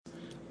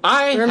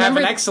I have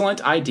an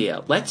excellent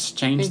idea. Let's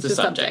change the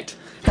subject.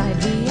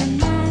 And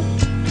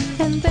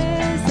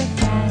there's a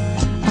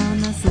cat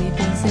on the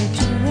Sleeping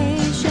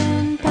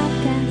Situation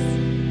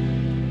podcast.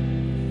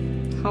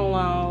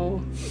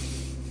 Hello.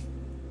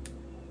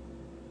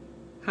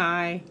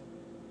 Hi.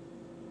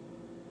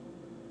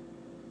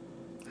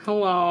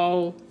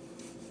 Hello.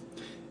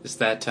 Is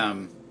that,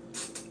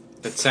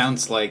 that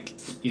sounds like,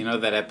 you know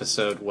that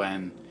episode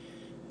when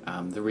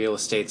the real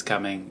estate's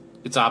coming,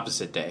 it's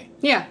opposite day.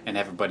 Yeah. And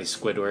everybody's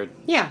Squidward.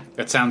 Yeah.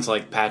 That sounds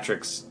like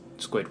Patrick's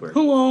Squidward.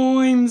 Hello,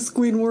 I'm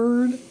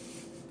Squidward.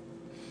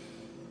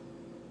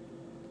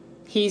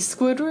 He's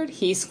Squidward,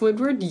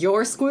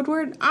 you're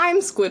Squidward, I'm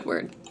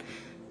Squidward.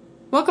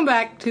 Welcome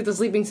back to the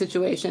Sleeping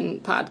Situation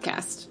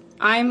podcast.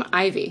 I'm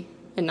Ivy,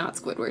 and not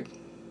Squidward.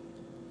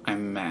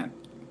 I'm Matt.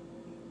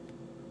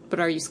 But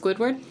are you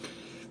Squidward?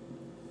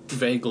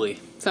 Vaguely.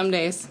 Some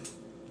days.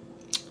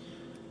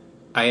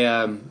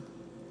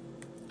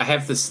 I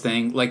have this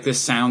thing, like this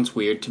sounds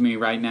weird to me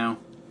right now,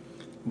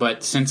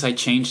 but since I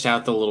changed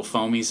out the little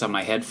foamies on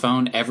my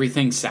headphone,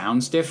 everything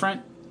sounds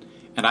different,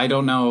 and I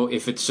don't know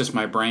if it's just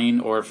my brain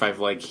or if I've,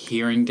 like,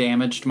 hearing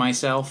damaged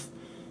myself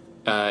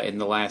in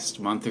the last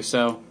month or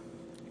so,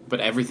 but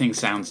everything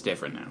sounds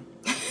different now.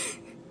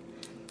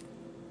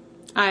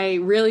 I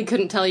really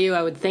couldn't tell you.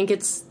 I would think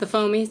it's the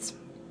foamies.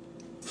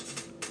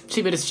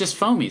 See, but it's just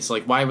foamies.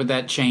 Like, why would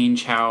that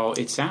change how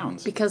it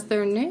sounds? Because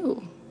they're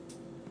new.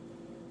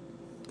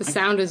 The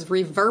sound is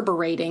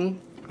reverberating.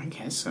 I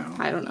guess so.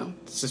 I don't know.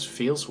 It just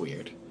feels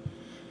weird.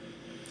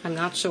 I'm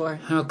not sure.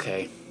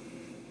 Okay.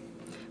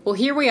 Well,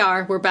 here we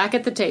are. We're back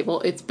at the table.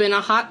 It's been a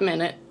hot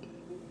minute,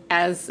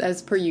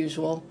 as per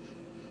usual.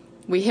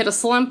 We hit a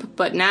slump,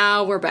 but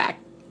now we're back.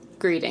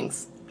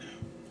 Greetings.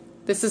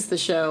 This is the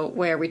show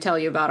where we tell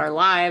you about our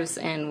lives,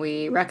 and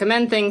we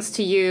recommend things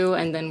to you,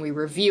 and then we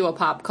review a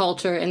pop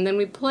culture, and then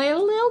we play a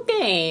little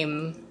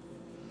game.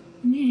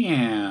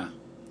 Yeah.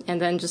 And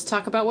then just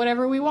talk about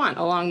whatever we want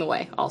along the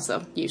way,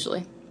 also,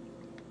 usually.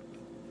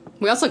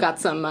 We also got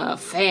some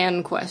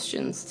fan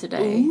questions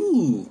today.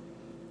 Ooh.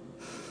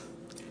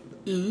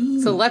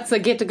 So let's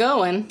get to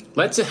going.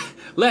 Let's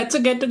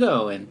get to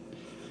going.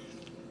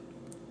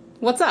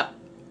 What's up?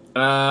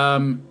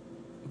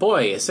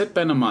 Boy, has it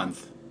been a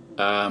month.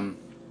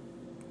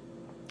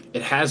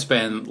 It has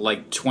been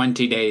like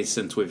 20 days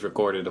since we've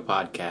recorded a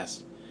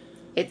podcast.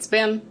 It's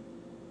been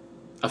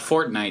A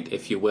fortnight,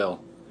 if you will.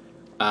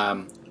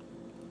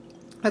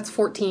 That's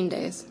 14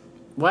 days.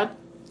 What?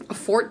 A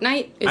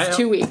fortnight is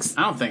 2 weeks.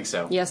 I don't think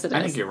so. Yes, it I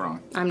is. think you're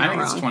wrong. I'm not I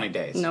think wrong. it's 20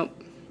 days. Nope.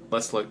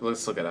 Let's look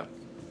it up.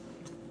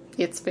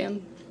 It's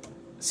been.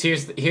 So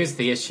here's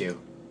the issue.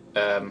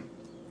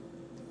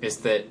 Is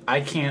that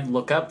I can't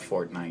look up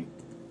Fortnite.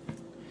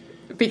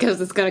 Because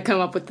it's going to come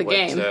up with the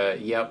game.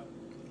 Yep.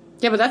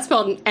 Yeah, but that's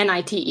spelled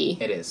N-I-T-E.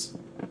 It is.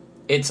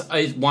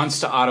 It wants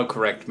to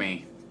autocorrect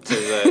me to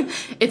the...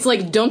 It's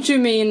like, don't you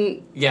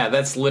mean... Yeah,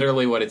 that's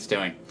literally what it's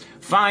doing.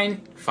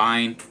 Fine.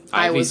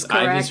 I was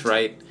correct. Ivy's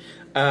right.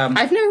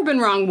 I've never been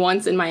wrong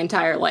once in my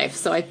entire life,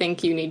 so I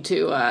think you need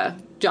to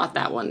jot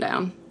that one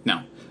down.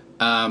 No.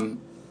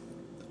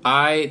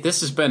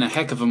 This has been a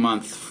heck of a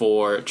month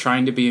for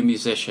trying to be a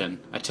musician.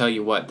 I tell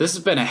you what, this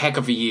has been a heck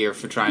of a year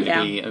for trying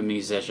to be a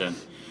musician.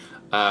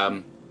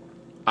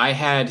 I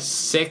had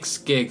 6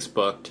 gigs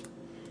booked.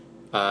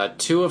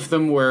 2 of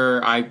them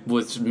were I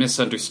was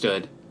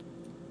misunderstood.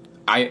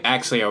 I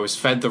was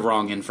fed the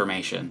wrong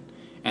information,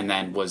 and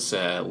then was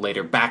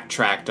later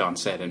backtracked on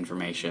said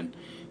information.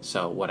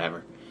 So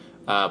whatever.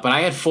 But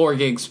I had 4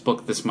 gigs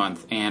booked this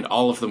month, and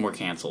all of them were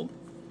canceled.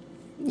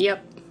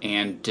 Yep.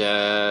 And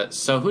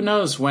so who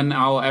knows when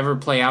I'll ever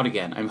play out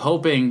again. I'm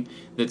hoping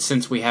that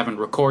since we haven't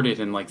recorded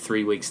in like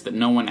 3 weeks, that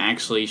no one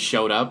actually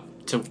showed up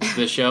to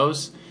the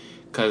shows.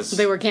 Cause,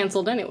 they were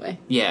canceled anyway.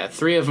 Yeah,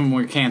 3 of them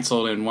were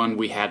canceled and 1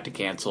 we had to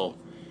cancel.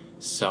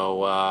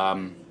 So,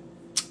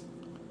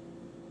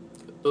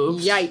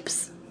 oops.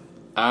 Yipes.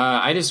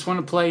 I just want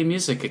to play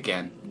music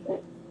again.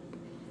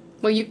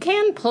 Well, you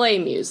can play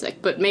music,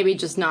 but maybe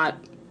just not,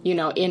 in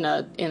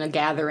a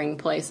gathering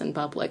place in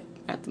public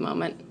at the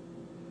moment.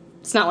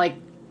 It's not like,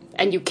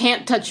 and you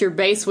can't touch your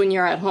bass when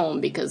you're at home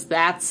because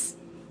that's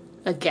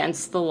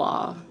against the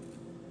law.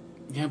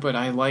 Yeah, but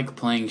I like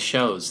playing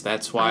shows.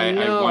 That's why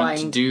I want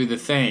to do the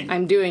thing.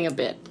 I'm doing a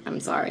bit. I'm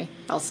sorry.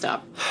 I'll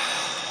stop.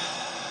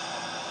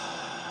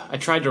 I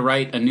tried to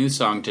write a new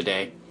song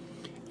today,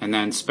 and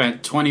then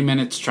spent 20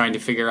 minutes trying to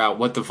figure out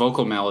what the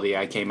vocal melody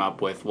I came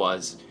up with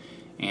was.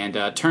 And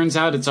turns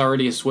out it's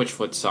already a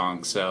Switchfoot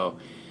song, so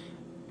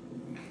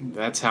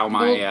that's how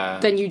my...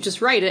 then you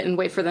just write it and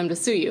wait for them to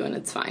sue you, and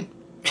it's fine.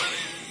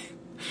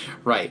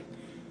 Right.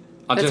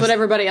 That's what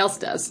everybody else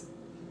does.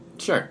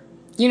 Sure.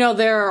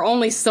 There are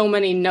only so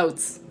many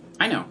notes.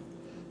 I know.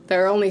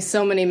 There are only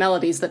so many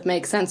melodies that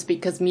make sense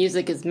because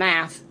music is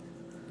math.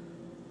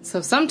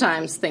 So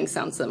sometimes things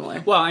sound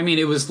similar. Well, I mean,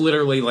 it was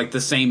literally like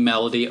the same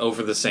melody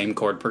over the same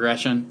chord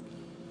progression.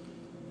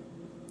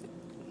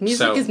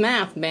 Music is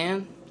math,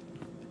 man.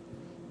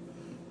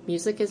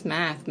 Music is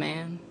math,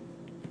 man.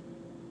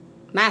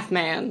 Math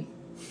man.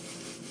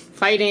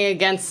 fighting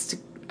against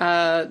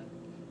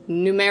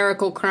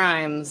numerical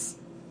crimes.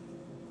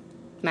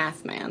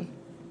 Math Man.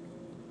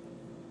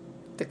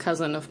 The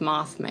cousin of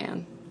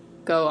Mothman.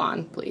 Go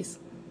on, please.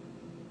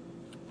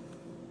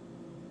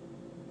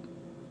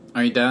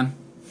 Are you done?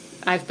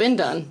 I've been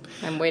done.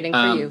 I'm waiting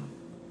for you.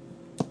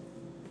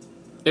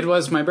 It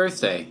was my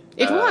birthday.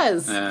 It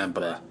was.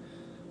 Blah.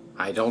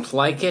 I don't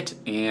like it,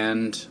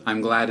 and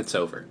I'm glad it's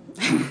over.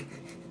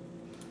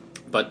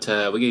 But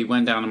we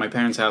went down to my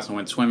parents' house and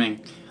went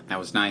swimming. That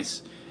was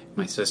nice.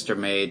 My sister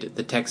made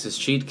the Texas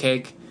sheet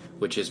cake,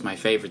 which is my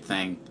favorite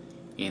thing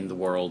in the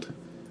world.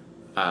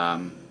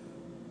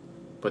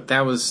 But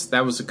that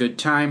was a good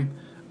time.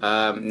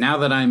 Now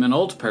that I'm an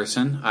old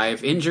person,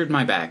 I've injured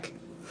my back.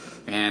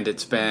 And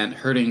it's been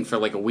hurting for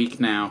like a week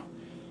now.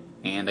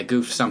 And I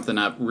goofed something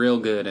up real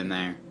good in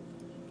there.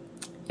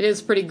 It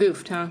is pretty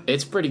goofed, huh?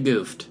 It's pretty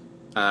goofed.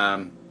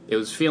 It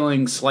was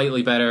feeling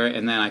slightly better,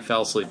 and then I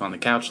fell asleep on the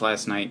couch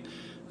last night,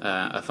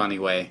 a funny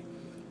way.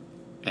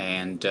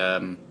 And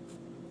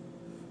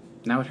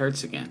now it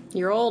hurts again.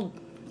 You're old.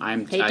 I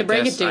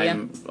guess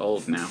I'm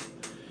old now.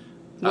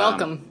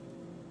 Welcome.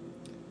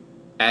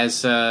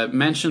 As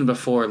mentioned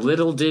before,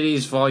 Little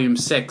Ditties Volume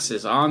 6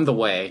 is on the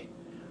way.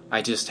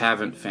 I just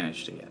haven't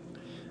finished it yet.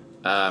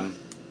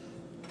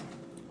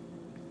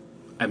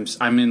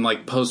 I'm in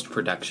like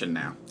post-production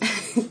now.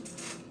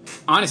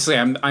 Honestly,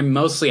 I'm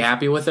mostly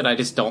happy with it. I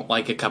just don't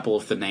like a couple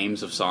of the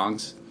names of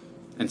songs,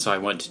 and so I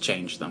want to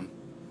change them.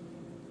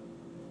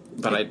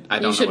 But I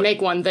don't know. You should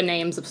make one The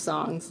Names of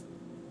Songs.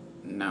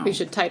 No. We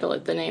should title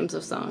it The Names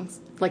of Songs.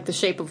 Like The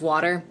Shape of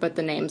Water, but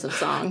The Names of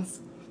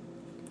Songs.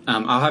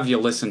 I'll have you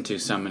listen to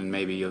some, and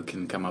maybe you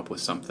can come up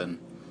with something.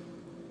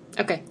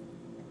 Okay.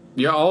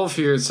 All of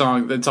your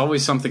songs, it's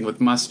always something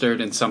with mustard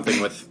and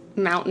something with...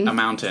 Mountain. A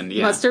mountain,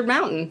 yeah. Mustard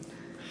Mountain.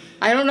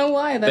 I don't know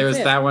why, there was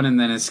that one, and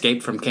then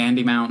Escape from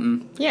Candy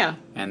Mountain. Yeah.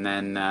 And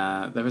then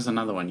there was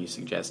another one you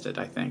suggested,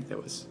 I think,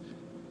 that was...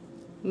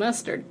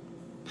 Mustard.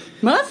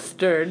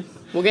 Mustard?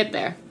 We'll get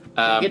there.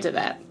 We'll get to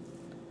that.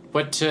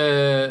 But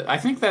I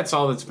think that's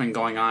all that's been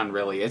going on,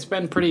 really. It's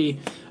been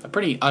a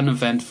pretty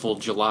uneventful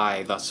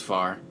July thus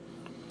far.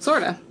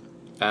 Sorta.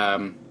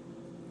 Now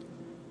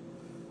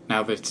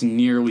that it's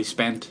nearly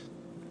spent.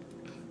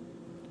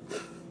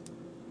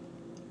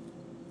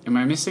 Am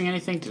I missing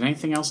anything? Did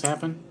anything else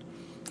happen?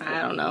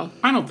 I don't know.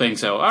 I don't think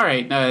so. All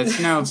right, now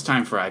it's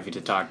time for Ivy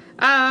to talk.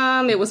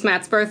 It was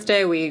Matt's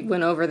birthday. We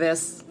went over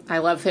this. I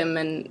love him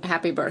and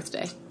happy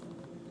birthday.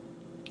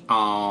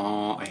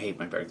 Aw, I hate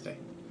my birthday.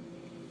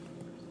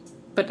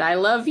 But I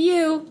love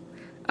you.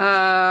 Do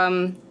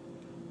I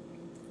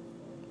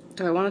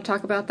want to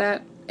talk about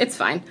that? It's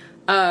fine.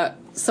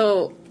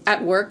 So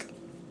at work,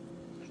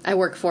 I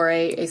work for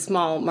a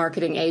small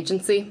marketing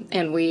agency,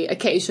 and we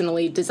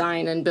occasionally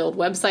design and build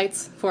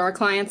websites for our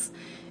clients.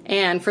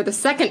 And for the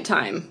second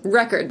time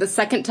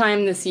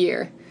this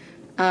year,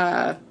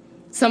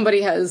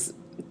 somebody has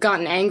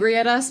gotten angry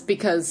at us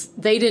because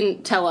they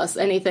didn't tell us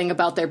anything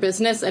about their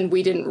business, and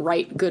we didn't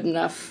write good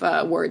enough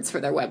words for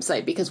their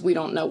website because we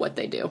don't know what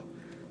they do.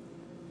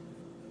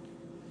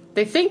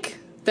 They think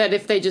that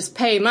if they just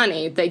pay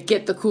money, they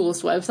get the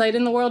coolest website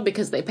in the world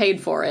because they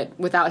paid for it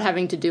without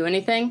having to do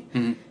anything.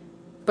 Mm-hmm.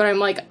 But I'm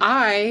like,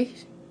 I,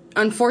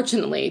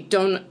 unfortunately,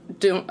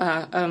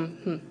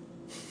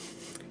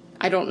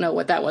 I don't know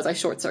what that was. I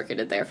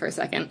short-circuited there for a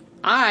second.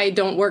 I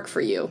don't work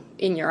for you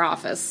in your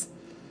office,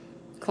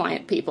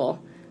 client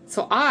people.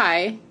 So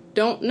I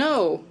don't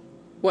know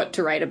what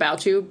to write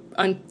about you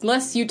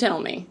unless you tell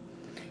me.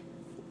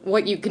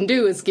 What you can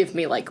do is give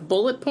me, like,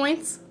 bullet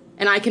points,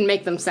 and I can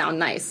make them sound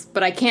nice.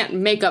 But I can't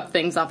make up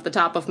things off the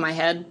top of my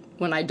head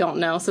when I don't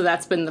know. So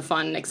that's been the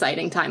fun,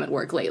 exciting time at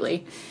work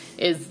lately,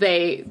 is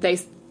they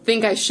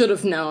think I should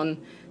have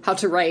known how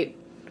to write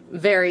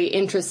very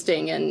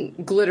interesting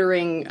and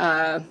glittering,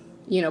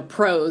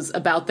 prose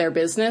about their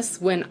business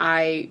when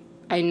I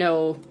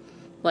know,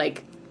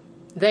 like,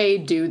 they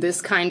do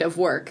this kind of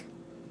work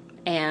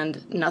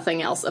and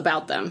nothing else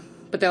about them.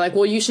 But they're like,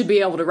 well, you should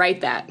be able to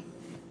write that.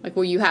 Like,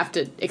 well, you have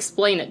to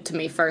explain it to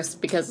me first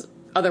because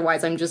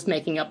otherwise I'm just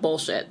making up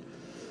bullshit.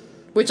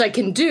 Which I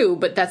can do,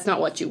 but that's not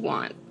what you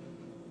want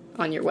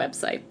on your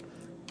website.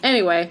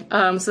 Anyway,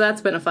 so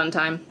that's been a fun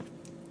time.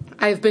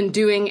 I've been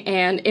doing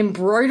an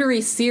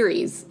embroidery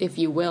series, if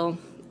you will,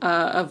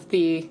 of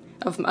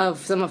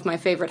some of my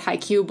favorite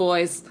Haikyuu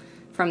boys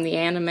from the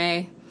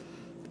anime.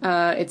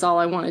 It's all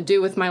I want to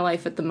do with my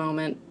life at the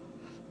moment.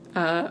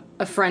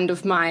 A friend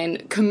of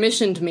mine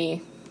commissioned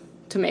me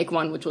to make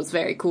one, which was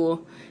very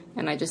cool,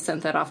 and I just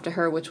sent that off to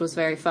her, which was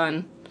very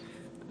fun.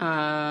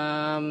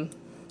 I'm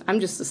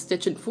just a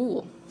stitching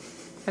fool.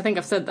 I think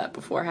I've said that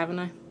before, haven't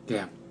I?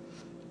 Yeah.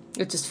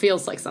 It just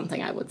feels like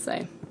something I would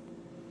say.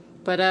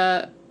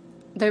 But,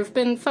 they've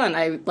been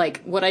fun.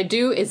 What I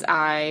do is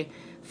I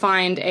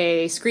find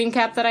a screen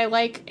cap that I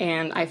like,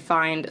 and I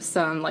find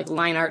some, like,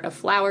 line art of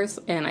flowers,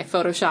 and I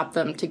Photoshop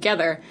them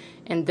together,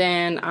 and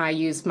then I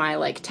use my,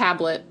 like,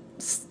 tablet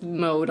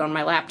mode on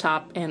my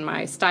laptop and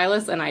my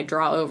stylus, and I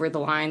draw over the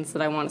lines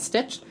that I want to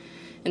stitch.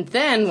 And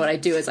then what I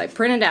do is I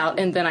print it out,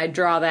 and then I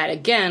draw that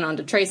again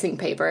onto tracing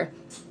paper,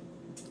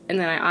 and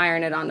then I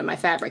iron it onto my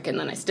fabric, and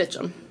then I stitch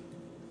them.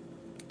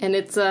 And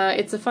it's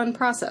a fun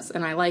process,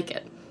 and I like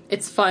it.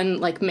 It's fun,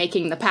 like,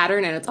 making the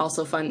pattern, and it's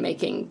also fun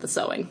making the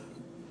sewing.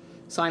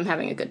 So I'm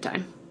having a good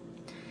time.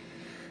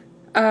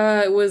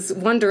 It was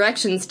One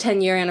Direction's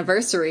 10-year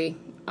anniversary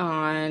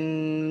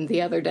on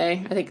the other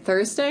day. I think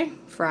Thursday?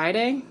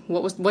 Friday?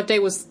 What day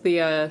was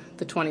the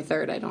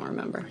 23rd? I don't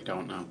remember. I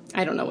don't know.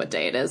 I don't know what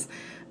day it is.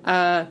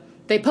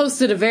 They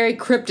posted a very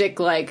cryptic,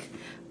 like,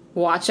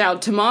 watch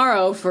out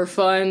tomorrow for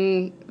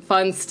fun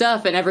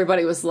stuff, and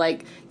everybody was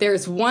like,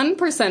 there's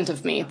 1%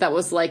 of me that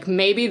was like,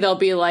 maybe they'll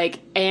be like,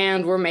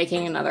 and we're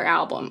making another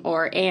album,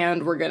 or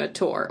and we're gonna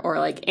tour, or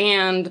like,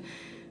 and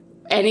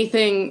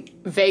anything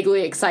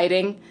vaguely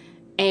exciting.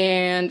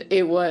 And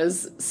it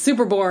was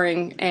super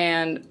boring,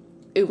 and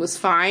it was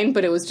fine,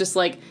 but it was just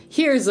like,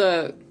 here's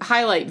a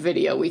highlight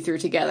video we threw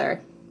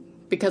together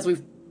because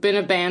we've been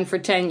a band for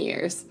 10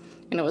 years.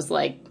 And it was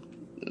like,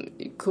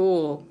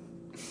 cool.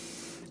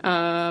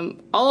 All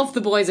of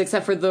the boys,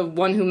 except for the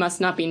one who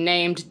must not be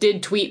named,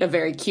 did tweet a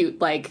very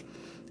cute, like,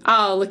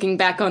 oh, looking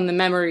back on the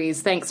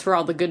memories, thanks for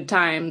all the good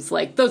times.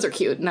 Like, those are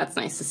cute, and that's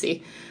nice to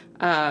see.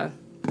 But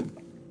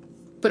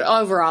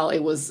overall, it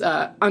was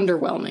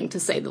underwhelming, to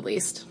say the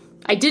least.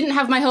 I didn't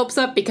have my hopes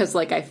up because,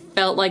 like, I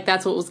felt like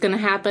that's what was going to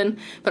happen.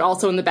 But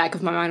also in the back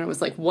of my mind, I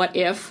was like, what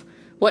if?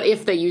 What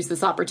if they use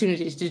this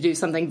opportunity to do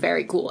something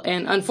very cool?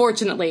 And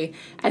unfortunately,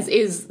 as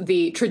is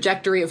the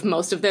trajectory of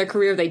most of their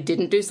career, they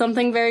didn't do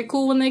something very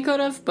cool when they could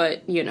have,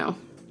 but, you know,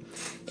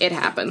 it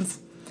happens.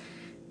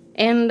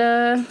 And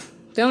the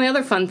only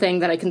other fun thing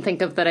that I can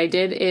think of that I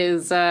did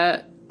is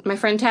my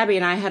friend Tabby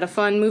and I had a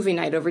fun movie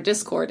night over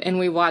Discord, and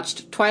we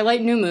watched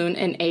Twilight New Moon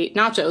and ate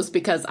nachos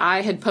because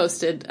I had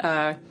posted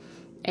a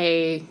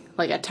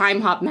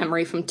time hop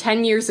memory from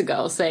 10 years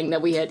ago saying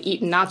that we had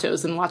eaten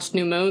nachos and watched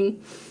New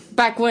Moon.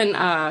 Back when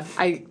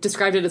I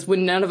described it as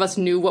when none of us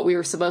knew what we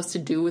were supposed to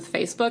do with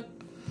Facebook.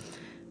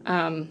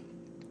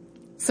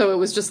 So it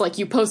was just like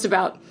you post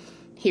about,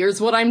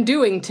 here's what I'm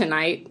doing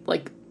tonight.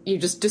 Like, you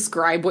just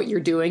describe what you're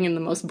doing in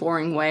the most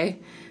boring way.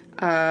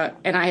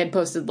 And I had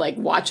posted, like,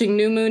 watching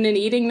New Moon and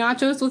eating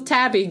nachos with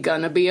Tabby,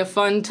 gonna be a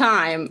fun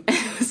time.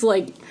 It's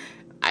like,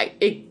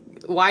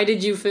 why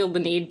did you feel the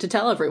need to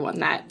tell everyone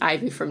that,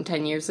 Ivy, from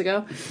 10 years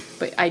ago?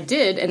 But I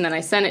did, and then I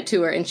sent it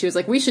to her, and she was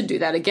like, we should do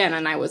that again.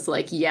 And I was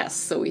like, yes,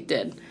 so we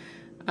did.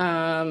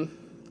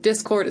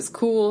 Discord is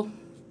cool,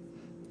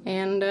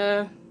 and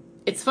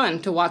it's fun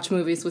to watch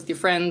movies with your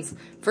friends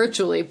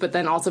virtually, but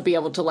then also be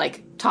able to,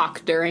 like,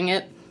 talk during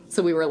it.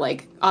 So we were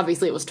like,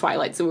 obviously it was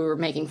Twilight, so we were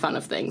making fun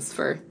of things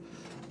for,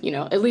 you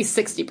know, at least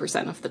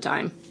 60% of the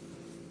time.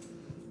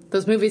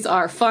 Those movies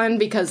are fun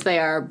because they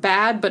are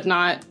bad, but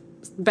not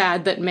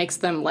bad that makes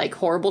them, like,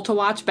 horrible to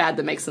watch, bad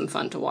that makes them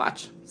fun to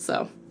watch.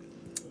 So,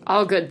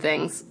 all good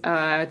things.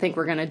 I think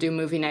we're going to do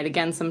movie night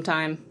again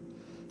sometime.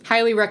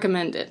 Highly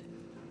recommend it.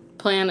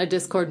 Plan a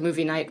Discord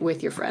movie night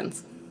with your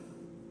friends.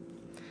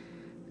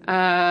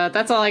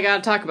 That's all I got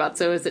to talk about.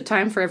 So is it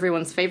time for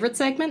everyone's favorite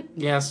segment?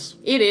 Yes.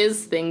 It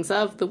is Things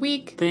of the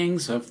Week.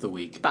 Things of the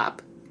Week.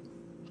 Bob,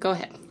 go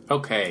ahead.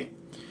 Okay.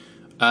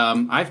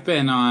 I've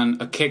been on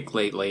a kick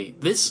lately.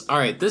 This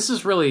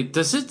is really,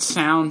 does it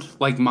sound,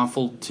 like,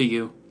 muffled to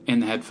you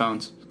in the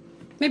headphones?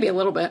 Maybe a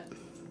little bit.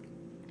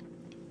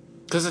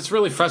 Because it's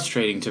really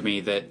frustrating to me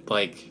that,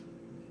 like,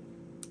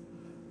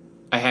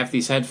 I have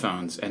these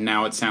headphones and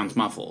now it sounds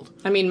muffled.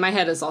 I mean, my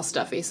head is all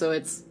stuffy, so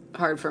it's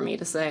hard for me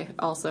to say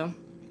also.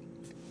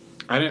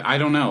 I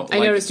don't know. I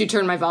noticed you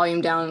turned my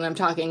volume down and I'm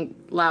talking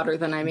louder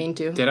than I mean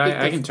to. Did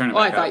I? I can turn it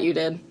back up. I thought you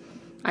did.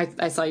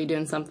 I saw you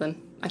doing something.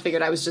 I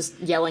figured I was just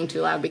yelling too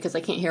loud because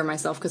I can't hear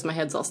myself because my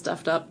head's all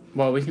stuffed up.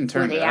 Well, we can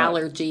turn with it the up.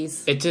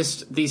 Allergies. It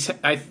just,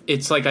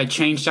 it's like I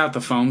changed out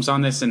the foams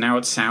on this and now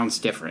it sounds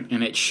different.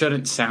 And it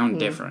shouldn't sound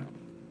different.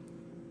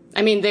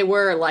 I mean, they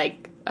were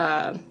like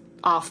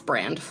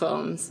off-brand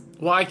foams.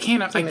 Well, I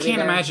can't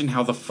imagine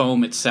how the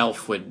foam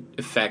itself would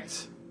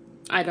affect.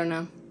 I don't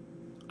know.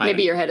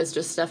 Maybe your head is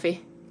just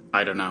stuffy.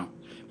 I don't know.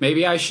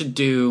 Maybe I should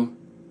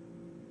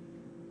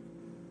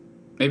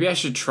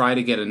try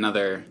to get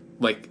another,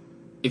 like,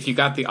 if you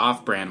got the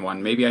off-brand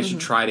one, maybe I should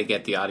try to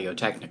get the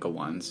Audio-Technica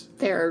ones.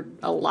 They're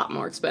a lot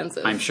more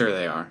expensive. I'm sure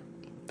they are.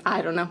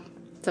 I don't know.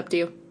 It's up to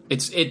you.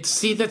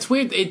 See, that's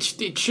weird.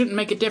 It shouldn't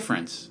make a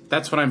difference.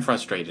 That's what I'm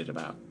frustrated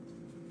about.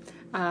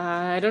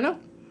 I don't know.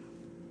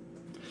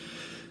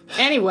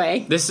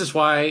 Anyway. This is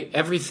why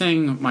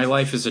my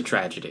life is a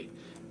tragedy.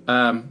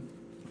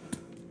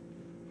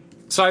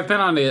 So I've been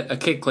on a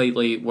kick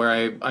lately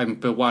where I've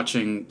been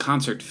watching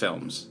concert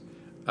films.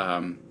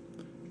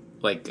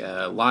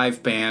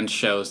 Live band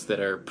shows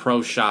that are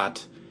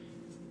pro-shot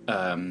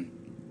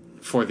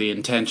for the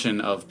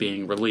intention of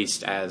being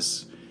released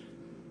as,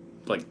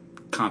 like,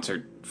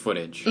 concert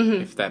footage,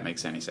 if that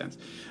makes any sense.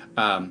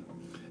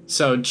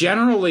 So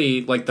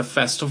generally, like, the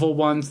festival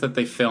ones that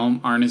they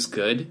film aren't as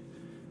good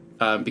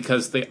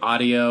because the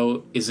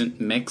audio isn't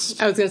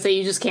mixed. I was going to say,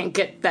 you just can't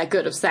get that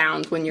good of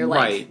sound when you're,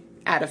 like,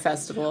 at a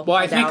festival. Well,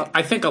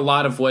 I think a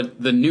lot of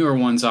what the newer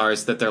ones are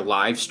is that they're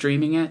live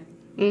streaming it.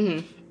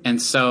 Mm-hmm.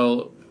 And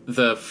so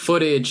the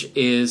footage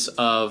is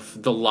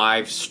of the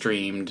live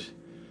streamed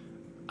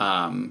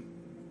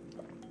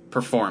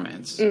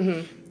performance.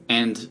 Mm-hmm.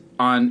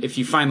 And if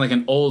you find like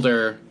an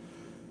older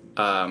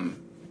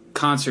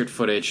concert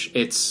footage,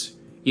 it's,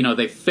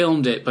 they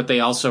filmed it, but they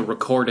also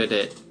recorded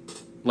it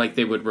like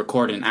they would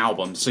record an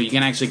album. So you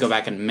can actually go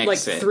back and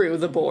mix it. Like through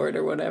the board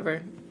or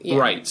whatever. Yeah.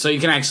 Right. So you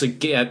can actually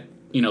get,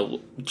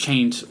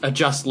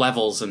 adjust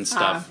levels and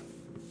stuff.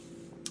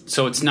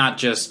 So it's not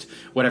just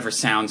whatever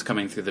sound's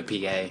coming through the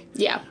PA.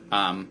 Yeah.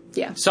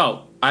 Yeah.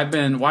 So I've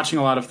been watching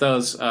a lot of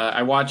those.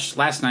 I watched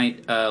last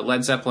night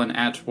Led Zeppelin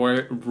at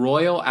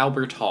Royal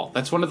Albert Hall.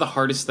 That's one of the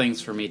hardest things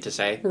for me to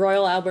say.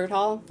 Royal Albert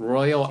Hall?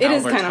 Royal Albert Hall. It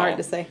is kind of hard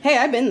to say. Hey,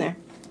 I've been there.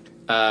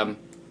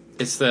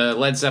 It's the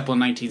Led Zeppelin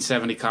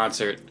 1970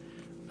 concert.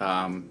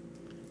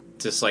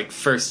 Just like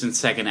first and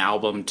second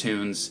album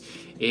tunes.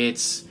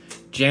 It's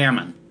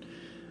jamming.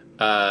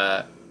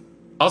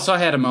 Also, I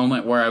had a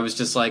moment where I was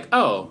just like,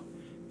 oh,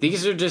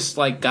 these are just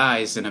like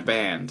guys in a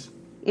band.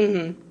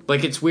 Mm-hmm.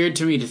 Like, it's weird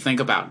to me to think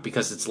about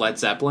because it's Led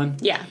Zeppelin.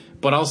 Yeah.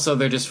 But also,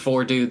 they're just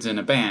four dudes in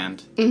a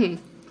band.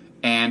 Mm-hmm.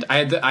 And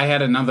I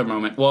had another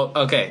moment. Well,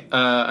 okay,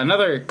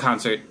 another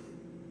concert.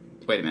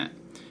 Wait a minute.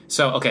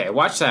 So, okay, I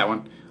watched that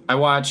one. I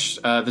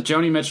watched the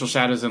Joni Mitchell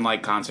Shadows in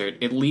Light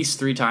concert at least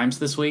 3 times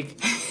this week.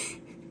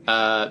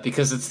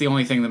 Because it's the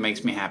only thing that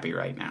makes me happy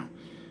right now.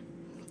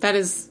 That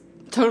is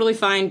totally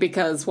fine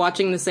because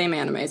watching the same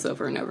animes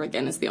over and over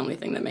again is the only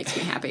thing that makes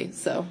me happy.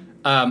 So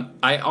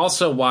I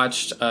also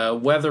watched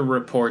Weather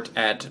Report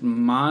at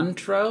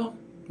Montreux.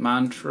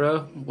 Montreux?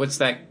 What's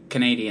that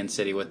Canadian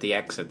city with the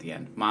X at the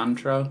end?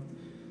 Montreux?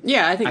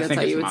 Yeah, I think that's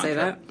how you would say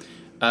that.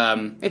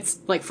 It's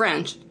like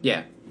French.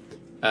 Yeah.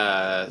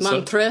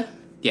 Montreux?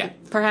 Yeah.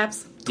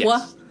 Perhaps?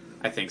 Yes,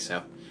 I think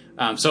so.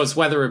 So it's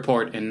Weather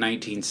Report in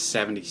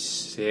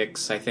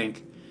 1976, I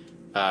think.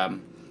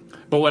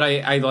 But what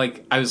I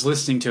was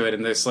listening to it,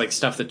 and there's like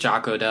stuff that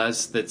Jocko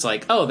does that's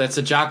like, oh, that's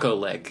a Jocko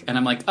lick. And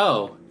I'm like,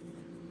 oh,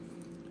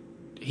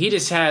 he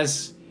just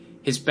has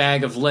his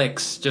bag of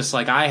licks just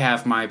like I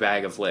have my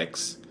bag of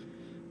licks.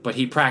 But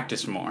he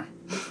practiced more.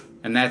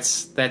 And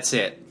that's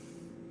it.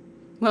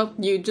 Well,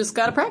 you just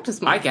gotta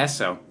practice more. I guess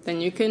so.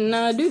 Then you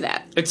can do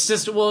that. It's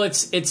just, well,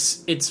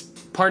 it's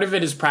part of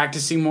it is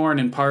practicing more,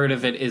 and part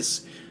of it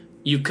is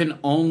you can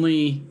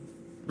only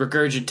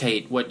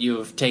regurgitate what you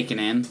have taken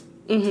in.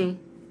 Mm-hmm.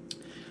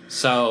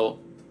 So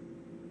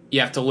you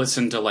have to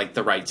listen to like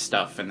the right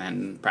stuff and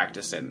then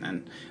practice it.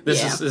 And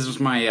this is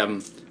my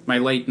my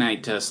late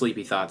night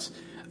sleepy thoughts.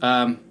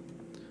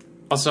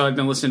 Also, I've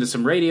been listening to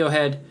some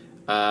Radiohead.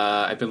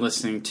 I've been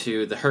listening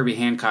to the Herbie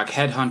Hancock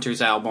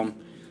Headhunters album,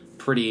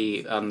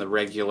 pretty on the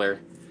regular.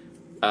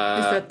 Is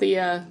that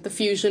the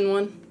fusion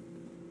one?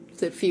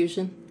 Is it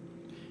fusion?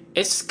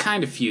 It's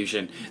kind of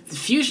fusion.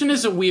 Fusion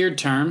is a weird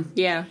term.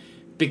 Yeah.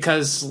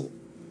 Because,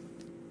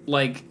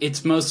 like,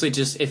 it's mostly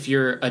just if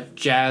you're a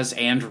jazz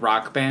and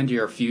rock band,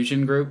 you're a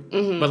fusion group.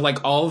 Mm-hmm. But,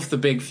 like, all of the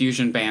big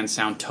fusion bands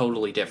sound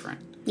totally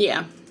different.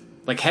 Yeah.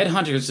 Like,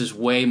 Headhunters is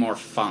way more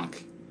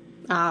funk.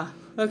 Ah,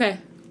 okay.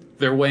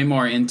 They're way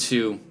more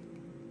into,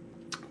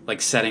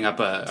 like, setting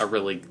up a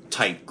really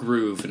tight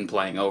groove and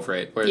playing over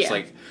it. Whereas,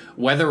 like,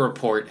 Weather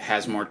Report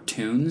has more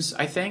tunes,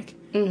 I think.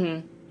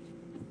 Mm-hmm.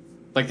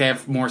 Like, they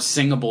have more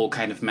singable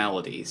kind of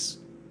melodies.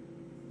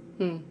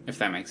 If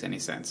that makes any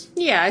sense.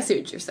 Yeah, I see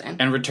what you're saying.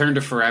 And Return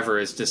to Forever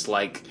is just,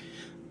 like...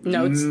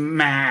 Notes.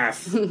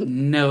 Math.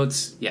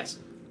 Notes. Yes.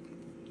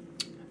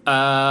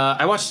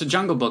 I watched The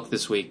Jungle Book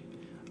this week.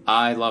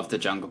 I love The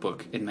Jungle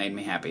Book. It made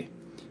me happy.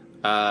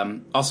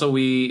 Also,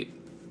 we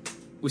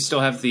still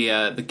have the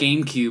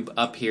GameCube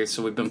up here,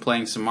 so we've been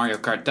playing some Mario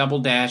Kart Double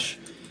Dash.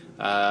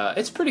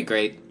 It's pretty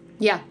great.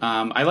 Yeah.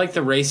 I like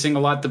the racing a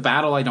lot. The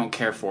battle I don't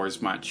care for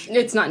as much.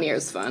 It's not near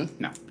as fun.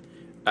 No.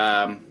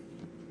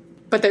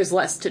 But there's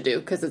less to do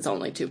because it's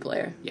only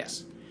 2-player.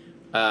 Yes.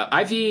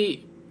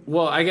 Ivy,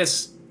 well, I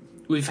guess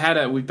we've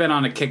been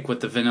on a kick with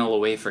the vanilla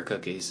wafer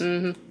cookies.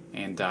 Mm-hmm.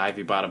 And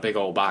Ivy bought a big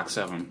old box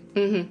of them.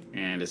 Mm-hmm.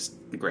 And it's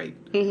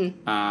great.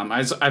 Mm-hmm.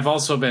 I've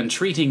also been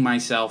treating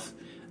myself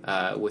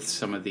with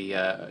some of the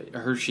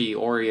Hershey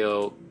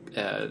Oreo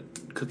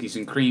cookies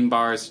and cream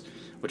bars,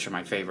 which are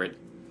my favorite.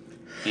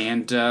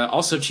 And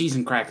also cheese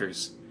and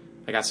crackers.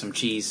 I got some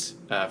cheese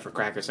for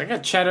crackers. I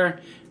got cheddar.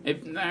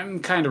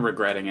 I'm kind of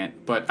regretting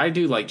it, but I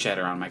do like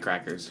cheddar on my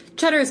crackers.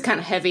 Cheddar is kind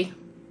of heavy.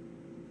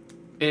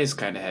 It is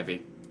kind of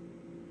heavy.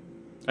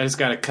 I just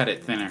gotta cut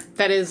it thinner.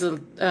 That is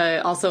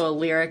also a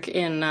lyric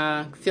in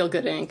Feel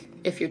Good Inc.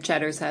 If your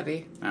cheddar's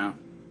heavy. Oh.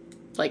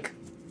 Like,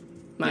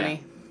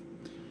 money.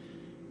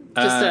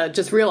 Yeah.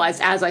 Just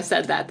realized as I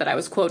said that I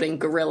was quoting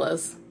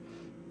Gorillaz.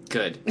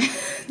 Good.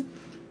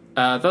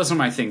 Those are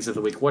my things of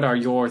the week. What are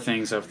your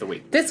things of the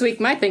week? This week,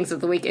 my things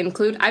of the week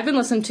include, I've been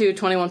listening to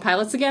 21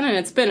 Pilots again, and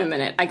it's been a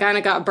minute. I kind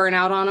of got burnt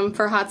out on them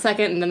for a hot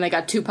second, and then they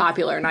got too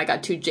popular, and I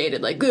got too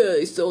jaded, like,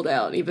 they sold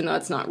out, even though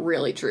it's not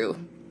really true.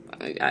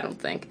 I don't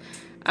think.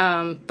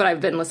 But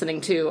I've been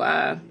listening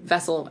to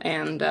Vessel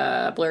and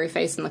Blurry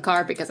Face in the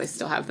car because I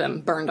still have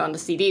them burned onto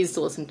CDs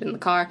to listen to in the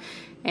car.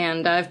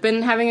 And I've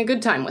been having a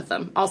good time with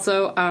them.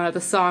 Also,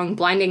 the song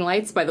Blinding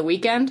Lights by The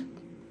Weeknd.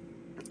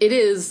 It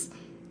is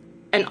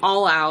an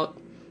all-out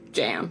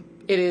jam.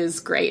 It is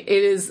great.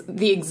 It is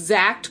the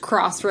exact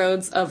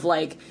crossroads of,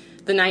 like,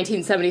 the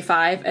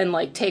 1975 and,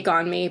 like, Take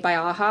On Me by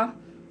a-ha.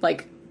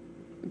 Like,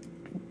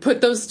 put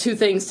those two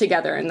things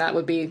together and that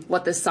would be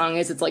what this song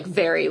is. It's, like,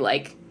 very,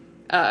 like,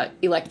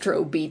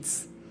 electro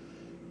beats.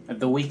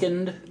 The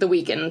Weeknd? The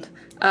Weeknd.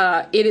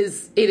 It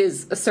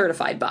is a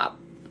certified bop.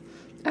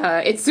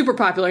 It's super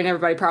popular and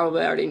everybody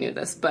probably already knew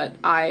this, but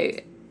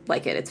I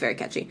like it. It's very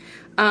catchy.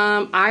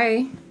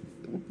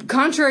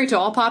 Contrary to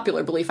all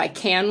popular belief, I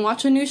can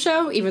watch a new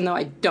show, even though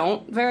I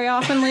don't very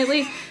often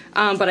lately.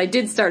 But I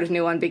did start a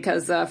new one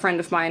because a friend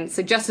of mine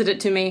suggested it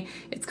to me.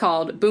 It's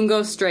called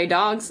Bungo Stray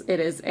Dogs. It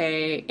is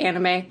a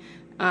anime.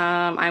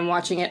 I'm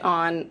watching it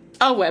on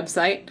a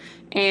website.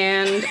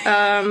 And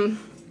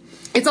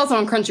it's also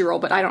on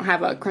Crunchyroll, but I don't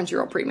have a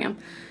Crunchyroll Premium.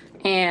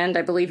 And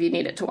I believe you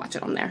need it to watch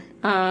it on there.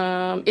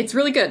 It's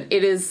really good.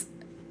 It is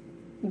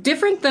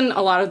different than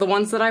a lot of the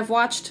ones that I've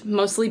watched,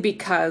 mostly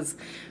because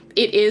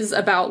it is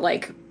about,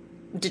 like,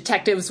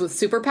 detectives with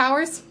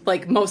superpowers.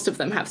 Like, most of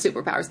them have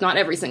superpowers, not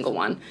every single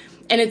one.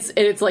 And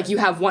it's like you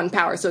have one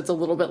power, so it's a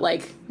little bit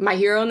like My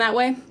Hero in that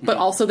way. But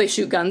also they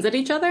shoot guns at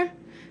each other,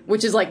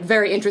 which is, like,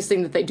 very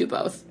interesting that they do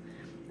both.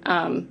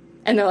 And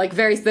they're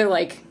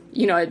like,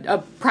 you know, a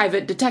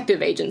private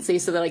detective agency,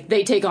 so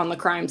they take on the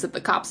crimes that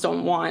the cops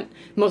don't want,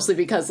 mostly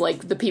because,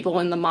 like, the people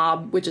in the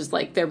mob, which is,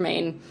 like, their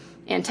main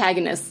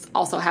antagonists,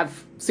 also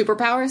have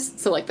superpowers,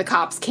 so, like, the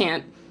cops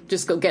can't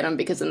just go get them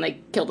because then they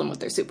kill them with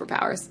their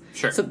superpowers.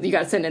 Sure. So you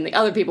gotta send in the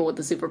other people with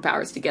the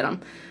superpowers to get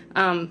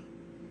them.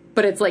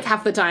 But it's, like,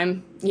 half the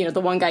time, you know, the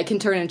one guy can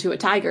turn into a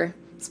tiger.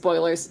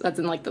 Spoilers, that's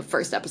in, like, the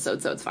first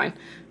episode, so it's fine.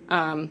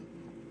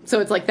 So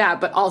it's like that,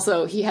 but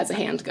also he has a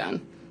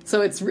handgun.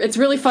 So it's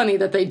really funny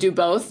that they do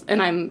both,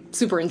 and I'm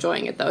super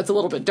enjoying it, though. It's a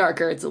little bit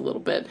darker,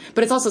 but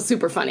it's also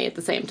super funny at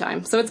the same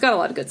time. So it's got a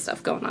lot of good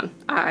stuff going on.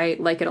 I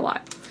like it a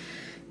lot.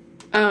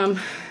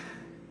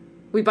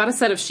 We bought a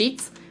set of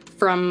sheets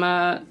from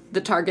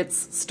the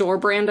Target's store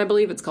brand, I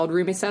believe. It's called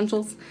Room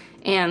Essentials,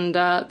 and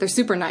they're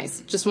super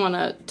nice. Just want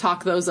to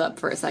talk those up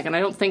for a second.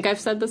 I don't think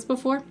I've said this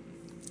before.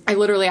 I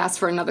literally asked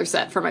for another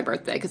set for my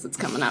birthday because it's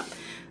coming up.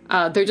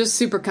 They're just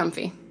super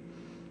comfy.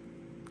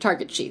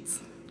 Target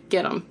sheets.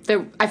 Get them.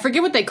 I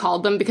forget what they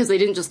called them because they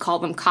didn't just call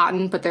them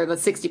cotton, but they're the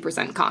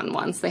 60% cotton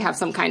ones. They have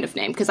some kind of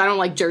name because I don't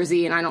like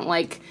jersey and I don't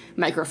like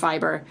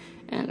microfiber,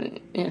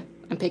 and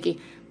I'm picky,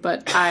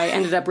 but I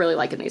ended up really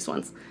liking these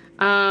ones.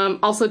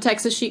 Also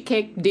Texas sheet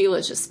cake,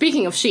 delicious.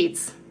 Speaking of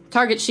sheets,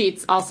 Target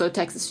sheets, also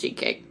Texas sheet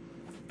cake.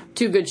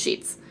 Two good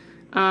sheets.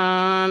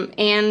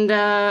 And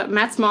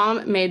Matt's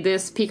mom made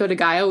this pico de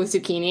gallo with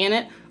zucchini in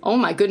it. Oh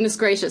my goodness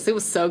gracious, it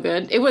was so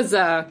good. It was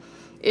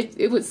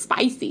it was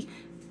spicy.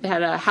 It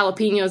had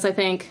jalapenos, I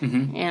think,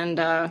 and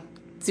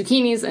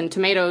zucchinis and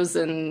tomatoes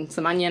and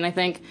some onion, I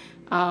think,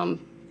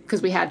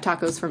 because we had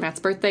tacos for Matt's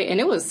birthday, and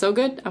it was so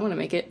good. I want to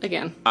make it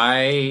again.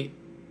 My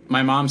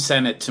mom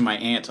sent it to my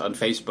aunt on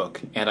Facebook,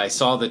 and I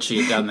saw that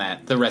she had done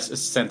that.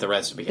 Sent the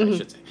recipe, I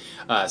should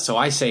say. So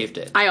I saved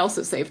it. I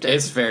also saved it.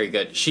 It's very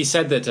good. She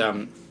said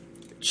that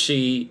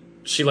she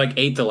like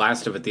ate the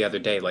last of it the other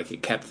day, like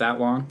it kept that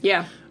long.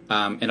 Yeah.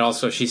 And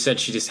also she said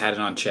she just had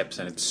it on chips,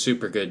 and it's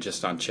super good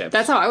just on chips.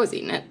 That's how I was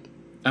eating it.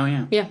 Oh,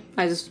 yeah. Yeah,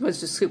 I was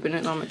just scooping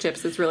it on my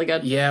chips. It's really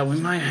good. Yeah, we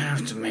might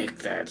have to make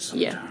that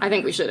sometime. Yeah, I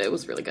think we should. It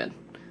was really good.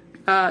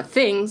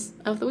 Things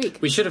of the week.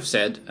 We should have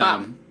said...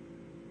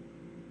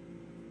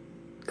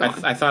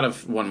 I thought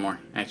of one more,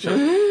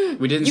 actually.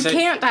 We didn't say... You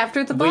can't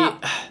after the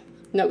bop.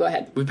 No, go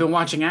ahead. We've been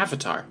watching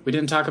Avatar. We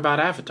didn't talk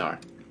about Avatar.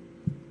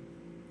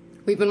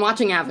 We've been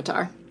watching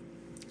Avatar.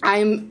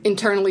 I'm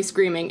internally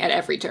screaming at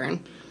every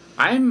turn.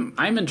 I'm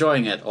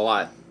enjoying it a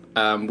lot.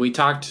 We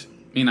talked...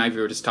 Me and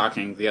Ivy were just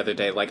talking the other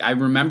day. Like, I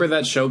remember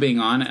that show being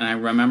on, and I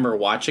remember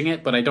watching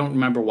it, but I don't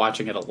remember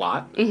watching it a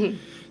lot. Mm-hmm.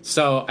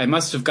 So I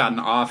must have gotten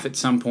off at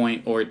some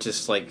point, or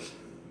just, like...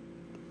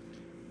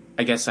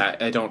 I guess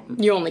I don't...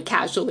 You only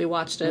casually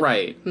watched it.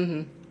 Right.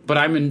 Mm-hmm. But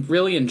I'm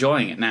really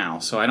enjoying it now,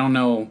 so I don't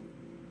know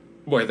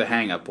where the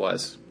hang-up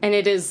was. And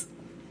it is...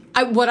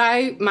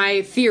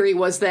 My theory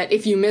was that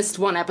if you missed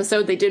one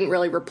episode, they didn't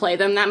really replay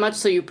them that much,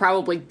 so you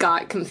probably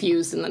got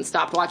confused and then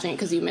stopped watching it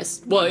because you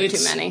missed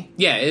too many.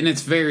 Yeah, and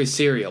it's very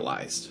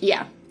serialized.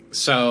 Yeah.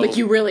 So... Like,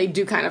 you really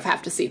do kind of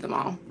have to see them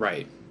all.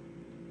 Right.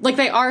 Like,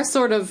 they are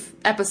sort of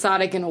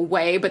episodic in a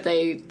way, but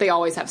they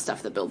always have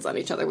stuff that builds on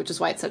each other, which is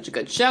why it's such a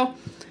good show.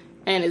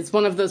 And it's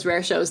one of those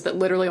rare shows that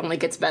literally only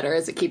gets better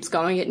as it keeps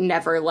going. It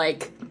never,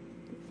 like,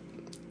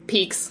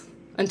 peaks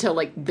until,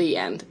 like, the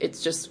end.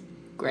 It's just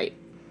great.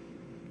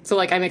 So,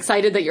 like, I'm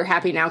excited that you're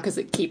happy now because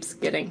it keeps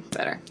getting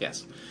better.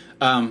 Yes.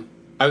 I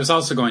was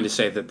also going to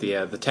say that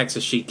the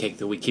Texas sheet cake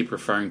that we keep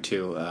referring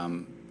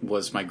to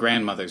was my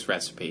grandmother's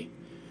recipe.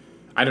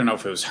 I don't know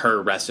if it was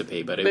her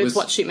recipe, but It's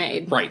what she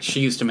made. Right, she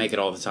used to make it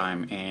all the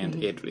time,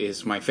 and it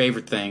is my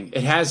favorite thing.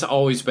 It has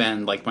always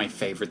been, like, my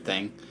favorite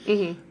thing.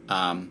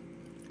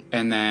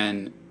 And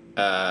then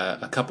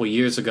a couple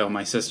years ago,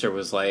 my sister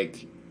was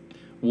like,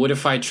 what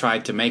if I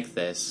tried to make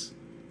this?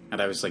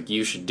 And I was like,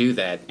 you should do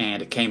that,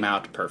 and it came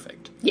out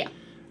perfect. Yeah.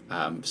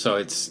 So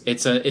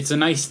it's a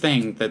nice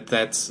thing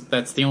that's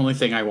the only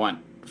thing I want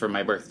for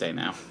my birthday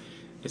now.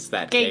 It's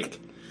that cake.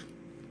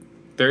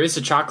 There is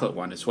a chocolate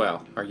one as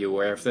well. Are you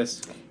aware of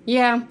this?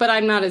 Yeah, but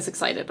I'm not as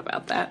excited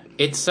about that.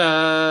 It's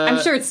I'm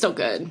sure it's still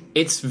good.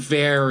 It's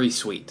very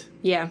sweet.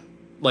 Yeah.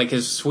 Like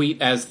as sweet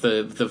as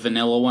the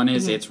vanilla one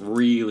is, it's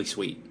really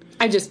sweet.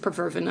 I just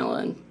prefer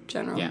vanilla in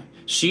general. Yeah.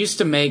 She used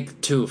to make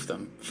 2 of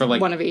them for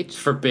like one of each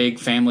for big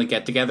family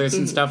get-togethers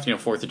and stuff,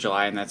 4th of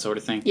July and that sort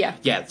of thing. Yeah.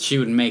 Yeah, she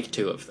would make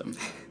 2 of them.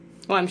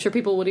 Well, I'm sure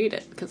people would eat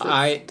it because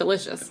it's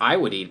delicious. I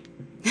would eat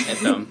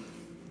them.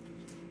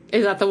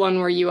 Is that the one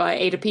where you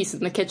ate a piece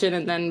in the kitchen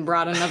and then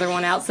brought another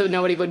one out so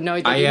nobody would know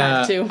that you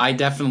had 2? I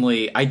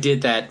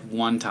did that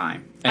one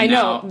time. And I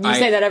know you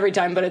say that every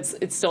time, but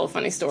it's still a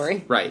funny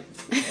story. Right.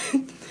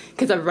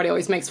 Because everybody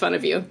always makes fun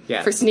of you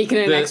for sneaking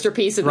in an extra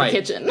piece in the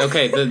kitchen.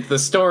 Okay, the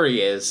story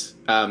is,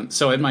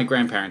 so at my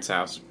grandparents'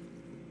 house,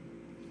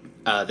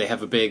 they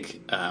have a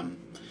big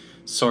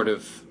sort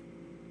of,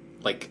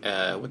 like,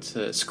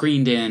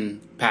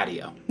 screened-in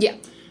patio. Yeah.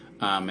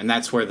 And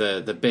that's where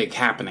the big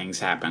happenings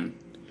happen.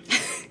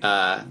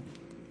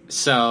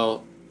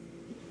 So,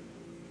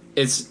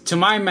 it's, to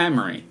my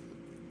memory,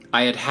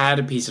 I had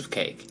a piece of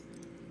cake,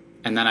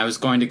 and then I was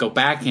going to go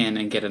back in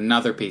and get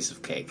another piece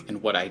of cake.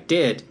 And what I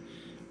did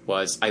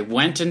was I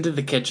went into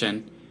the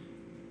kitchen,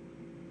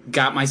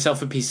 got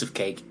myself a piece of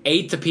cake,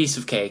 ate the piece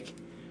of cake,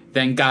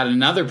 then got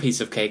another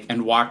piece of cake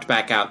and walked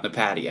back out in the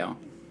patio.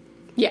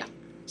 Yeah.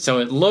 So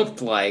it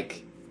looked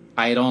like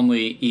I had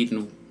only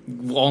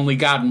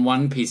gotten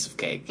one piece of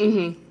cake,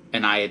 and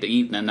I had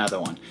eaten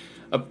another one.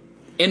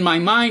 In my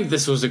mind,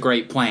 this was a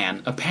great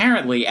plan.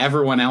 Apparently,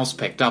 everyone else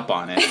picked up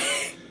on it.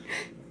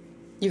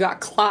 You got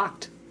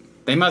clocked.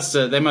 They must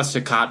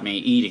have caught me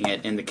eating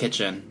it in the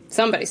kitchen.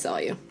 Somebody saw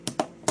you.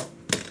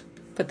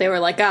 But they were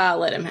like,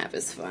 let him have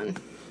his fun.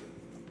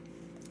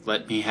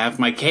 Let me have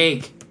my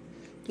cake.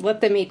 Let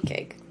them eat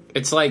cake.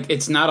 It's like,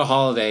 it's not a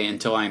holiday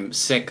until I'm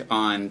sick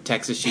on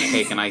Texas sheet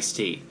cake and iced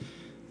tea.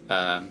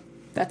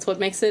 That's what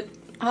makes it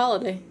a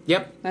holiday.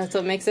 Yep. That's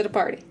what makes it a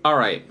party. All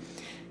right.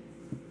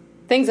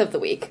 Things of the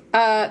week.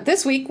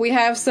 This week we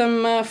have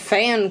some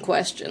fan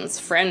questions,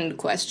 friend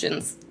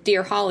questions.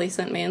 Dear Holly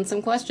sent me in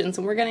some questions,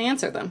 and we're going to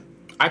answer them.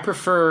 I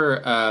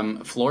prefer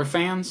floor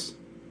fans.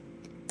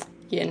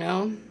 You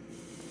know,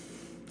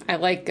 I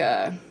like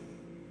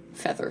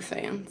feather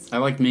fans. I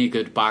like me a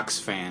good box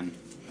fan.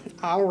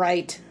 All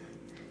right.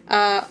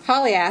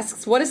 Holly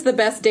asks, what is the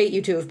best date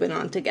you two have been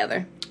on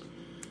together?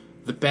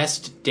 The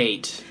best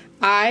date.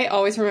 I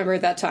always remember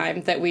that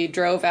time that we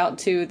drove out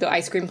to the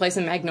ice cream place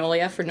in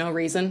Magnolia for no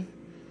reason.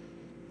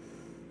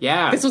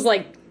 Yeah. This was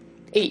like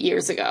 8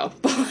 years ago.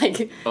 But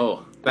like,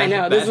 I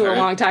know, this was a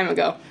long time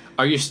ago.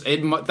 Are you?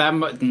 It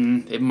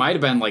might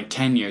have been like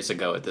 10 years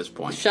ago at this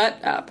point.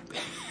 Shut up.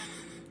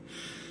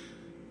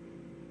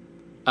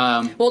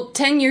 Well,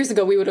 10 years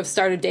ago we would have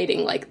started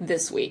dating like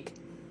this week.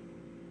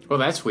 Well,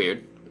 that's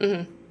weird.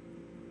 Mm-hmm.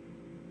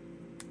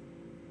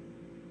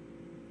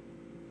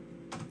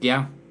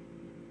 Yeah.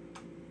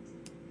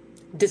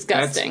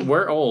 Disgusting.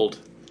 We're old.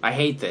 I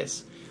hate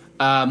this.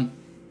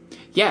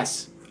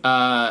 Yes.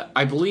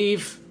 I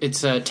believe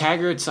it's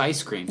Taggart's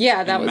Ice Cream.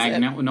 Yeah, that was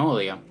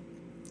Magnolia.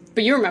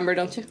 But you remember,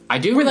 don't you? I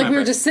do remember. We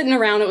were just sitting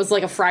around. It was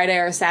like a Friday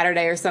or a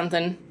Saturday or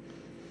something.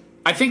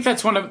 I think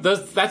that's one of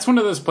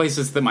those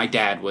places that my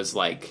dad was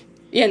like.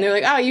 Yeah, and they're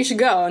like, oh, you should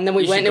go. And then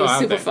we went and it was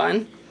super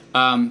fun.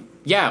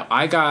 Yeah,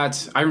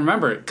 I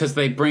remember because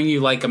they bring you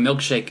like a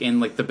milkshake in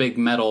like the big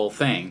metal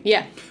thing.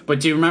 Yeah.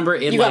 But do you remember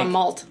it? You got a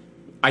malt.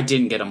 I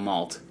didn't get a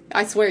malt.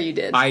 I swear you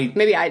did.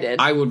 Maybe I did.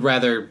 I would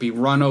rather be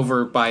run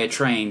over by a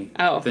train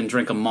than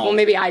drink a malt. Well,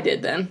 maybe I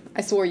did then.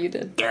 I swore you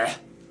did. Grr.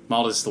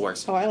 Malt is the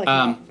worst. Oh, I like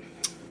malt.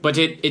 But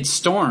it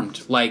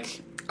stormed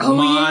like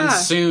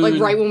monsoon. Yeah.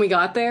 Like right when we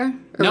got there?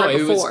 Or no, right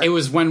before? It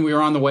was when we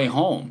were on the way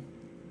home.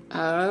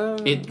 Oh.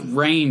 It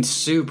rained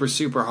super,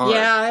 super hard.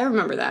 Yeah, I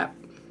remember that.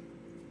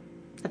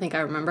 I think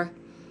I remember.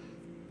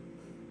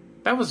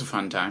 That was a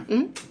fun time.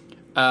 Mm-hmm.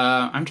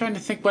 I'm trying to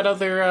think what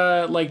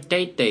other like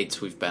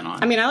dates we've been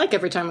on. I mean, I like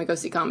every time we go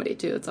see comedy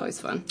too. It's always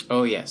fun.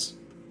 Oh yes,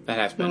 that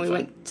has been when we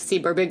fun. went to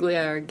see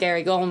Birbiglia or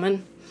Gary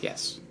Goldman.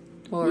 Yes.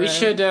 Or, we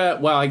should.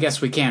 Well, I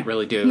guess we can't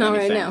really do anything.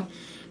 Right now.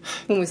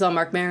 When we saw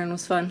Mark Maron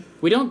was fun.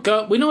 We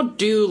don't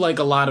do like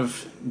a lot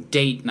of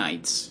date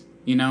nights,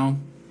 you know,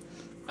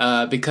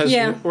 because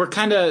we're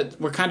kind of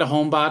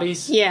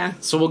homebodies. Yeah.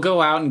 So we'll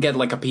go out and get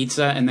like a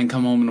pizza and then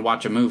come home and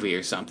watch a movie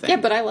or something. Yeah,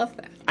 but I love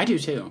that. I do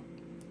too.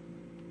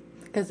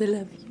 Because I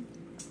love you.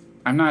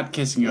 I'm not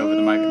kissing you over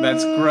the mic.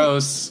 That's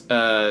gross.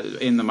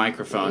 In the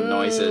microphone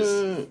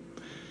noises.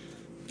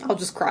 I'll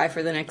just cry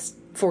for the next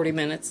 40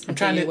 minutes. I'm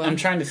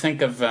trying to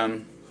think of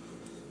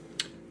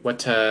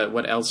What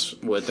else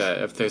would,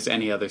 if there's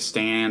any other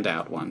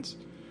standout ones?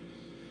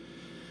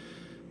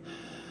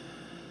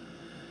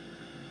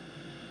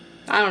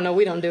 I don't know.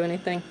 We don't do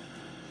anything.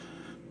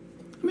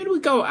 I mean, we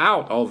go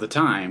out all the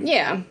time.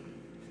 Yeah.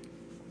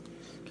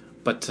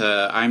 But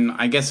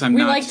I guess I'm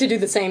We not... like to do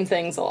the same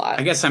things a lot.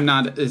 I guess I'm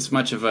not as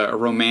much of a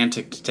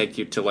romantic to take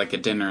you to, like, a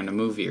dinner and a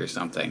movie or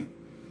something.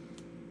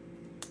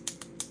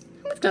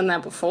 We've done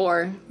that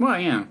before. Well,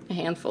 yeah. A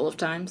handful of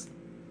times.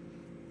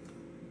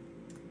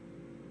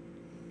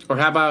 Or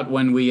how about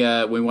when we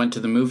went to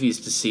the movies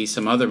to see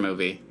some other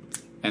movie,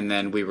 and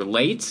then we were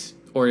late,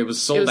 or it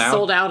was sold out? It was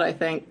sold out, I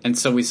think. And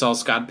so we saw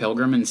Scott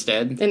Pilgrim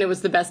instead? And it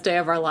was the best day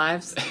of our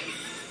lives.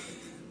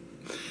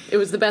 It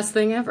was the best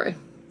thing ever.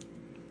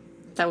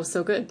 That was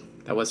so good.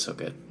 That was so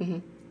good. Mm-hmm.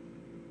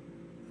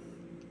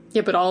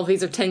 Yeah, but all of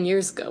these are 10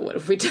 years ago. What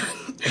have we done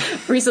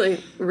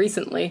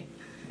recently?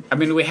 I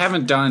mean, we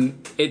haven't done...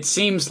 It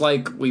seems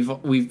like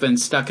we've been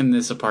stuck in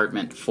this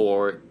apartment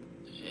for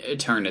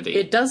eternity.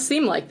 It does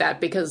seem like that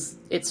because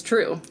it's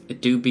true.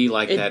 It do be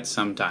like that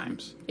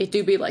sometimes. It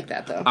do be like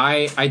that, though.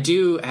 I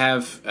do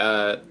have...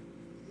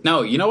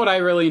 no, you know what I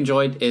really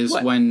enjoyed is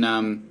what?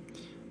 when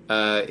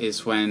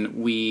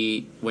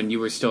you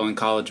were still in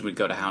college, we'd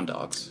go to Hound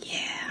Dogs.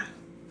 Yeah.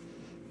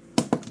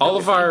 All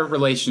of our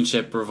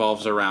relationship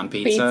revolves around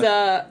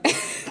pizza.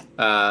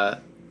 I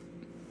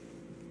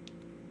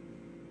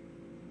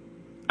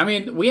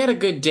mean, we had a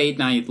good date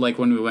night, like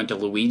when we went to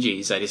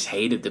Luigi's. I just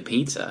hated the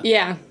pizza.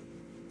 Yeah.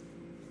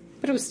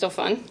 But it was still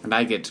fun. And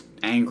I get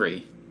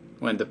angry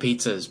when the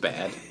pizza is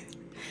bad.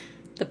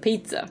 The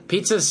pizza.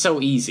 Pizza is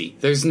so easy.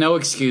 There's no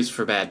excuse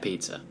for bad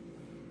pizza.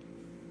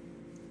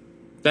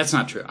 That's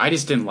not true. I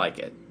just didn't like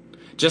it.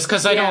 Just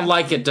because I don't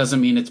like it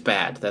doesn't mean it's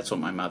bad. That's what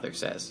my mother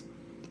says.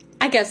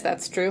 I guess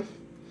that's true.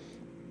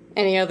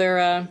 Any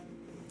other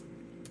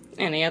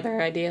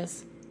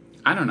ideas?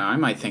 I don't know. I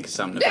might think of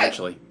something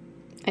eventually.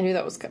 I knew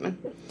that was coming.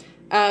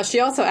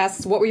 She also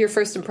asks, what were your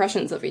first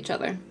impressions of each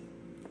other?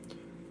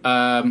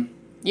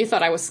 You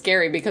thought I was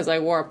scary because I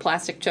wore a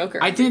plastic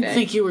choker I every didn't day.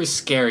 think you were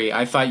scary.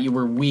 I thought you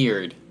were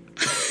weird.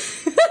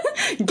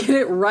 Get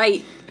it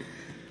right.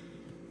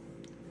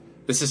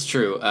 This is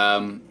true.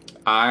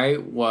 I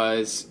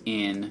was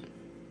in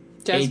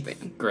Jazz 8th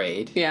band.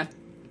 grade. Yeah.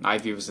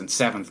 Ivy was in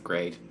 7th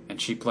grade,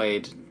 and she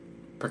played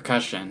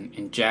percussion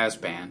in jazz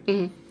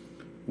band,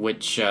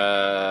 which is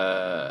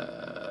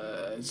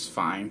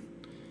fine.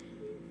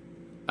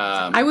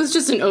 I was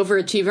just an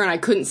overachiever, and I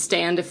couldn't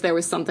stand if there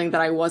was something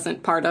that I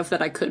wasn't part of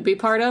that I could be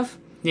part of.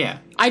 Yeah.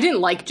 I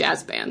didn't like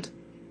jazz band.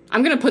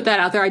 I'm going to put that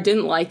out there. I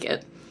didn't like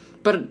it.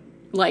 But,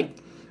 like,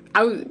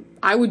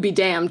 I would be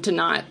damned to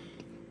not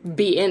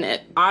be in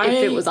it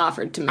if it was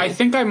offered to me. I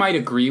think I might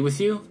agree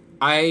with you.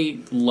 I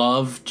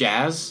love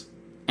jazz,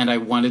 and I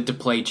wanted to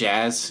play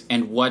jazz,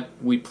 and what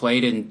we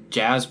played in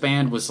jazz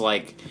band was,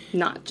 like...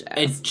 Not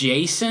jazz.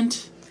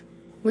 Adjacent?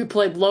 We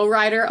played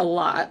Lowrider a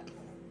lot.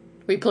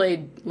 We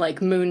played,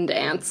 like, Moon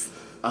Dance.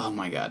 Oh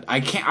my god.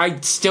 I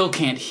still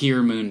can't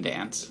hear Moon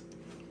Dance.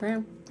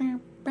 We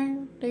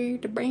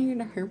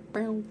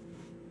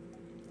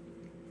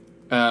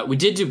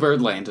did do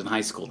Birdland in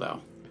high school, though.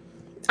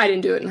 I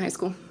didn't do it in high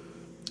school.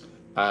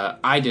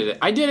 I did it.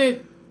 I did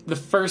it the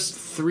first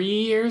 3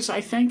 years, I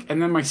think, and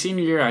then my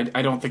senior year,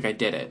 I don't think I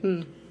did it.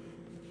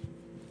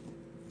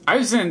 I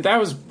was in that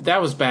was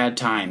bad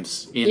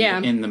times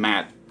in the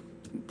Matt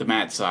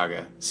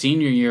saga.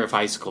 Senior year of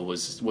high school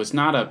was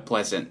not a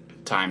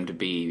pleasant time to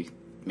be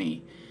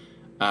me.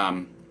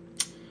 But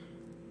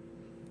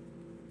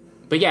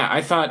yeah,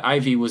 I thought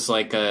Ivy was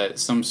like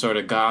some sort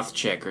of goth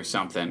chick or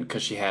something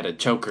because she had a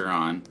choker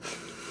on.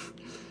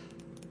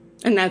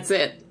 And that's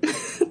it.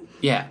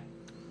 Yeah.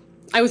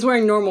 I was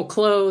wearing normal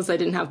clothes. I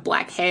didn't have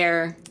black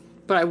hair.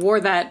 But I wore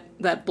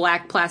that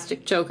black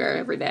plastic choker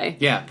every day.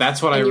 Yeah,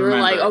 that's what I and you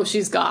remember. were like, oh,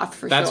 she's goth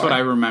for That's sure. what I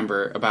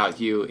remember about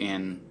you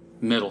in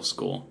middle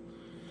school.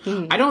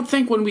 I don't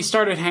think when we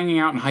started hanging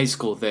out in high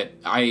school that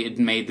I had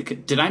made the...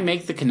 Did I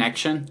make the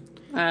connection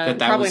that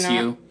probably was not.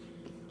 you?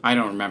 I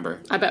don't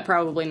remember. I bet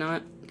probably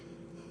not.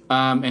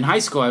 In high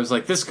school, I was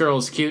like, this girl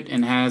is cute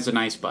and has a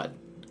nice butt.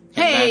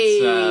 And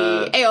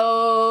Hey! that's,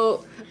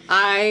 Ayo!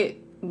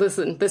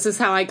 Listen, this is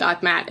how I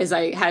got Matt, is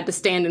I had to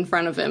stand in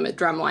front of him at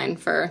Drumline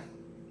for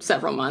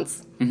several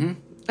months. Mm-hmm.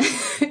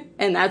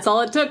 And that's all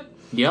it took.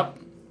 Yep.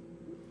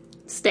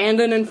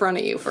 Standing in front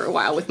of you for a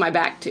while with my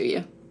back to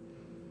you.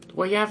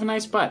 Well, you have a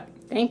nice butt.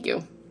 Thank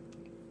you.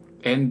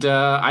 And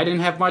I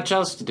didn't have much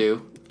else to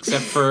do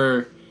except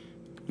for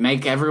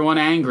make everyone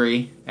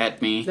angry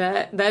at me.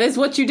 That is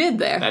what you did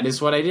there. That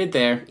is what I did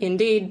there.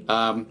 Indeed.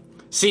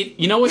 See,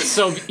 you know what's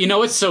so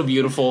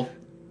beautiful?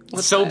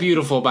 What's so that?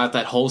 beautiful about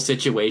that whole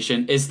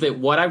situation is that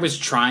what I was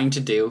trying to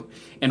do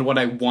and what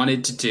I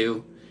wanted to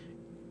do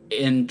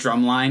in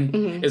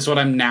Drumline is what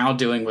I'm now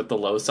doing with the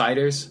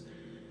Lowsiders.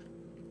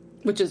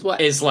 Which is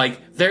what? Is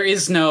like, there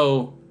is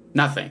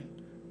nothing.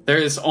 There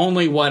is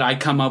only what I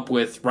come up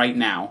with right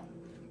now.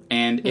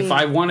 And if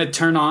I want to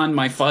turn on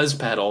my fuzz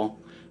pedal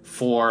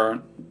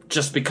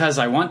just because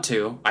I want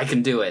to, I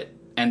can do it.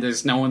 And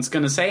there's no one's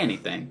going to say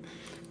anything.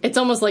 It's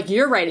almost like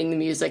you're writing the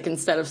music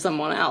instead of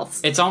someone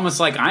else. It's almost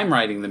like I'm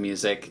writing the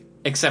music,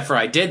 except for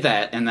I did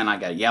that and then I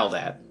got yelled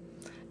at.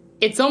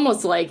 It's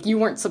almost like you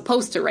weren't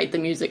supposed to write the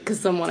music because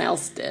someone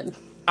else did.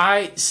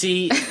 I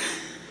see.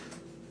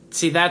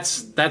 See,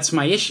 that's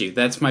my issue.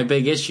 That's my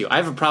big issue. I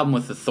have a problem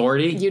with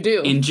authority. You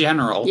do. In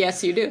general.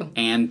 Yes, you do.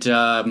 And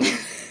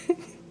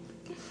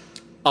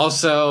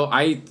also,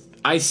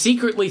 I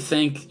secretly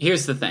think,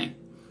 here's the thing,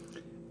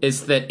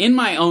 is that in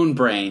my own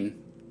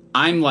brain,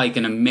 I'm like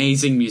an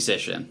amazing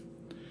musician.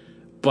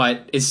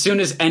 But as soon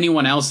as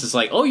anyone else is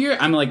like, oh,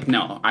 I'm like,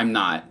 no, I'm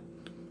not.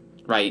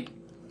 Right?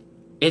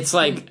 It's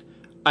like,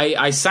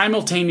 I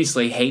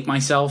simultaneously hate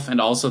myself and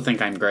also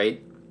think I'm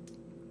great.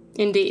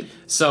 Indeed.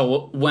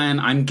 So when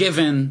I'm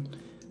given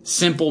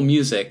simple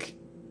music,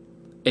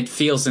 it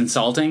feels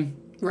insulting.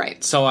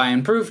 Right. So I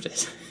improved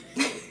it.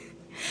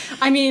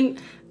 I mean,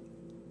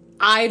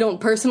 I don't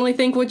personally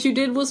think what you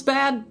did was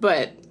bad,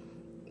 but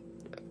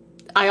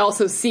I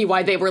also see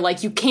why they were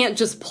like, you can't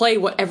just play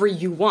whatever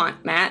you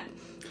want, Matt.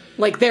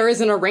 Like, there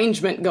is an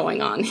arrangement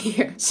going on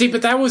here. See,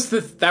 but that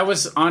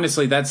was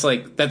honestly, that's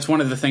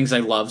one of the things I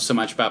love so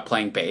much about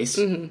playing bass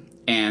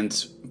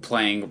and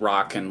playing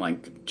rock and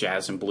like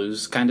jazz and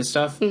blues kind of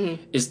stuff,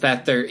 is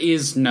that there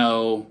is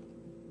no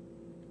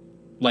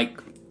like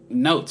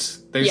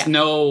notes. There's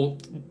no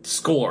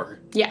score.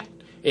 Yeah.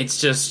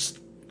 It's just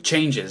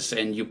changes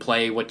and you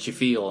play what you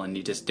feel and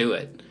you just do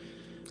it.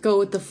 Go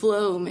with the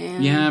flow,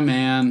 man. Yeah,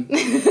 man.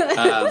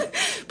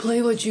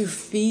 Play what you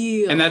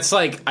feel. And that's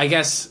like, I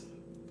guess.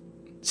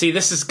 See,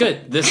 this is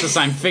good. This is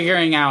I'm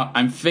figuring out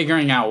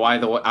why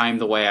I'm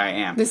the way I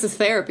am. This is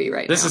therapy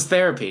right now. This is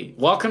therapy.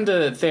 Welcome to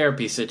the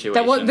therapy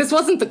situation. This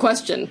wasn't the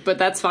question, but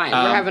that's fine.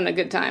 We're having a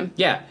good time.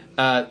 Yeah,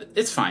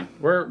 it's fine.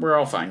 We're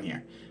all fine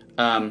here.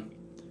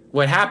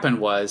 What happened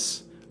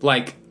was,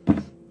 like,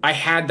 I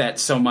had that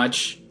so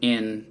much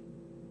in,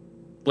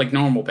 like,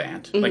 normal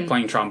band, like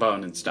playing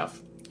trombone and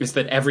stuff, is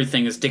that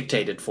everything is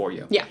dictated for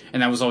you. Yeah.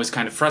 And that was always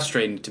kind of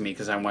frustrating to me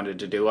because I wanted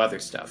to do other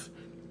stuff.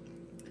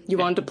 You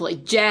wanted to play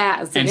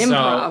jazz and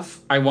improv.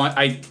 So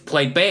I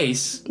played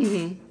bass,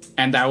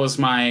 and that was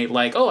my,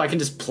 like, oh, I can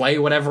just play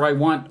whatever I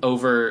want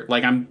over,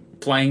 like, I'm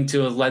playing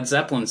to a Led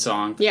Zeppelin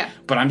song. Yeah.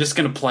 But I'm just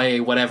going to play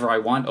whatever I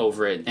want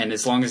over it, and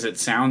as long as it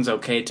sounds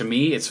okay to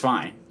me, it's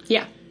fine.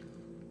 Yeah.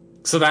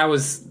 So that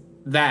was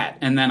that,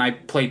 and then I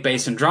played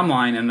bass and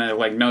drumline, and they're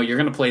like, no, you're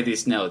going to play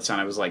these notes,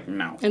 and I was like,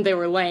 no. And they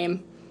were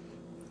lame.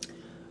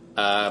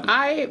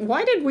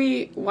 Why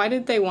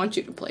did they want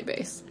you to play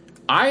bass?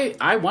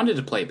 I wanted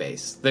to play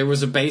bass. There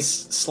was a bass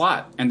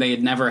slot, and they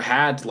had never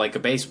had, like, a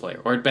bass player,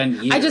 or it'd been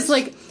years. I just,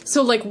 like,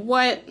 so, like,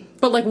 what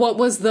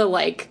was the,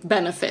 like,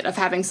 benefit of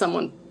having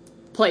someone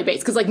play bass?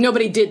 Because, like,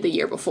 nobody did the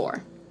year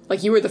before.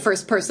 Like, you were the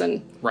first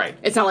person. Right.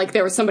 It's not like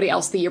there was somebody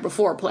else the year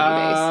before playing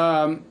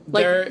bass.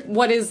 Like,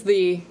 what is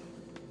the...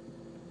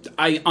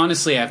 I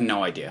honestly have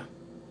no idea.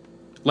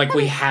 Like,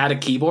 we had a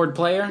keyboard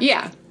player.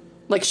 Yeah.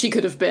 Like, she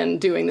could have been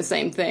doing the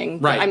same thing.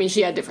 Right. I mean,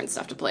 she had different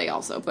stuff to play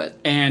also, but...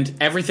 And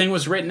everything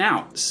was written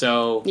out,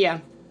 so... Yeah.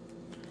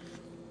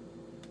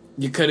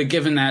 You could have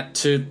given that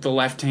to the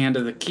left hand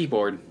of the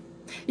keyboard.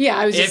 Yeah,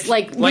 I was just,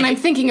 like, when I'm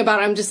thinking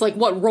about it, I'm just like,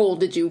 what role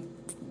did you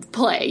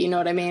play? You know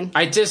what I mean?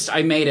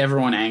 I made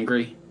everyone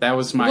angry. That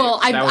was my... Well,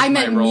 I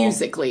meant role.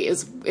 Musically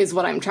is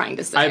what I'm trying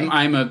to say.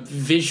 I'm a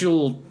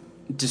visual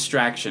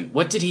distraction.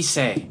 What did he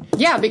say?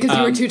 Yeah, because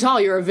you were too tall.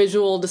 You're a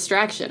visual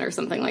distraction or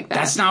something like that.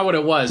 That's not what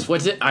it was.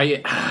 What did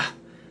I...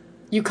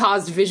 You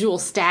caused visual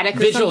static or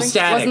visual something?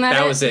 static. Wasn't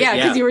that was it. Yeah,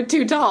 because you were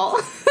too tall.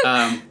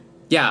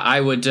 Yeah, I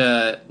would...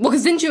 Well,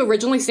 because didn't you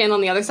originally stand on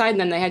the other side and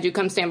then they had you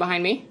come stand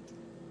behind me?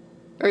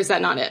 Or is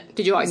that not it?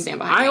 Did you always stand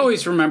behind me? I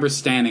always remember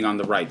standing on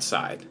the right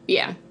side.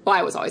 Yeah. Well,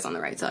 I was always on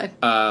the right side.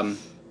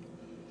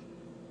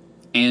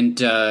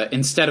 And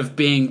instead of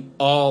being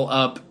all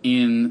up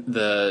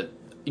in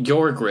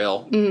your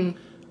grill...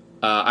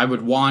 I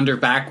would wander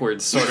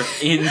backwards, sort of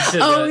into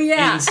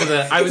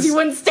the. You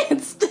wouldn't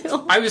stand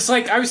still. I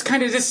was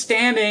kind of just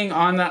standing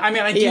on the. I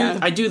mean,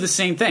 I do the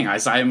same thing.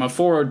 I am a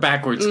forward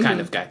backwards kind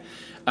of guy.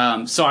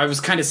 So I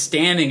was kind of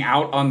standing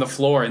out on the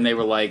floor, and they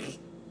were like,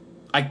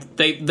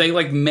 they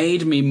like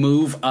made me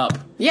move up.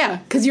 Yeah,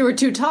 because you were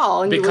too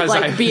tall, and because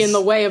you would like be in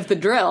the way of the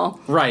drill.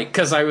 Right,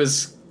 because I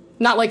was.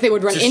 Not like they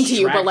would run into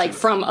you, but like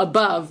from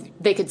above,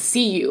 they could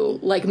see you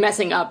like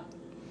messing up.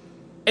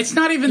 It's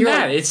not even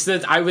that. It's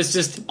that I was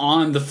just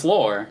on the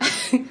floor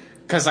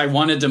because I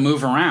wanted to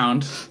move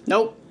around.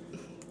 Nope.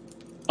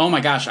 Oh my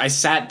gosh, I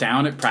sat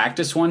down at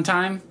practice one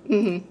time,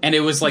 and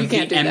it was like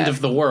the end of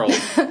the world.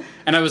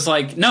 And I was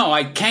like, no,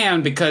 I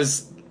can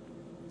because,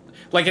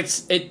 like,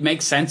 it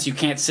makes sense. You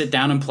can't sit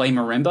down and play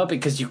marimba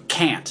because you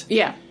can't.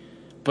 Yeah.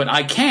 But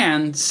I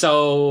can,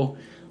 so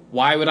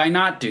why would I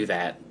not do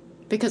that?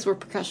 Because we're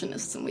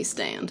percussionists and we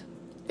stand.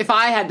 If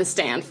I had to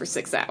stand for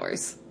 6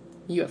 hours...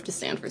 You have to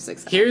stand for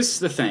 6 hours. Here's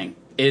the thing,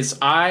 is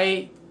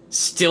I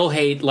still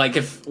hate, like,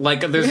 if,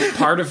 like, there's a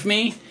part of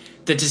me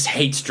that just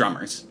hates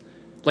drummers.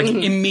 Like,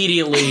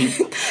 immediately,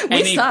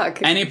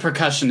 suck. Any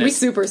percussionist... We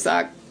super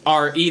suck.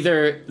 ...are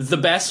either the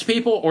best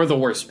people or the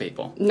worst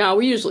people. No,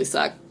 we usually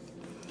suck.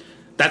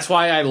 That's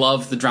why I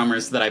love the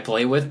drummers that I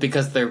play with,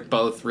 because they're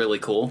both really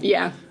cool.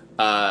 Yeah.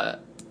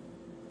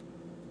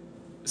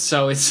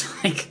 So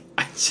it's like,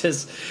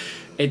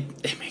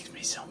 it makes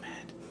me so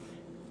mad.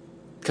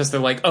 Because they're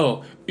like,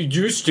 oh,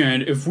 you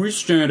stand, if we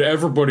stand,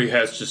 everybody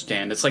has to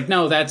stand. It's like,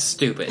 no, that's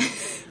stupid.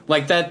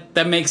 Like,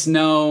 that makes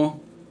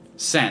no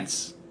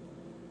sense.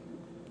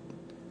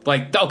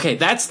 Like, okay,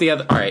 that's the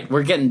other, alright,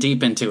 we're getting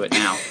deep into it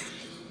now.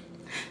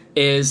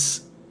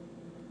 Is,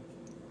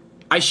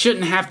 I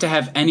shouldn't have to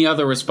have any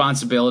other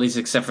responsibilities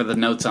except for the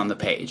notes on the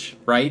page,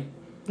 right?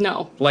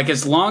 No. Like,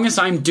 as long as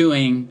I'm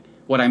doing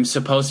what I'm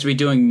supposed to be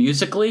doing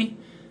musically,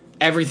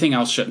 everything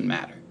else shouldn't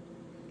matter.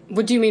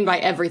 What do you mean by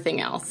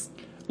everything else?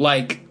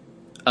 Like,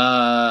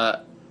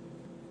 how,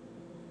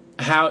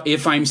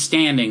 if I'm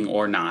standing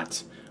or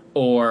not,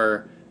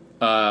 or,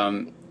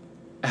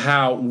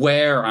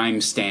 where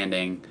I'm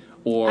standing,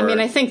 or... I mean,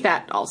 I think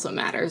that also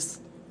matters.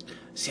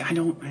 See, I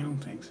don't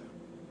think so.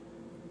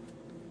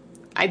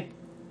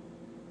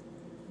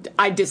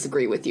 I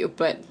disagree with you,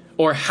 but...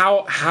 Or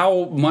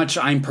how much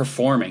I'm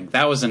performing.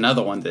 That was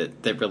another one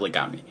that really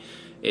got me.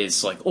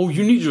 Is like, oh,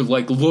 you need to,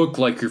 like, look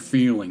like you're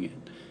feeling it.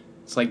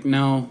 It's like,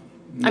 no.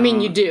 I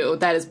mean, you do.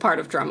 That is part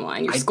of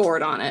Drumline. You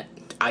scored on it.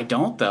 I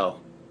don't,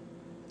 though.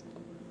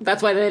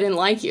 That's why they didn't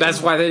like you.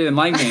 That's why they didn't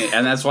like me,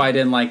 and that's why I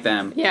didn't like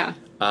them. Yeah.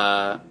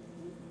 I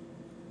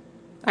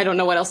don't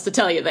know what else to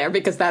tell you there,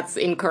 because that's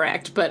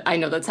incorrect, but I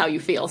know that's how you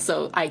feel,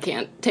 so I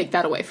can't take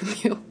that away from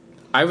you.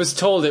 I was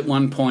told at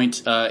one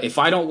point, if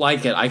I don't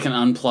like it, I can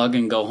unplug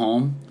and go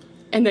home.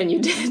 And then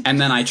you did. And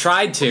then I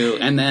tried to,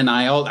 and then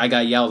I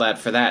got yelled at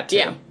for that, too.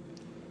 Yeah.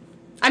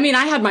 I mean,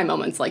 I had my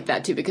moments like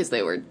that, too, because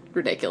they were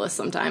ridiculous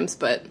sometimes,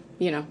 but,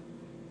 you know.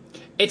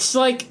 It's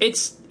like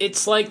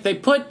they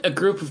put a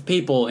group of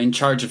people in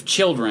charge of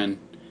children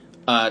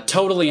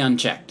totally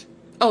unchecked.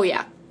 Oh,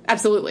 yeah.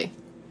 Absolutely.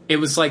 It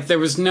was like there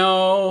was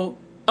no,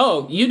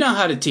 oh, you know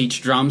how to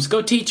teach drums,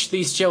 go teach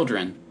these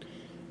children.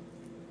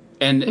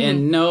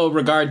 And no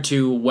regard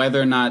to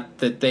whether or not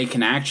that they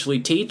can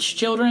actually teach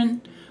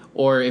children,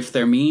 or if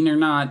they're mean or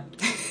not,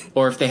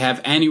 or if they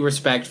have any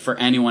respect for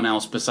anyone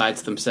else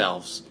besides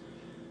themselves.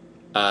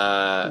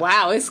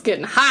 Wow, it's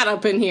getting hot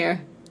up in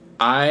here.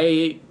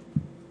 I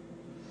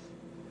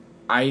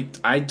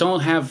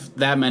don't have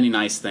that many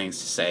nice things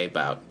to say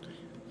about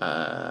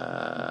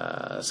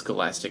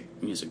scholastic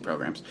music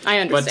programs. I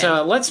understand.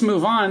 But let's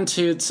move on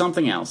to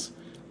something else.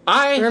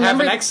 I have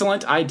an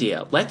excellent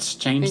idea. Let's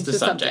change the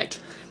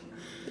subject.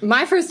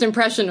 My first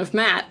impression of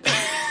Matt,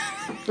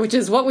 which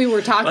is what we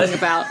were talking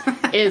about,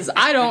 is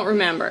I don't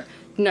remember.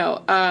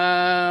 No.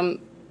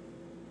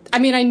 I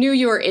mean, I knew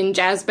you were in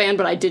jazz band,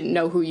 but I didn't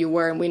know who you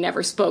were, and we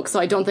never spoke, so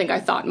I don't think I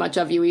thought much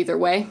of you either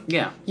way.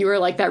 Yeah. You were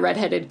like that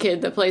redheaded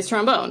kid that plays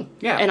trombone.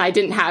 Yeah. And I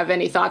didn't have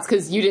any thoughts,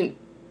 because you didn't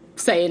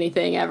say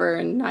anything ever,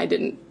 and I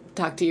didn't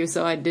talk to you,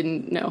 so I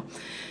didn't know.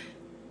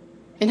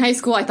 In high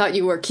school, I thought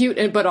you were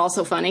cute, but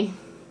also funny.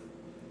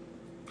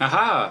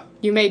 Aha!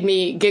 You made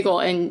me giggle,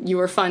 and you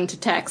were fun to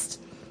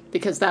text,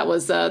 because that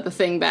was the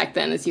thing back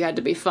then, is you had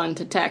to be fun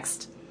to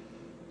text.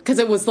 Because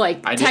it was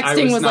like,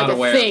 texting was like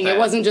a thing. It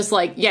wasn't just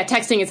like, yeah,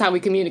 texting is how we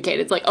communicate.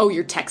 It's like, oh,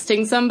 you're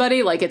texting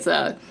somebody? Like,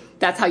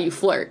 that's how you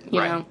flirt, you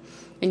know?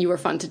 And you were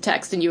fun to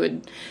text,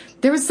 and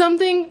there was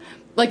something,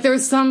 like,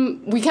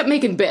 we kept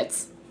making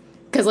bits.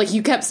 Because, like,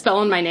 you kept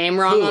spelling my name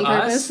wrong on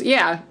purpose.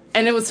 Yeah,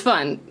 and it was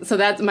fun. So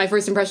that's, my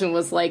first impression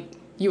was, like,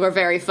 you are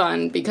very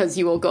fun, because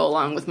you will go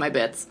along with my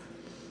bits.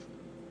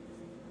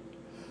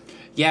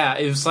 Yeah,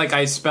 it was like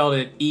I spelled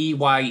it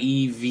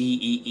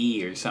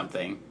E-Y-E-V-E-E or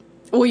something.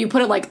 Well, you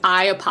put it like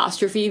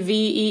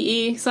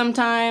I''V-E-E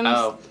sometimes.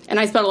 Oh. And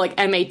I spelled it like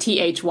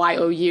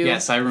M-A-T-H-Y-O-U.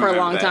 Yes, I remember for a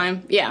long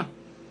time. Yeah.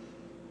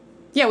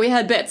 Yeah, we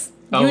had bits.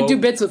 You would do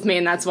bits with me,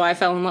 and that's why I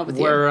fell in love with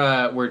you.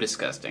 We're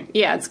disgusting.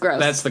 Yeah, it's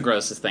gross. That's the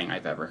grossest thing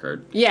I've ever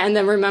heard. Yeah, and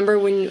then remember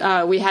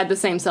when we had the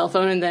same cell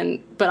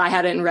phone, but I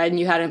had it in red and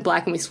you had it in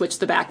black, and we switched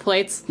the back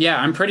plates? Yeah,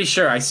 I'm pretty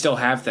sure I still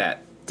have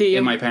that. Do you?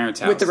 In my parents'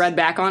 house. With the red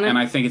back on it? And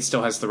I think it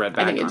still has the red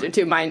back on it. I think it did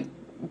too. Mine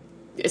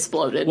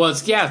exploded. Well,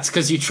 it's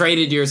because you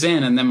traded yours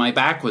in, and then my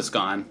back was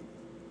gone.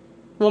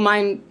 Well,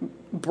 mine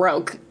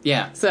broke.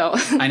 Yeah. So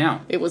I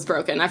know. It was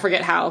broken. I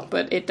forget how,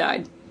 but it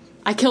died.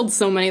 I killed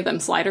so many of them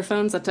slider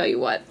phones, I'll tell you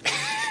what.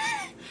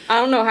 I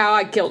don't know how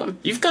I killed them.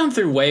 You've gone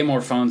through way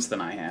more phones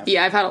than I have.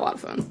 Yeah, I've had a lot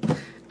of phones.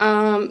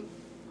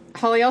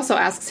 Holly also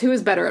asks, who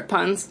is better at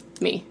puns?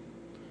 Me.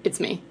 It's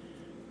me.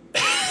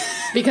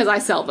 Because I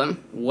sell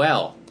them.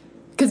 Well.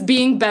 Because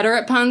being better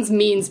at puns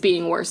means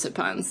being worse at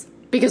puns.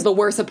 Because the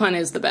worse a pun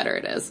is, the better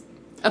it is.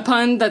 A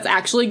pun that's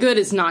actually good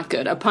is not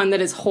good. A pun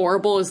that is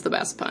horrible is the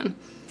best pun.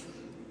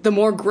 The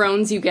more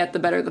groans you get, the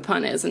better the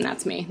pun is, and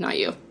that's me, not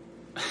you.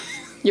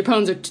 Your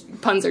puns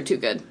are too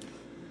good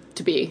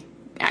to be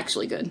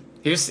actually good.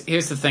 Here's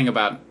the thing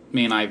about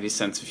me and Ivy's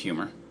sense of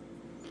humor.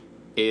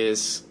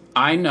 Is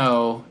I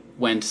know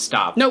when to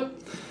stop. Nope.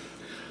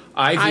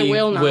 Ivy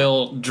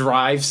will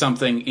drive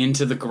something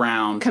into the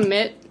ground.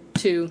 Commit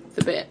to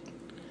the bit.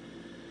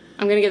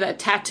 I'm going to get that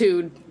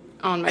tattooed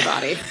on my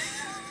body.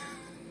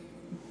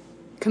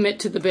 Commit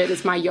to the bit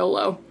is my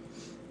YOLO.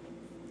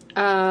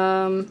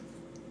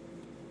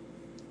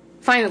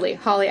 Finally,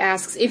 Holly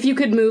asks, if you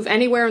could move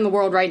anywhere in the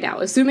world right now,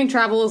 assuming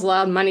travel is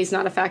allowed, money's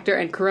not a factor,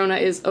 and Corona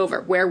is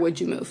over, where would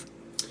you move?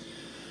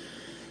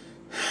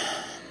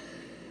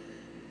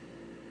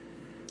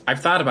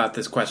 I've thought about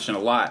this question a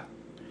lot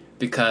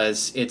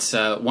because it's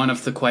one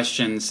of the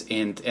questions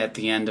at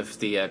the end of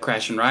the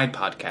Crash and Ride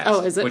podcast. Oh,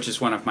 is it? Which is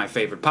one of my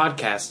favorite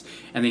podcasts.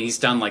 And then he's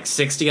done like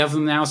 60 of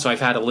them now, so I've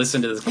had to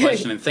listen to this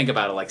question and think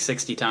about it like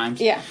 60 times.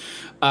 Yeah.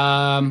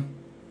 I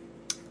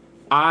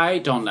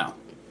don't know.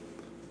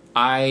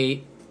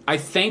 I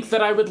think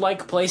that I would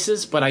like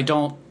places, but I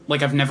don't,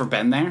 like, I've never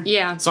been there.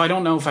 Yeah. So I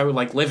don't know if I would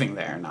like living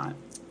there or not.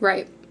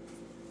 Right.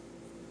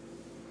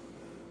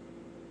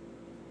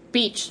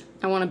 Beach.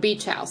 I want a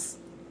beach house.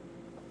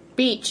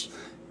 Beach.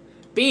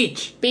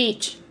 Beach.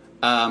 Beach.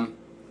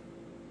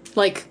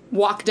 Like,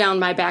 walk down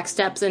my back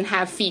steps and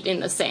have feet in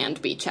the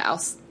sand beach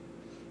house.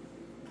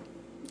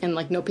 And,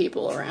 like, no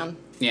people around.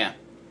 Yeah.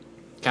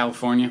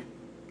 California?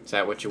 Is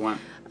that what you want?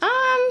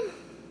 I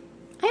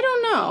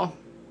don't know.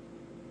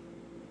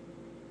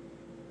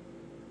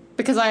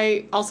 Because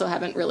I also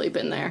haven't really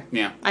been there.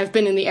 Yeah. I've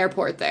been in the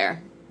airport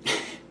there.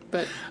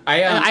 But I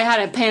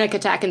had a panic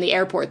attack in the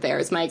airport there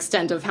is my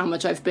extent of how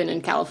much I've been in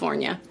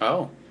California.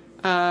 Oh.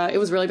 It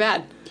was really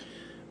bad.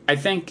 I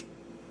think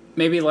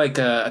maybe like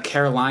a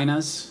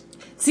Carolinas.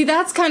 See,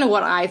 that's kind of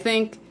what I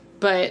think,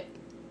 but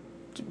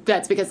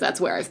that's because that's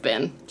where I've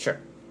been. Sure.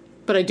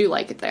 But I do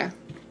like it there.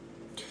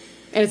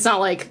 And it's not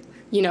like,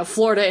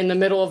 Florida in the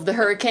middle of the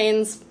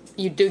hurricanes.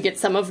 You do get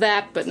some of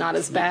that, but not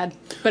as bad.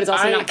 But it's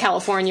also not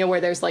California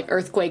where there's, like,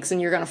 earthquakes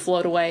and you're going to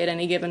float away at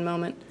any given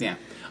moment. Yeah.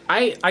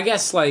 I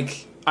guess,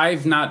 like,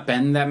 I've not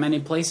been that many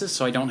places,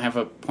 so I don't have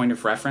a point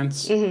of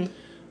reference.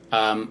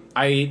 Mm-hmm.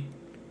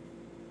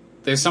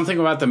 There's something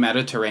about the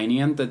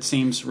Mediterranean that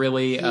seems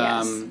really,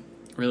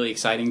 really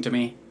exciting to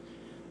me.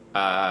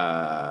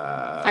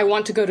 I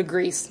want to go to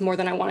Greece more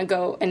than I want to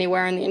go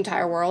anywhere in the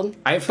entire world.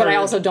 But I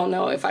also don't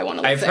know if I want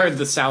to live there. I've heard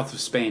the south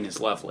of Spain is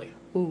lovely.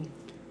 Ooh,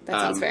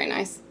 that sounds very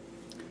nice.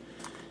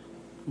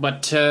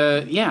 But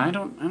I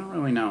don't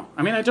really know.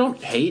 I mean, I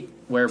don't hate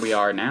where we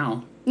are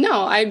now.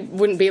 No, I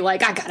wouldn't be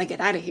like, I gotta get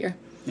out of here.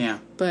 Yeah.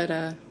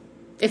 But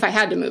if I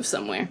had to move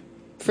somewhere,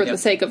 for the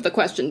sake of the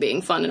question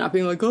being fun and not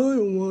being like, I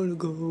don't want to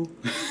go.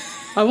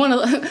 I want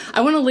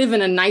to live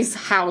in a nice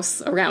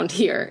house around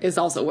here is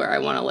also where I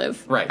want to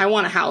live. Right. I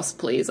want a house,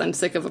 please. I'm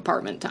sick of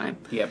apartment time.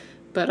 Yep.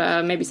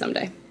 But maybe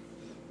someday.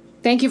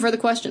 Thank you for the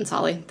questions,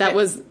 Holly. That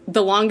was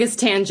the longest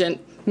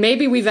tangent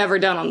maybe we've ever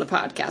done on the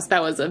podcast.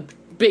 That was a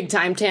big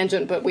time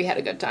tangent, but we had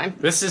a good time.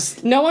 This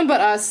is no one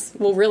but us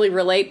will really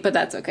relate, but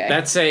that's okay.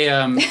 That's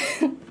a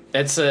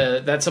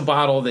that's a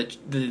bottle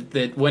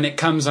that when it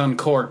comes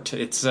uncorked,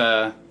 it's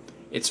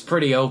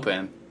pretty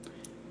open.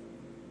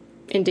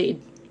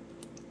 Indeed.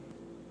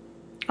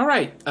 All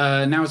right,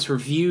 now it's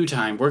review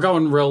time. We're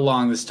going real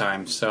long this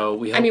time, so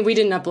we hope... I mean, we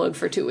didn't upload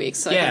for 2 weeks,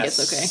 so I think it's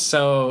okay.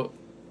 So,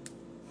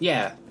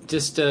 yeah,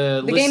 just...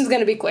 the game's going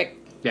to be quick.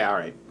 Yeah, all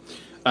right.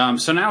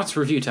 So now it's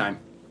review time.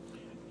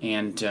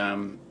 And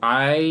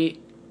I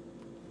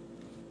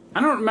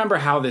don't remember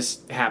how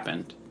this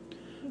happened.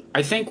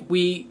 I think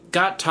we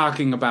got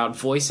talking about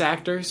voice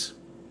actors.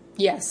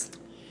 Yes,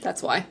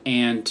 that's why.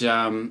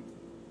 And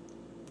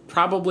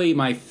probably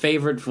my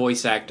favorite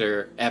voice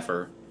actor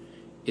ever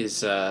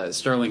is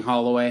Sterling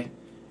Holloway,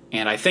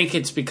 and I think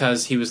it's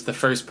because he was the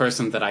first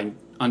person that I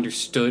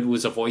understood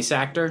was a voice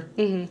actor,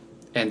 and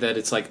that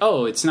it's like,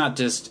 oh, it's not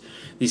just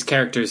these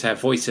characters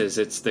have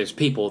voices; there's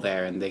people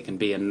there, and they can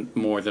be in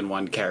more than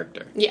one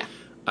character. Yeah.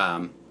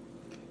 And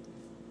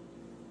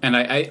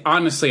I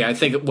honestly, I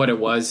think what it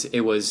was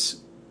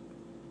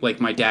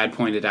like my dad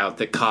pointed out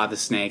that Kaa the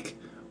Snake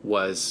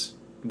was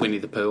Winnie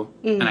the Pooh,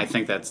 and I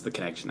think that's the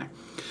connection there.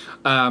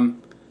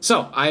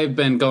 So, I've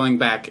been going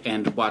back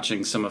and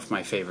watching some of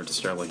my favorite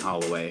Sterling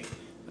Holloway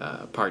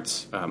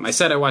parts. I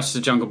said I watched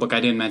The Jungle Book.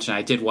 I didn't mention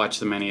I did watch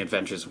The Many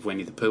Adventures of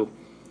Winnie the Pooh.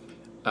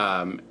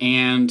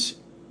 And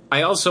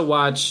I also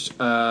watched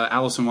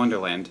Alice in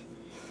Wonderland.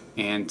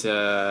 And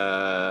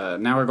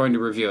now we're going to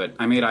review it.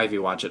 I made Ivy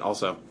watch it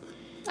also.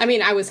 I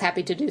mean, I was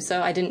happy to do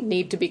so. I didn't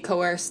need to be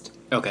coerced.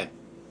 Okay.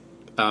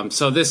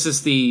 So this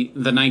is the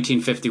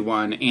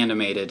 1951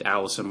 animated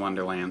Alice in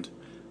Wonderland.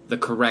 The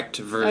correct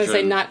version. I would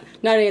say not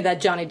any of that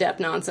Johnny Depp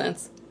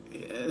nonsense.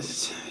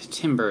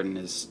 Tim Burton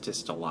is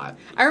just a lot.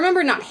 I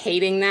remember not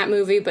hating that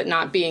movie, but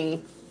not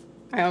being...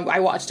 I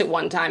watched it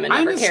one time and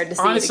never cared to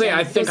see honestly, it again.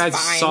 I think I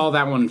saw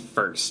that one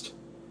first.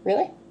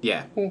 Really?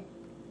 Yeah.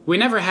 We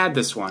never had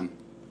this one.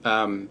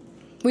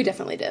 We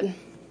definitely did.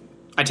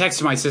 I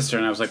texted my sister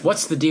and I was like,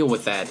 what's the deal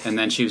with that? And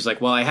then she was like,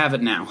 well, I have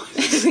it now.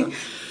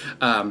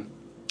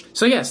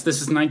 So yes, this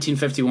is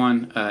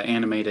 1951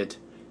 animated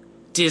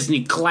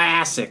Disney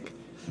classic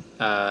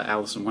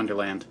Alice in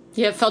Wonderland.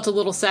 Yeah, it felt a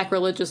little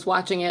sacrilegious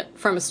watching it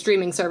from a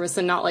streaming service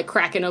and not like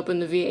cracking open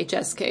the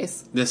VHS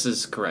case. This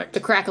is correct.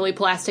 The crackly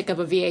plastic of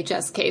a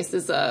VHS case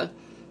is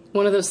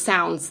one of those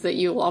sounds that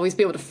you'll always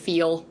be able to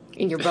feel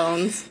in your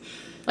bones.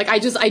 Like,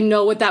 I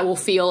know what that will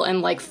feel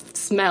and, like,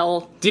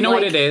 smell. Do you know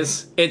like, what it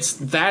is? It's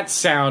that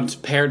sound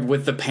paired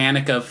with the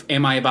panic of,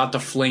 am I about to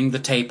fling the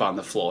tape on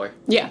the floor?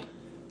 Yeah.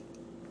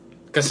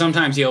 Because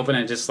sometimes you open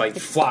it, it just, like,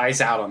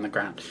 flies out on the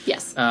ground.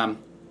 Yes.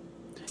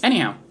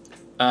 Anyhow,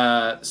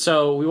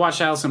 so we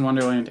watched Alice in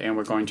Wonderland, and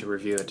we're going to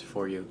review it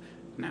for you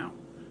now.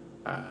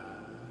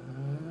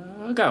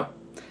 Go.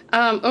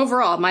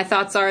 Overall, my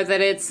thoughts are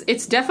that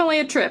it's definitely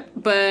a trip,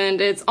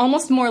 but it's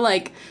almost more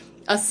like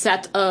a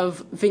set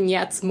of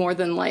vignettes more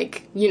than,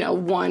 like, you know,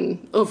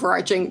 one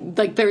overarching,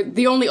 like,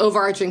 the only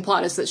overarching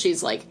plot is that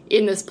she's, like,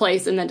 in this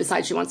place and then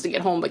decides she wants to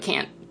get home but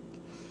can't.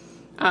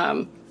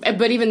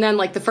 But even then,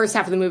 like, the first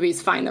half of the movie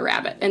is find the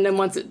rabbit, and then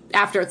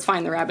after it's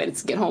find the rabbit,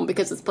 it's get home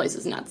because this place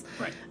is nuts.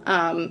 Right.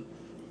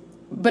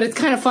 But it's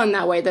kind of fun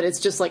that way, that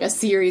it's just, like, a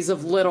series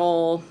of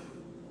little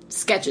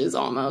sketches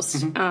almost.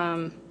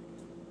 Mm-hmm.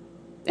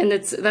 And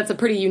that's a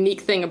pretty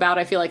unique thing about,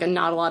 I feel like,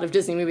 not a lot of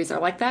Disney movies are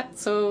like that,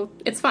 so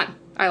it's fun.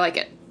 I like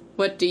it.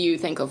 What do you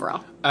think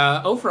overall?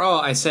 Overall,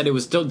 I said it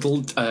was We're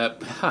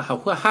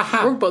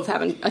both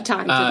having a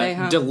time today,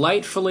 huh?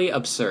 delightfully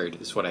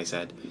absurd, is what I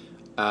said.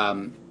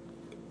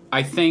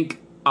 I think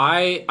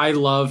I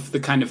love the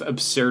kind of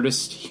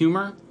absurdist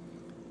humor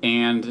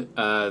and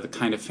the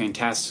kind of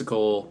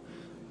fantastical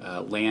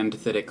land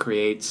that it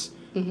creates.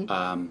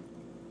 Mm-hmm.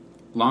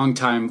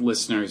 Longtime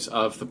listeners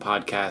of the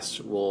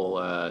podcast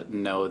will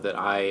know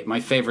that my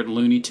favorite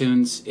Looney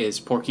Tunes is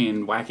Porky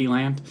and Wacky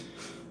Land.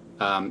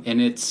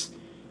 And it's,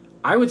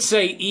 I would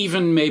say,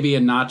 even maybe a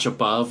notch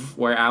above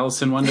where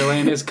Alice in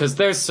Wonderland is, because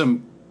there's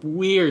some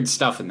weird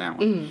stuff in that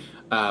one.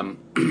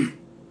 Mm-hmm.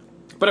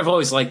 But I've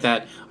always liked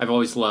that. I've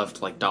always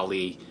loved, like,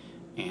 Dali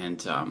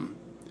and,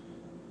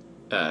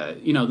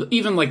 you know,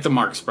 even, like, the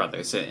Marx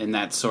Brothers and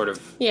that sort of...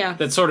 Yeah.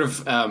 That sort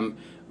of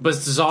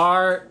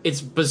bizarre...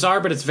 It's bizarre,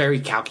 but it's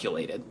very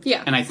calculated.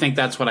 Yeah. And I think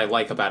that's what I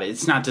like about it.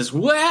 It's not just,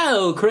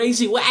 whoa,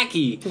 crazy,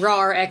 wacky.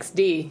 RAR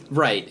XD.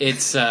 Right.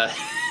 It's,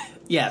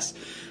 yes.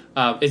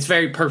 It's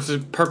very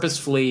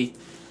purposefully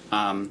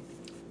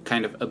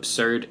kind of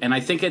absurd. And I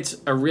think it's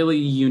a really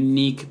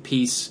unique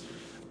piece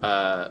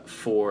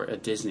for a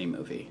Disney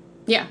movie.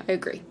 Yeah, I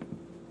agree.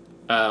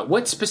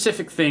 What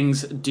specific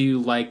things do you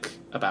like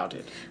about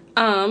it?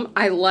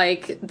 I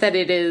like that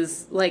it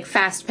is, like,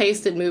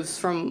 fast-paced. It moves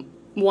from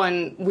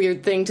one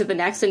weird thing to the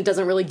next and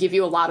doesn't really give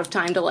you a lot of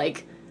time to,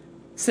 like,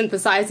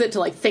 synthesize it, to,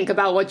 like, think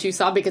about what you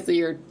saw, because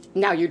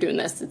now you're doing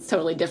this. It's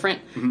totally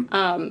different. Mm-hmm.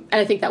 And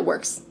I think that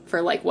works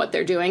for, like, what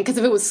they're doing. Because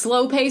if it was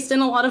slow-paced in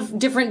a lot of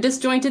different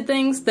disjointed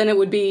things, then it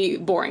would be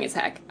boring as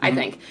heck, I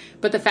think.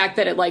 But the fact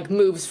that it, like,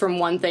 moves from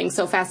one thing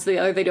so fast to the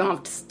other, they don't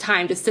have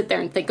time to sit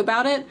there and think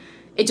about it.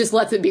 It just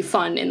lets it be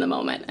fun in the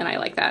moment, and I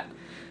like that.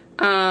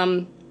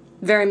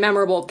 Very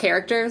memorable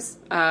characters.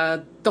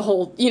 The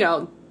whole, you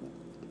know,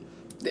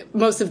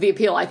 most of the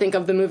appeal, I think,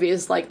 of the movie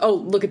is like, oh,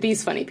 look at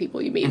these funny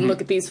people you meet, and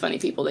look at these funny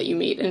people that you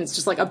meet. And it's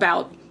just, like,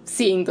 about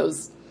seeing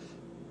those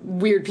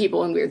weird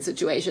people in weird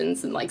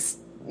situations and, like,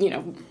 you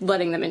know,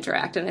 letting them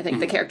interact. And I think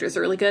the characters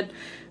are really good.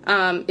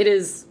 It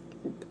is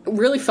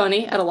really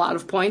funny at a lot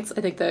of points.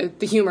 I think the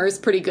humor is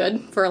pretty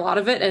good for a lot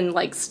of it, and,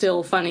 like,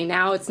 still funny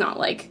now. It's not,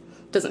 like,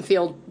 doesn't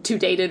feel too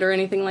dated or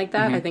anything like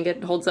that. I think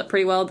it holds up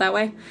pretty well that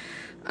way.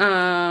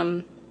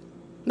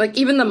 Like,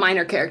 even the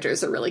minor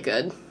characters are really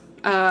good.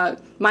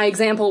 My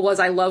example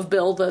was I love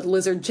Bill, the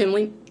lizard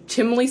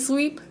chimney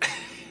sweep.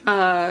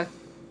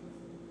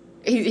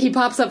 He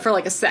pops up for,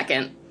 like, a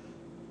second.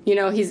 You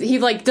know, he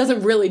like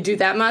doesn't really do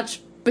that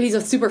much, but he's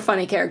a super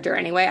funny character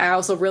anyway. I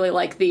also really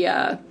like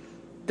the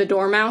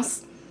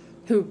Dormouse,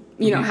 who,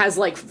 you know, has,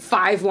 like,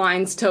 5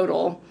 lines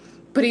total,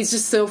 but he's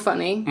just so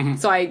funny.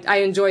 So I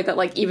enjoy that,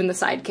 like, even the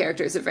side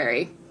characters are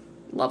very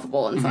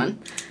lovable and fun.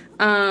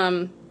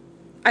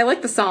 I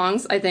like the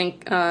songs. I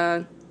think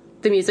the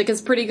music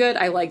is pretty good.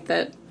 I like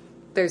that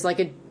there's, like,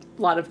 a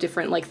lot of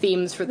different, like,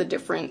 themes for the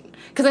different...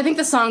 Because I think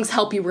the songs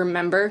help you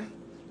remember,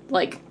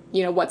 like,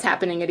 you know, what's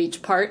happening at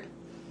each part.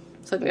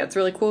 So I think that's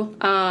really cool.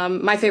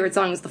 My favorite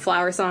song is the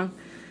Flower Song.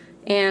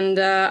 And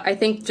I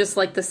think just,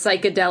 like, the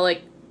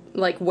psychedelic,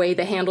 like, way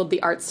they handled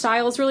the art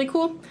style is really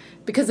cool.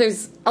 Because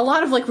there's a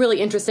lot of, like, really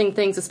interesting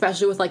things,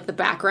 especially with, like, the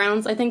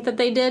backgrounds, I think, that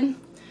they did.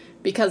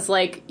 Because,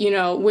 like, you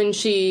know, when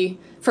she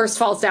first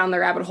falls down the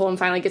rabbit hole and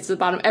finally gets to the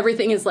bottom,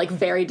 everything is, like,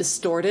 very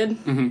distorted,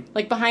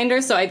 like, behind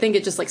her. So I think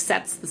it just, like,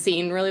 sets the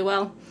scene really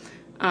well.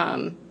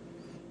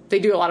 They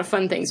do a lot of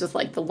fun things with,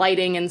 like, the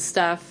lighting and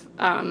stuff.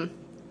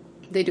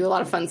 They do a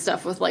lot of fun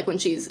stuff with, like, when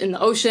she's in the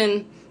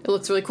ocean. It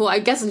looks really cool. I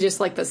guess it's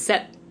just, like, the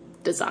set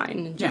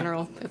design in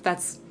general, if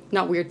that's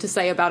not weird to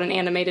say about an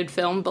animated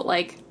film, but,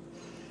 like...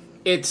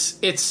 It's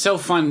so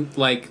fun,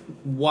 like,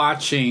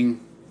 watching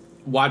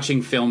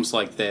films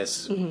like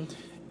this.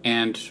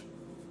 And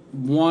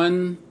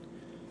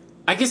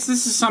I guess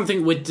this is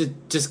something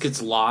that just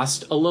gets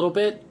lost a little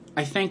bit,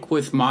 I think,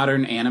 with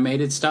modern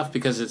animated stuff,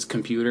 because it's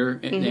computer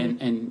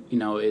and you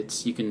know,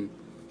 you can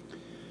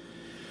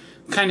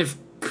kind of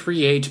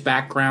create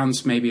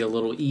backgrounds maybe a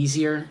little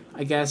easier,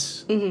 I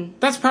guess.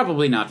 That's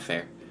probably not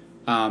fair.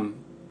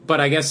 But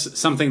I guess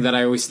something that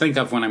I always think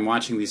of when I'm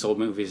watching these old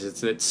movies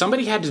is that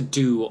somebody had to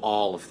do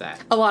all of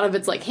that. A lot of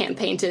it's like hand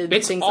painted.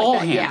 It's things all like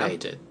that. hand Yeah.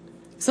 painted.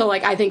 So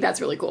like I think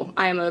that's really cool.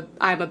 I'm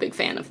a big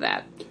fan of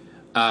that.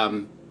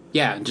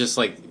 Yeah, just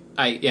like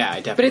I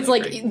definitely. But it's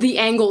like agree. the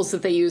angles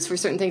that they use for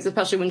certain things,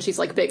 especially when she's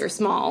like big or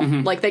small.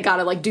 Mm-hmm. Like they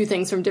gotta like do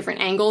things from different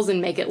angles and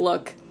make it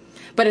look.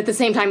 But at the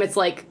same time, it's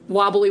like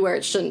wobbly where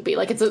it shouldn't be.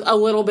 Like it's a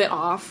little bit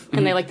off,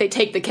 and Mm-hmm. they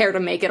take the care to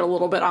make it a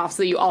little bit off,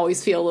 so you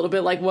always feel a little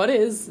bit like, what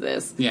is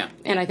this? Yeah.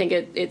 And I think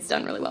it's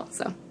done really well.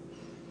 So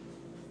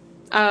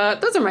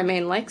those are my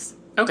main likes.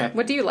 Okay.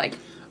 What do you like?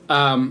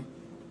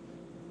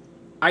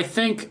 I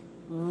think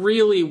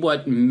really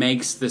what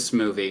makes this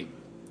movie,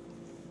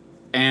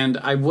 and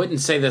I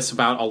wouldn't say this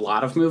about a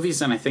lot of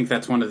movies, and I think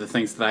that's one of the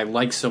things that I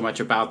like so much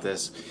about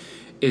this,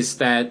 is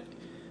that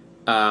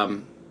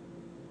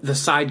the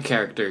side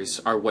characters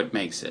are what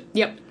makes it.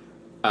 Yep.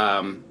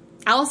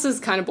 Alice is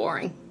kind of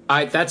boring.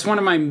 That's one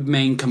of my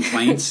main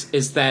complaints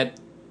is that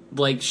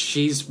like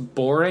she's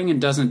boring and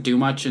doesn't do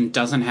much and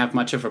doesn't have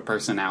much of a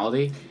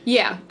personality.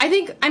 Yeah,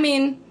 I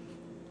mean,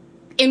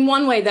 in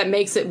one way that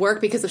makes it work,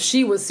 because if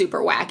she was super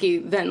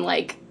wacky, then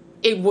like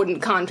it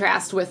wouldn't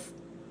contrast with,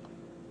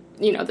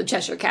 you know, the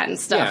Cheshire Cat and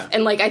stuff. Yeah.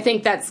 And like I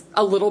think that's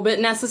a little bit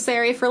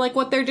necessary for like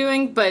what they're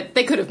doing, but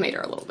they could have made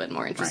her a little bit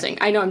more interesting.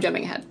 Right. I know I'm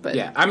jumping ahead, but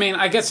Yeah, I mean,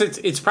 I guess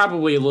it's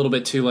probably a little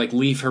bit to like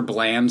leave her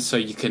bland so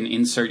you can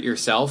insert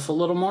yourself a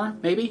little more,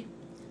 maybe.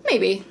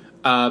 maybe.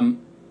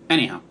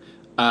 Anyhow,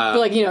 But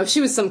like, you know, if she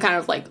was some kind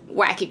of like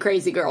wacky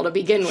crazy girl to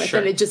begin with,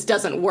 Sure. then it just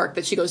doesn't work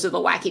that she goes to the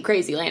wacky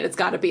crazy land. It's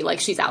got to be like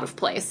she's out of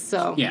place.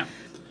 So yeah.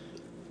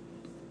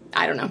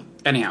 I don't know.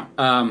 Anyhow,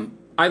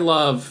 I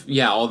love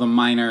all the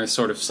minor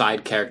sort of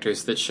side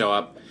characters that show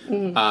up.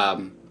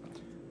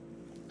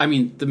 I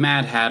mean, the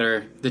Mad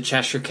Hatter, the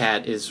Cheshire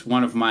Cat is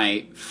one of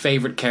my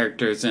favorite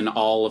characters in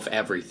all of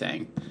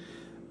everything.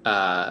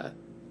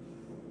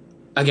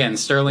 Again,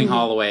 Sterling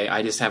Holloway,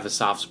 I just have a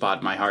soft spot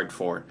in my heart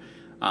for.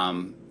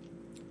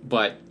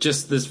 But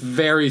just this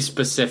very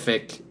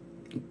specific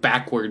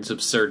backwards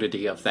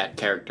absurdity of that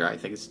character, I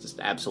think is just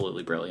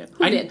absolutely brilliant.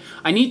 Who did?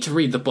 I need to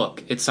read the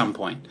book at some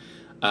point.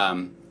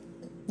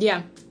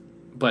 Yeah.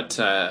 But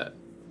A+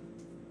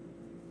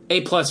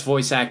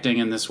 voice acting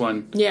in this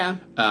one. Yeah.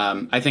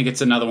 I think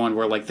it's another one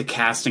where like the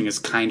casting is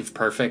kind of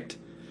perfect.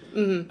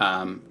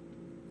 Mm-hmm.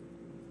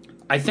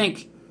 I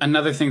think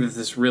another thing that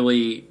this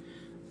really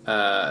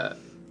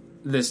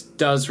this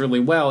does really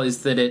well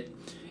is that it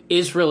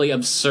is really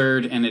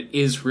absurd and it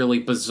is really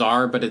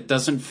bizarre, but it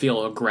doesn't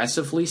feel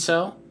aggressively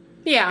so.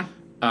 Yeah.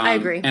 I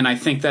agree. And I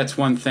think that's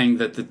one thing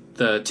that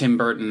the Tim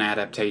Burton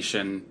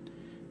adaptation,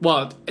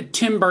 well,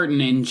 Tim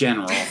Burton in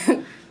general,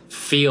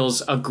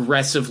 feels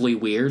aggressively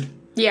weird.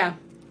 Yeah.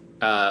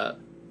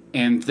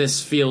 And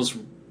this feels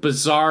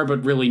bizarre,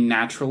 but really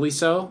naturally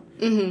so.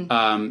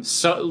 Mm-hmm.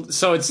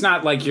 So it's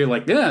not like you're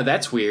like, yeah,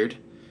 that's weird.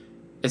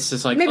 It's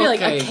just like, Maybe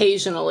okay. like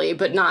occasionally,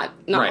 but not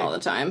Right. all the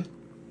time.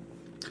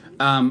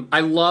 I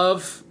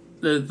love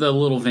the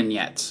little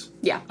vignettes.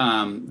 Yeah.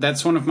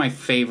 That's one of my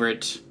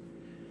favorite.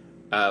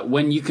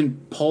 When you can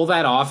pull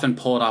that off and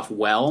pull it off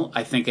well,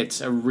 I think it's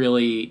a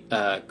really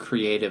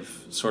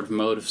creative sort of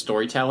mode of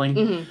storytelling.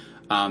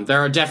 Mm-hmm. There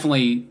are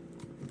definitely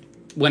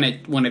when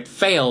it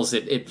fails,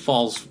 it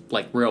falls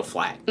like real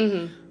flat.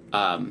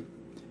 Mm-hmm.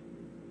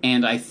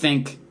 And I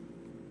think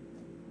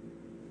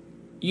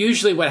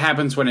usually what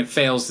happens when it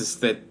fails is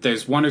that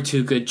there's one or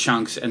two good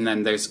chunks, and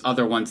then there's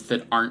other ones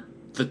that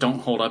don't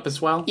hold up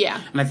as well.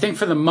 Yeah. And I think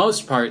for the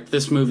most part,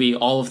 this movie,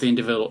 all of the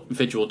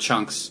individual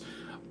chunks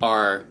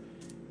are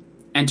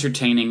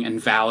entertaining and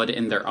valid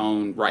in their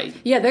own right.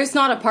 Yeah, there's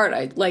not a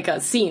part, like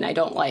a scene I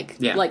don't like,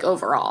 Yeah. like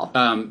overall.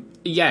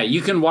 Yeah,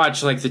 you can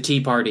watch like the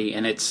Tea Party,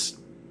 and it's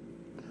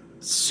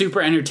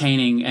super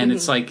entertaining, and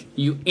it's like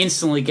you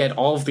instantly get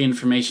all of the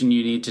information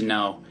you need to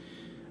know.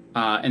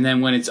 And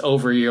then when it's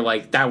over, you're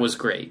like, that was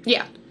great.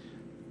 Yeah.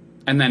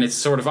 And then it's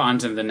sort of on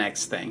to the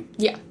next thing.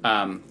 Yeah.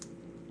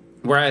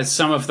 Whereas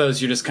some of those,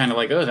 you're just kind of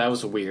like, oh, that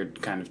was a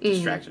weird kind of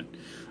distraction.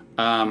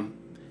 And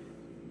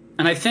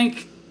I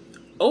think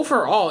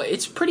overall,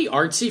 it's pretty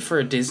artsy for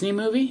a Disney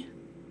movie.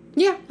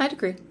 Yeah, I'd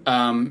agree.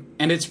 And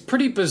it's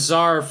pretty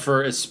bizarre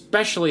for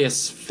especially a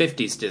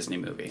 50s Disney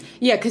movie.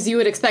 Yeah, because you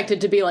would expect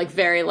it to be like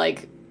very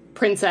like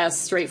princess,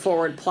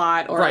 straightforward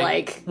plot, or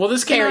like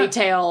this fairy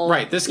tale.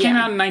 Right, this came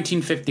out in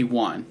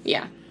 1951.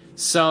 Yeah.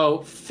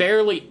 So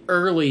fairly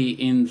early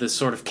in the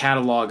sort of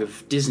catalog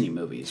of Disney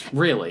movies,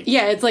 really.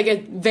 Yeah, it's like a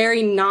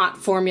very not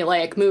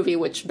formulaic movie,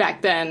 which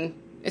back then,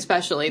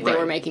 especially, they Right.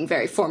 were making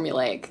very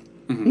formulaic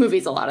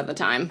movies a lot of the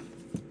time.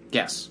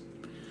 Yes.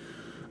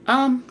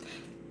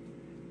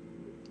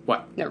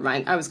 What? Never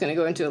mind. I was going to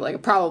go into like a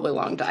probably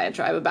long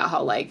diatribe about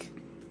how like,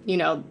 you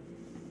know,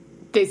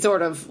 they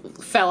sort of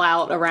fell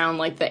out around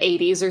like the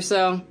 80s or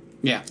so.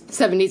 Yeah.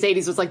 70s,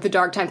 80s was like the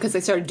dark time because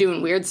they started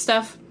doing weird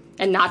stuff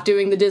and not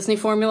doing the Disney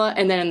formula.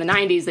 And then in the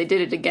 90s, they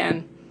did it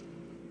again.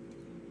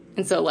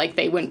 And so, like,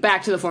 they went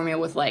back to the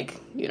formula with, like,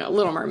 you know,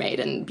 Little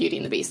Mermaid and Beauty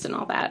and the Beast and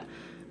all that.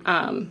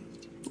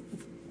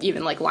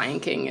 Even, like,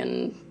 Lion King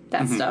and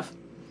that stuff.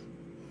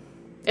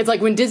 It's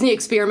like when Disney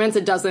experiments,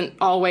 it doesn't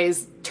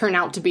always turn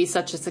out to be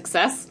such a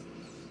success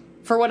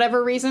for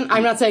whatever reason.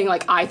 I'm not saying,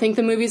 like, I think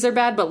the movies are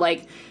bad, but,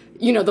 like,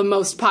 you know, the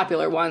most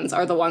popular ones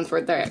are the ones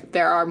where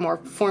there are more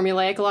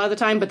formulaic a lot of the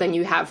time, but then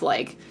you have,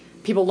 like,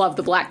 people love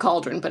The Black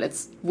Cauldron, but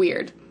it's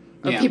weird.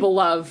 Or people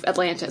love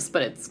Atlantis,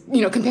 but it's,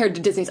 you know, compared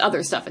to Disney's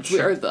other stuff, it's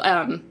weird.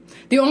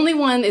 The only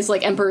one is,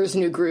 like, Emperor's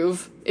New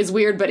Groove is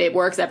weird, but it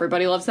works.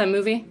 Everybody loves that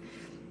movie.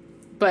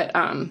 But,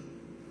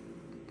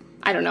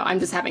 I don't know. I'm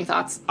just having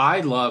thoughts.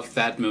 I love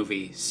that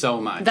movie so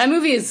much. That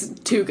movie is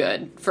too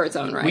good for its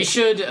own right. We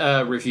should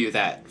review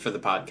that for the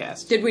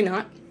podcast. Did we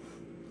not?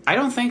 I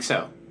don't think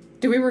so.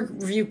 Did we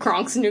review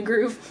Kronk's New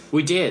Groove?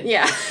 We did.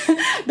 Yeah.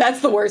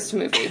 That's the worst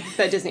movie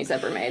that Disney's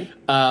ever made.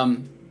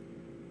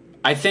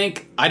 I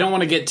think I don't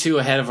want to get too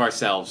ahead of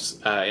ourselves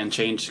and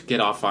get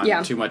off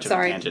on too much of a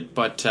tangent,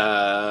 but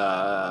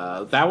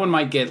that one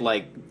might get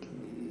like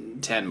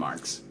 10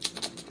 marks.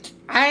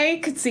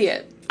 I could see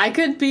it. I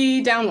could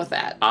be down with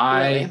that.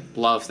 I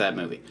love that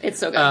movie. It's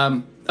so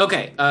good.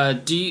 Okay.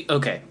 Do you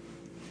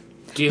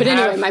But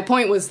anyway, my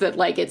point was that,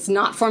 like, it's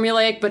not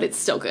formulaic, but it's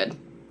still good.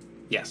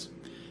 Yes.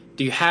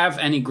 Do you have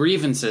any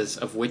grievances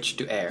of which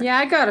to air? Yeah,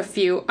 I got a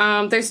few.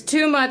 There's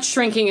too much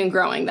shrinking and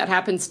growing. That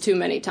happens too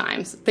many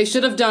times. They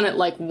should have done it,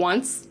 like,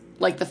 once,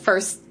 like the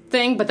first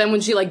thing, but then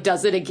when she, like,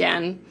 does it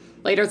again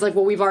later, it's like,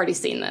 well, we've already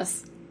seen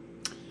this.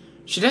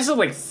 She does it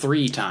like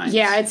 3 times.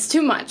 Yeah, it's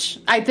too much.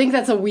 I think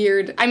that's a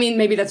weird... I mean,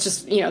 maybe that's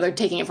just, you know, they're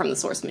taking it from the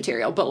source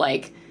material, but,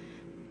 like,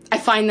 I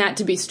find that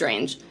to be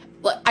strange.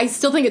 I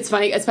still think it's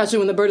funny, especially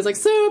when the bird is like,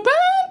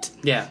 serpent!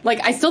 Yeah.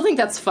 Like, I still think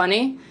that's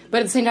funny,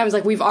 but at the same time, it's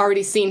like, we've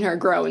already seen her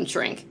grow and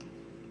shrink.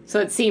 So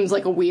it seems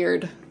like a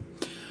weird...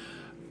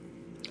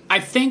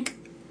 I think...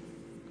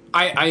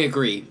 I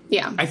agree.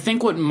 Yeah. I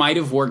think what might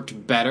have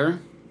worked better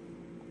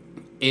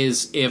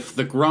is if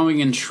the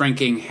growing and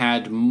shrinking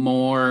had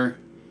more...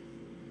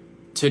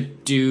 to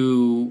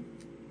do,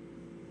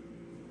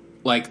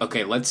 like,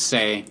 okay, let's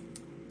say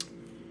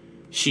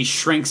she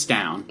shrinks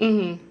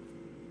down,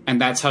 and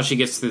that's how she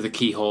gets through the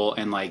keyhole,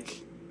 and, like,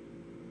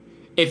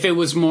 if it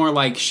was more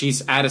like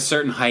she's at a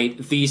certain height,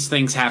 these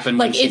things happen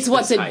when like, she's it's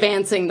what's this height.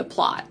 advancing the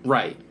plot.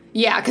 Right.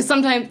 Yeah, because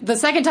sometimes, the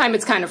second time,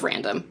 it's kind of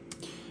random.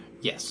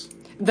 Yes.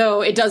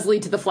 Though it does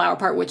lead to the flower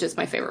part, which is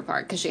my favorite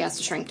part, because she has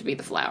to shrink to be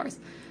the flowers.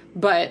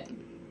 But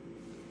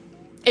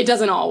it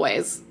doesn't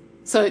always.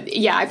 So,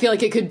 yeah, I feel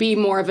like it could be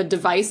more of a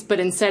device, but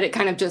instead it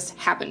kind of just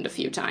happened a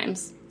few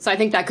times. So I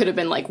think that could have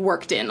been, like,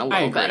 worked in a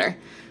little better.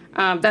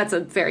 That's a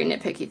very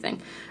nitpicky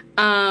thing.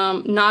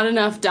 Not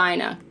enough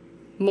Dinah.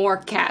 More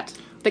cat.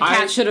 The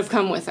cat should have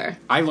come with her.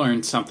 I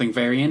learned something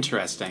very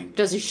interesting.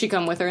 Does she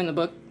come with her in the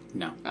book?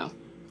 No. Oh.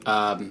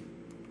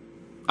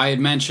 I had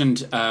mentioned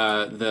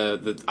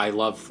the I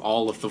love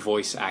all of the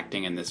voice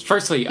acting in this.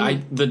 Firstly,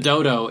 the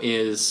dodo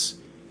is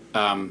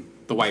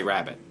the White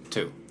Rabbit,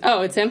 too.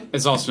 Oh, it's him?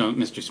 It's also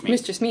Mr. Smee.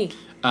 Mr. Smee.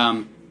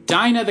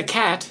 Dinah the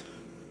cat,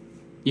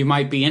 you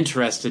might be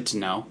interested to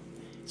know,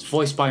 is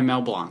voiced by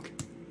Mel Blanc.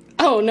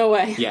 Oh, no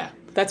way. Yeah.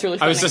 That's really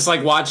funny. I was just,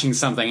 like, watching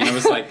something, and I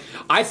was like...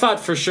 I thought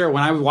for sure,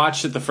 when I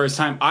watched it the first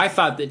time, I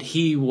thought that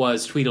he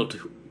was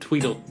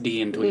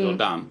Tweedledee and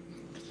Tweedledum.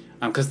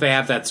 Because they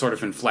have that sort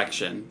of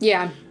inflection.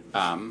 Yeah.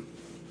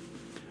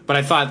 But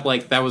I thought,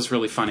 like, that was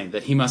really funny,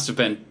 that he must have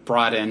been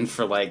brought in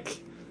for,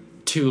 like,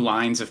 2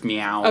 lines of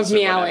meows. Of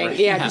meowing,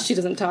 yeah, because she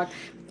doesn't talk.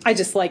 I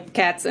just like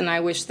cats, and I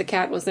wish the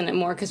cat was in it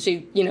more, because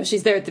she, you know,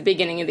 she's there at the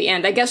beginning and the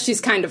end. I guess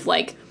she's kind of,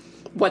 like,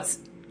 what's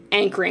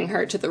anchoring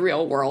her to the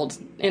real world,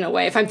 in a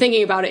way. If I'm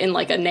thinking about it in,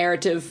 like, a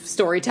narrative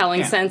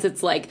storytelling sense,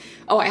 it's like,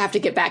 oh, I have to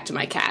get back to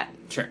my cat.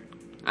 Sure.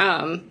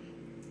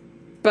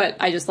 But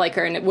I just like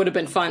her, and it would have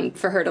been fun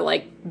for her to,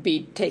 like,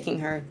 be taking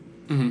her.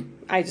 Mm-hmm.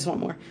 I just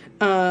want more.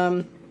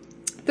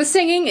 The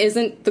singing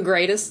isn't the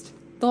greatest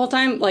the whole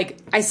time. Like,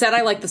 I said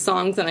I like the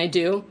songs, and I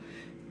do.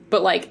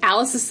 But, like,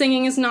 Alice's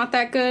singing is not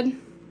that good.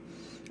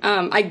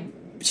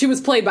 She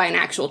was played by an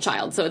actual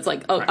child, so it's,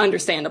 like,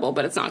 understandable,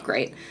 but it's not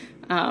great.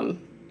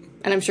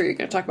 And I'm sure you're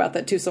going to talk about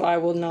that, too, so I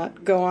will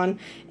not go on.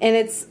 And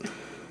it's...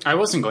 I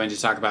wasn't going to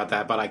talk about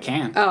that, but I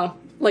can. Oh,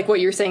 like what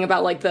you were saying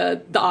about, like,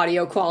 the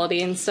audio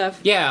quality and stuff?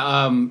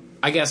 Yeah,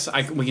 I guess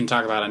we can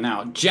talk about it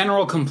now.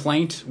 General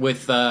complaint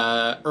with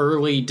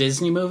early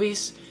Disney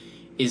movies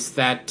is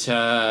that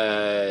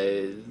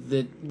the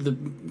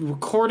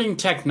recording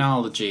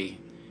technology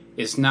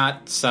is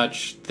not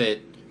such that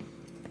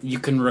you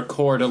can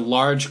record a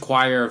large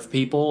choir of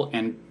people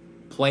and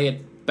play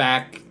it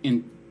back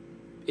and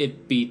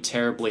it be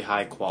terribly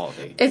high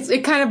quality.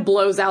 It kind of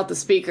blows out the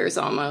speakers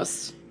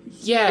almost.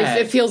 Yeah.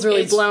 It feels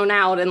really blown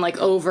out and, like,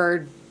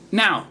 over.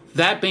 Now,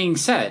 that being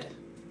said,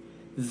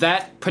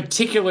 that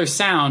particular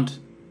sound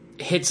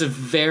hits a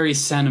very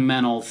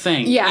sentimental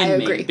thing in I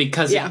agree. me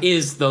because it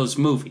is those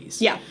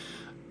movies. Yeah.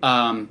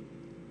 I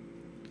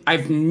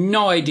have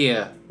no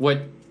idea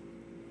what...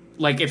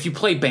 Like, if you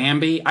play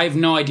Bambi, I have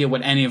no idea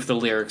what any of the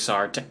lyrics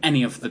are to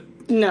any of the...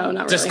 No,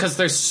 not really. Just because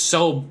they're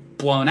so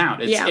blown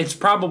out. It's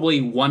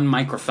probably one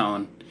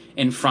microphone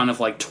in front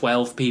of, like,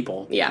 12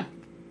 people. Yeah.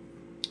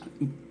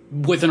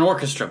 With an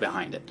orchestra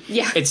behind it.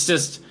 Yeah. It's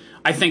just...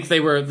 I think they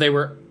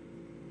were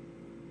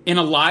in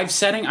a live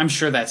setting. I'm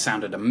sure that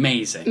sounded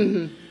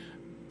amazing,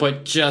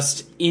 but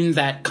just in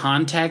that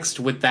context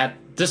with that,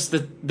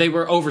 they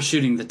were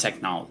overshooting the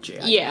technology.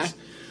 I guess.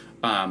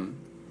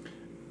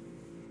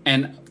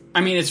 And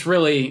I mean, it's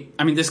really.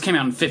 I mean, this came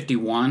out in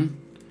 1951.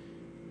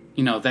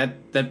 You know,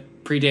 that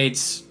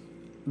predates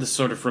the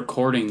sort of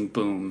recording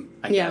boom,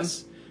 I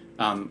guess.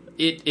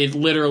 It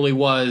literally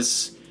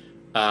was,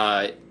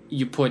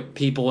 you put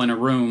people in a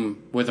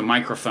room with a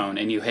microphone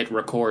and you hit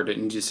record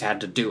and you just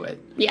had to do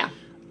it. Yeah.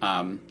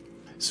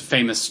 It's a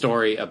famous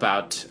story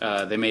about,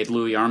 they made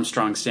Louis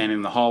Armstrong stand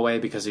in the hallway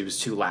because he was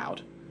too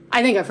loud.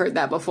 I think I've heard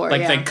that before,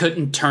 Like, they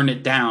couldn't turn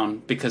it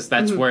down because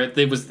that's where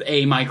it was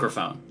a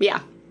microphone.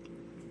 Yeah.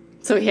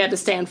 So he had to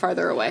stand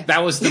farther away.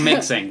 That was the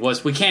mixing,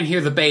 was we can't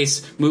hear the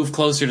bass, move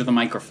closer to the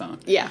microphone.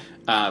 Yeah.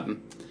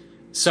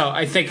 So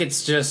I think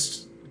it's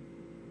just,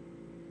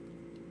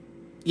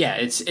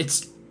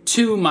 it's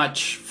too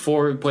much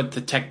for what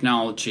the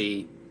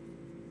technology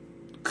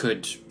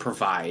could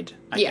provide,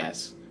 I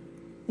guess.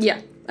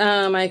 Yeah,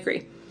 I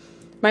agree.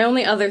 My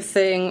only other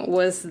thing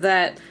was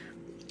that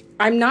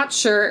I'm not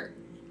sure,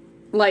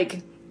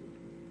 like,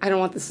 I don't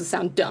want this to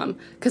sound dumb,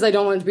 because I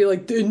don't want it to be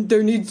like,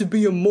 there needs to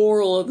be a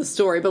moral of the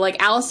story, but, like,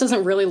 Alice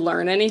doesn't really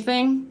learn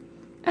anything,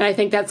 and I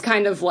think that's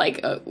kind of,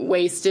 like, a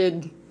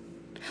wasted...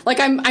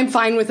 Like, I'm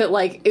fine with it,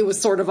 like, it was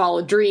sort of all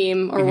a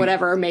dream, or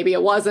whatever, maybe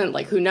it wasn't,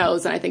 like, who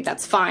knows, and I think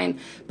that's fine,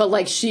 but,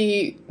 like,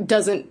 she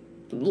doesn't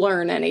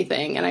learn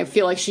anything, and I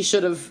feel like she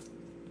should have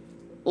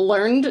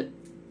learned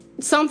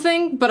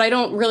something, but I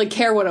don't really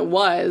care what it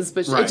was,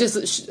 but it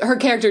just, her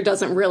character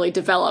doesn't really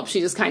develop, she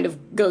just kind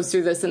of goes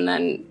through this and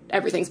then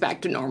everything's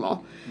back to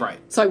normal. Right.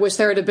 So I wish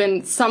there would have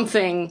been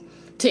something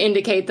to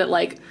indicate that,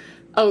 like,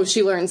 oh,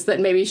 she learns that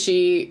maybe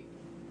she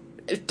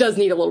does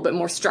need a little bit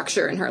more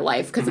structure in her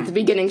life, because at the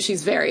beginning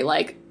she's very,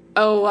 like,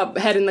 oh, up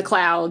head in the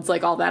clouds,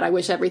 like, all that, I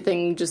wish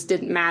everything just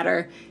didn't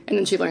matter, and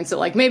then she learns that,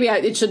 like, maybe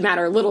it should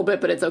matter a little bit,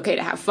 but it's okay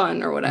to have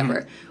fun, or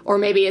whatever. Or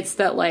maybe it's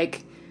that,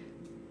 like,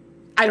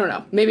 I don't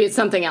know. Maybe it's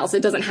something else.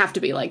 It doesn't have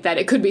to be like that.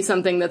 It could be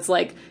something that's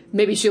like,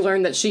 maybe she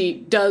learned that she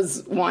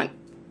does want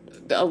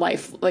a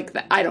life like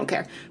that. I don't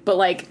care. But,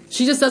 like,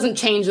 she just doesn't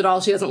change at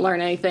all. She doesn't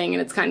learn anything,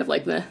 and it's kind of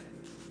like the...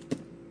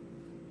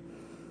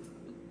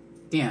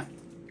 Yeah.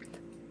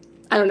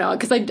 I don't know,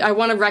 because I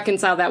want to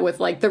reconcile that with,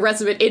 like, the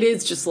rest of it. It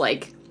is just,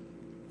 like,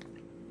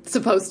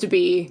 supposed to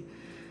be,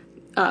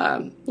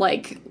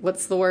 like,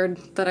 what's the word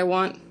that I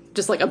want?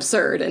 Just, like,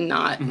 absurd and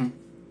not,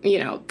 you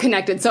know,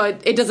 connected. So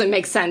it doesn't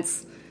make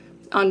sense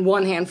on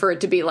one hand for it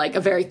to be, like, a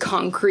very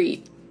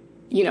concrete,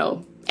 you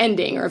know,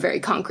 ending or a very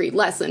concrete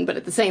lesson, but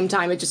at the same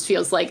time it just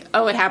feels like,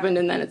 oh, it happened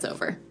and then it's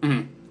over.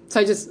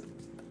 So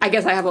I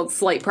guess I have a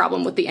slight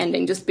problem with the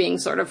ending just being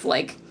sort of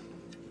like,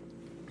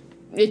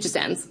 it just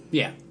ends.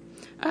 Yeah.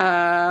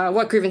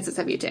 What grievances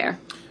have you to air?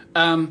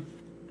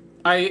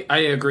 I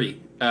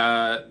agree.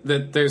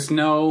 That there's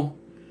no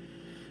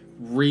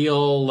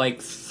real,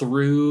 like,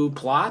 through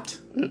plot.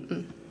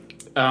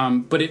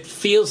 But it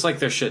feels like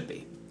there should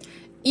be.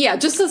 Yeah,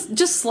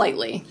 just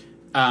slightly.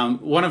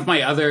 One of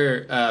my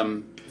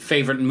other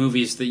favorite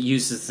movies that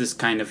uses this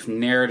kind of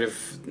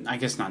narrative, I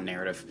guess not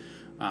narrative,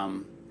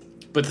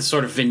 but the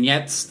sort of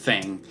vignettes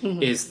thing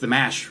is the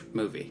MASH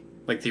movie,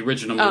 like the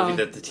original movie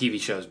that the TV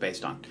show is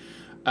based on.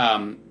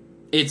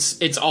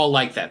 It's all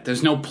like that.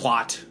 There's no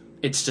plot.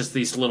 It's just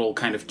these little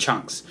kind of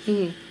chunks.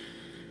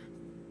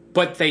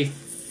 But they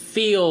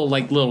feel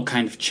like little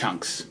kind of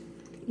chunks.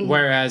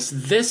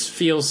 Whereas this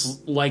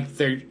feels like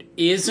there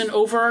is an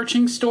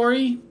overarching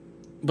story,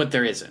 but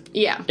there isn't.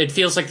 Yeah. It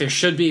feels like there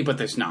should be, but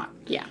there's not.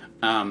 Yeah.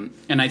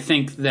 And I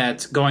think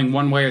that going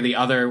one way or the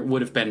other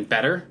would have been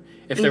better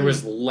if there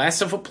was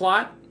less of a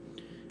plot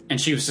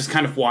and she was just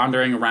kind of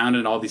wandering around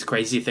and all these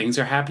crazy things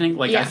are happening.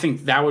 Like, I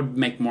think that would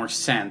make more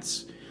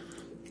sense.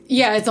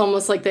 Yeah, it's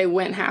almost like they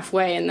went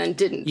halfway and then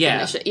didn't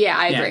finish it. Yeah,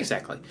 I agree. Yeah,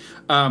 exactly.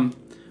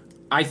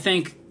 I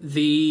think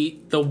the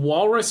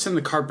walrus and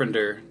the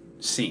carpenter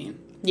scene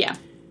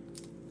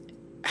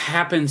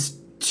happens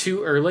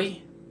too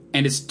early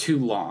and is too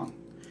long.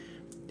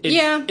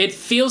 It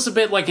feels a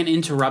bit like an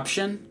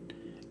interruption,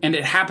 and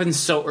it happens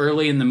so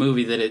early in the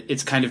movie that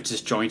it's kind of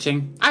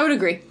disjointing. I would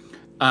agree.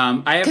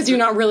 Because you're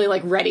not really,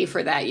 like, ready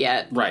for that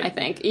yet, right? I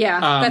think. Yeah,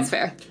 that's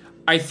fair.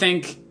 I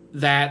think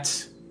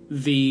that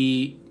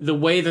the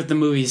way that the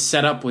movie is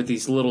set up with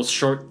these little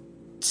short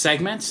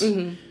segments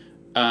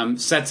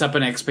sets up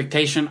an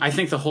expectation. I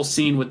think the whole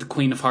scene with the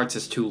Queen of Hearts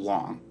is too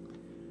long.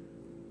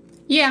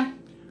 Yeah.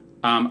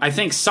 I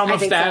think some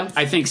of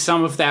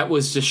that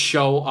was to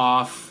show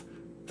off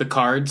the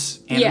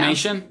cards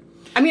animation. Yeah.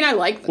 I mean, I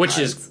like the which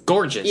cards. is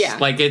gorgeous. Yeah.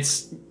 Like,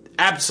 it's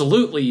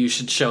absolutely, you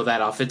should show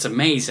that off. It's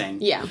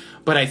amazing. Yeah.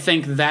 But I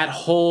think that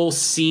whole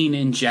scene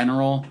in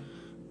general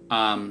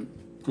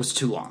was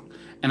too long.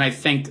 And I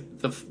think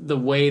the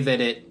way that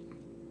it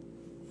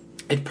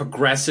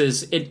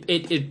progresses,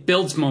 it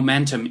builds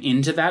momentum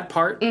into that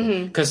part,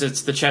 because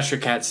it's the Cheshire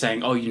Cat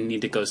saying, oh, you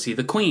need to go see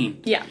the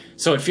Queen. Yeah.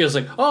 So it feels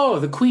like, oh,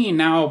 the Queen,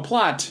 now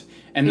plot.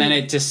 and then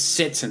it just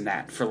sits in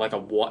that for like a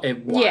while,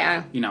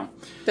 Yeah. you know.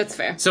 That's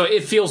fair. So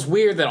it feels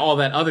weird that all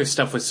that other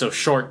stuff was so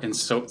short and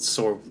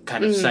so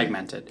kind of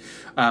segmented.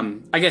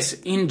 I guess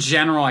in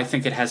general, I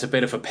think it has a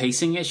bit of a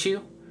pacing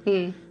issue.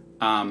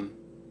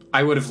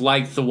 I would have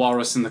liked the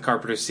Walrus and the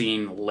Carpenter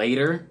scene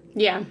later.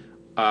 Yeah.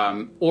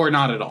 Or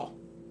not at all.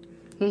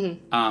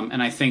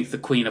 And I think the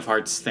Queen of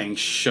Hearts thing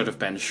should have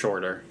been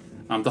shorter.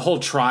 The whole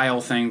trial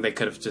thing they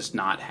could have just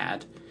not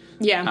had.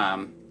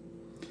 Yeah.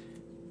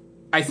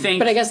 I think,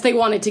 but I guess they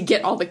wanted to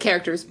get all the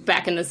characters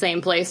back in the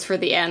same place for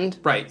the end.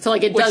 right? So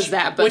like it does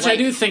that, but which like, I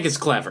do think is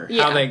clever.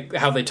 Yeah.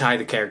 How they tie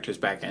the characters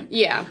back in.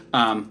 Yeah.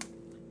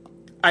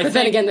 But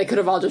then again, they could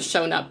have all just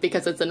shown up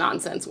because it's a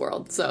nonsense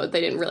world, so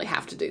they didn't really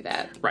have to do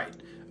that. Right.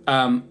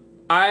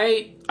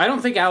 I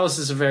don't think Alice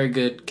is a very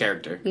good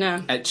character.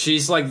 No.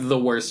 She's like the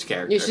worst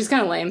character. Yeah, she's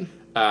kind of lame.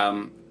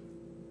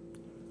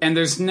 And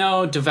there's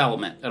no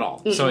development at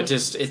all. So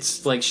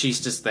it's like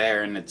she's just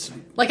there, and it's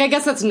Like, I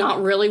guess that's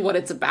not really what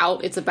it's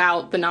about. It's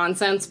about the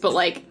nonsense, but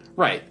like,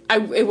 right.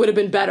 it would have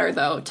been better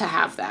though to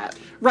have that.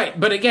 Right,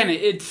 but again,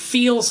 it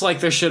feels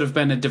like there should have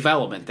been a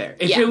development there.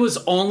 If it was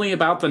only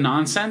about the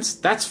nonsense,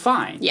 that's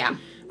fine. Yeah.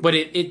 But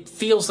it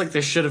feels like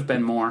there should have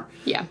been more.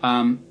 Yeah.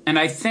 And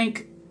I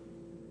think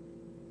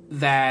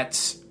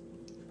that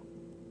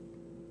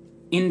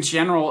in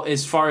general,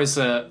 as far as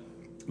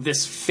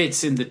this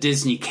fits in the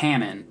Disney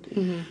canon,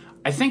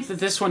 I think that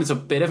this one is a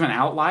bit of an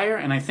outlier,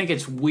 and I think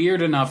it's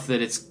weird enough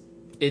that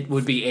it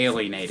would be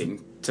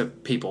alienating to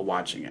people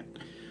watching it.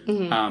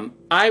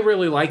 I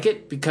really like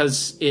it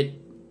because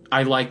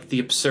I like the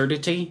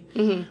absurdity,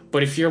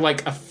 but if you're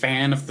like a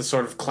fan of the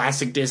sort of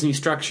classic Disney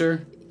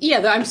structure...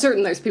 Yeah, I'm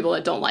certain there's people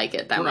that don't like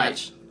it that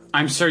much.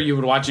 I'm sure you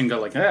would watch and go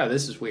like, "Oh,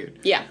 this is weird."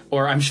 Yeah.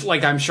 Or I'm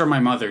sure my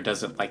mother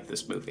doesn't like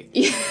this movie.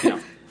 Yeah. You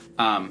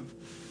know?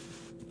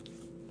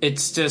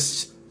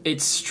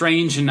 It's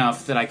strange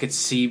enough that I could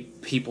see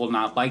people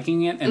not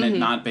liking it and it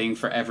not being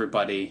for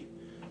everybody,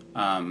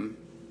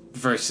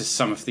 versus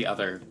some of the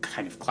other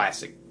kind of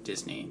classic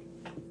Disney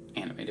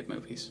animated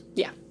movies.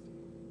 Yeah.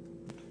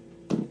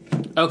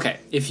 Okay,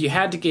 if you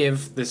had to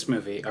give this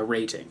movie a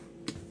rating,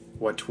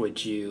 what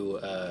would you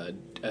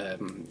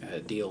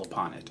deal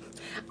upon it?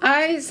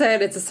 I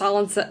said it's a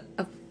solid set.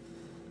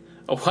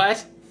 A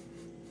what?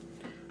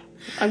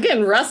 I'm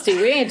getting rusty.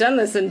 We ain't done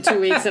this in 2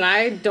 weeks, and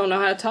I don't know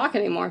how to talk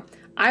anymore.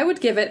 I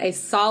would give it a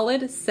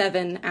solid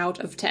 7 out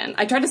of 10.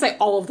 I tried to say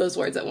all of those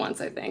words at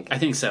once, I think. I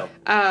think so.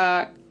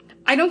 I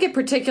don't get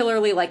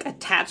particularly, like,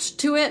 attached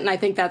to it, and I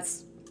think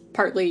that's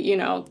partly, you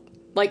know,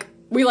 like,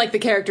 we like the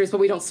characters, but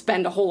we don't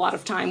spend a whole lot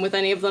of time with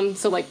any of them.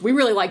 So, like, we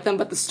really like them,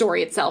 but the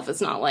story itself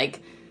is not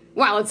like,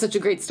 wow, it's such a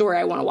great story,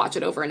 I want to watch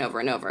it over and over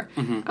and over.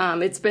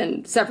 It's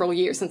been several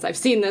years since I've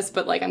seen this,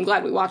 but, like, I'm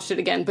glad we watched it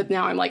again. But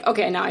now I'm like,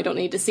 okay, now I don't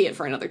need to see it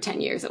for another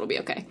 10 years. It'll be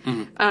okay.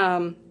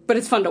 But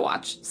it's fun to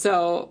watch.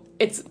 So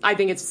I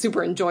think it's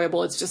super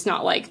enjoyable. It's just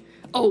not like,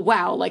 oh,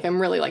 wow, like,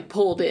 I'm really, like,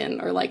 pulled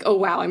in. Or, like, oh,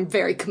 wow, I'm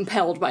very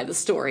compelled by the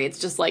story. It's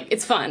just, like,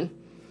 it's fun.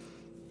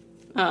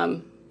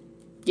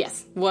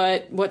 Yes.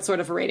 What sort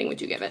of a rating would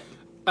you give it?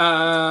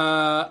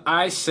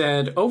 I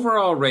said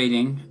overall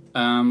rating,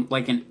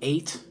 like an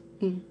 8.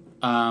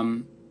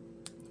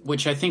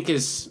 Which I think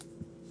it's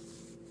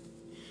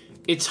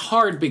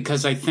hard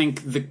because I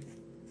think the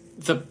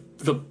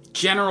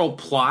general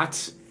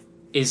plot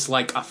is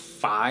like a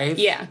 5.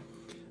 Yeah.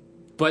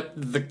 But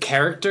the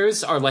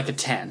characters are like a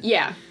 10.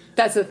 Yeah.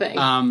 That's the thing.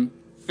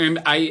 And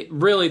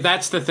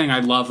that's the thing I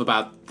love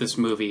about this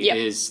movie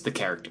is the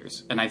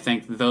characters. And I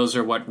think those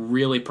are what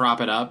really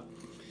prop it up.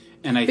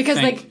 And because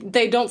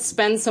they don't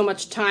spend so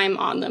much time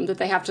on them that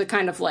they have to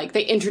kind of like,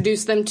 they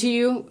introduce them to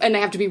you and they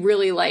have to be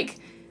really like,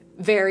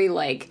 very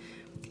like,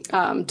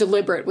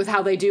 deliberate with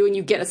how they do, and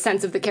you get a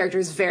sense of the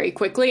characters very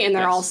quickly, and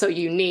they're also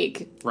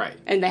unique. Right.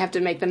 And they have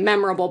to make them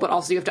memorable, but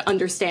also you have to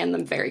understand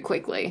them very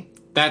quickly.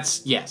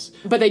 Yes.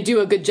 But they do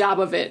a good job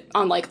of it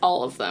on, like,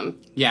 all of them.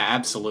 Yeah,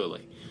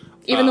 absolutely.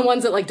 Even the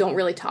ones that, like, don't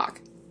really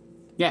talk.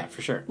 Yeah,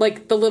 for sure.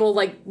 Like, the little,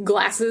 like,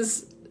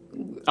 glasses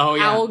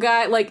owl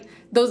guy, like,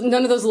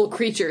 none of those little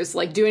creatures,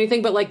 like, do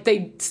anything, but, like,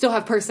 they still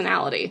have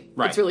personality.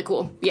 Right. It's really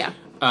cool. Yeah.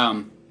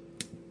 And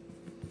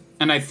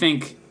I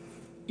think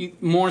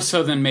more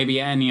so than maybe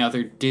any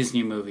other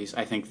Disney movies,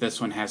 I think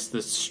this one has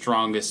the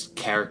strongest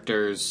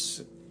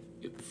characters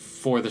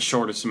for the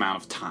shortest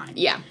amount of time.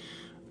 Yeah.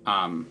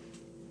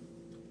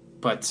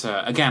 But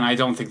again, I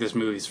don't think this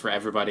movie's for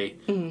everybody.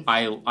 Mm-hmm.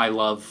 I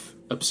love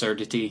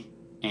absurdity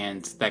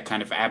and that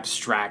kind of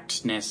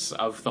abstractness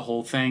of the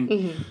whole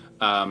thing.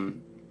 Mm-hmm.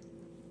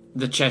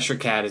 The Cheshire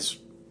Cat is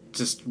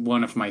just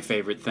one of my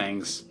favorite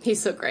things.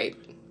 He's so great.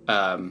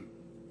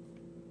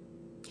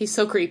 He's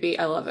so creepy.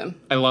 I love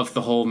him. I love the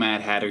whole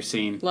Mad Hatter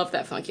scene. Love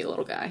that funky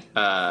little guy.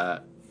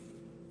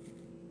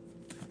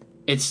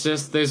 It's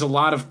just, there's a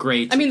lot of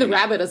great... I mean, the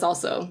rabbit is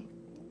also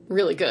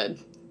really good.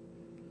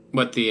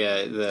 What,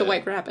 the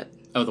White Rabbit.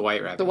 Oh, the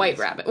White Rabbit. The White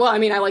Rabbit. Well, I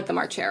mean, I like the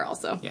March Hare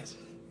also. Yes.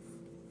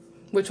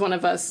 Which one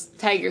of us?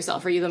 Tag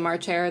yourself. Are you the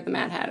March Hare or the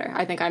Mad Hatter?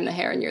 I think I'm the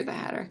Hare and you're the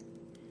Hatter.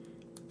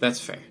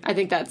 That's fair. I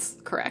think that's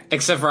correct.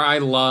 Except for I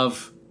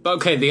love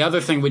Okay, the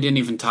other thing we didn't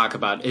even talk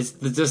about is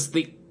just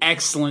the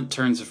excellent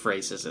turns of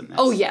phrases in this.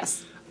 Oh,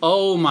 yes.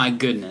 Oh my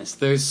goodness,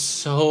 there's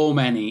so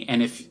many,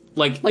 and if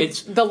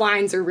it's the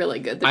lines are really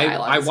good. The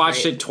dialogue. I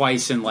watched it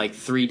twice in like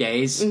 3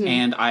 days,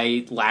 and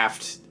I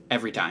laughed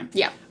every time.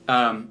 Yeah.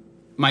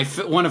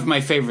 One of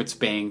my favorites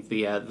being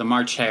the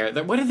March Hare.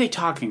 What are they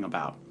talking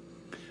about?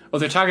 Oh,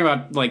 they're talking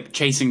about like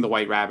chasing the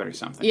white rabbit or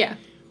something. Yeah.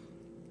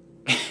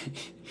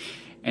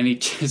 And he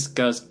just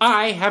goes,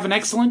 "I have an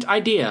excellent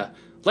idea.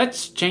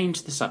 Let's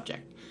change the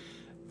subject."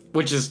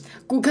 Which is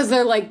because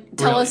they're like,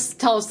 tell really? us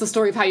the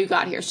story of how you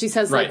got here. She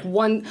says Right.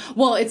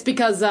 it's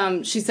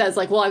because she says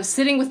like, well, I was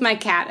sitting with my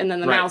cat and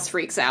then the Right. mouse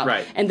freaks out.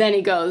 Right. And then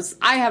he goes,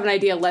 I have an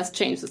idea, let's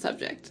change the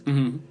subject.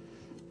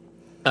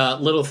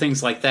 little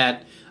things like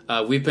that.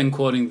 We've been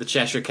quoting the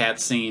Cheshire Cat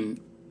scene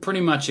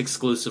pretty much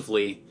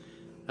exclusively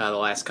the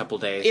last couple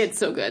days. It's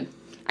so good.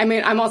 I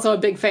mean, I'm also a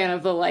big fan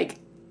of the like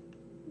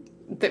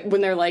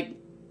when they're like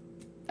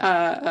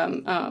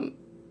now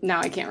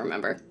I can't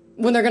remember.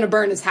 When they're going to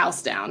burn his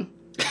house down.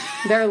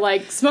 They're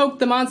like, smoke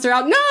the monster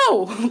out.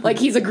 No! Like,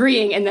 he's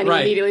agreeing, and then he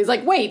Right. immediately is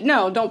like, wait,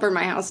 no, don't burn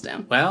my house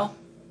down. Well,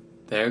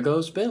 there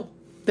goes Bill.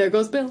 There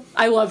goes Bill.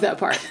 I love that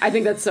part. I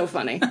think that's so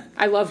funny.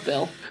 I love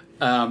Bill.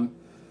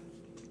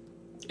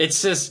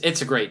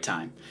 It's a great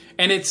time.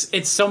 And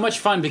it's so much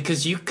fun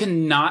because you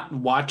cannot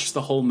watch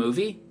the whole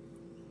movie.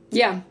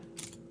 Yeah.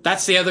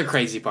 That's the other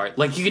crazy part.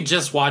 Like, you could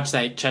just watch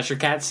that Cheshire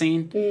Cat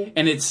scene,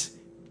 and it's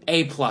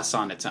A+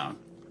 on its own.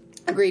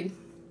 Agreed.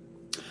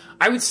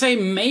 I would say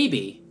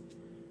maybe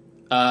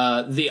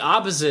the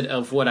opposite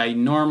of what I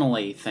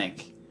normally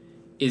think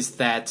is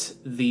that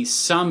the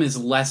sum is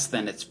less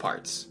than its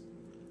parts.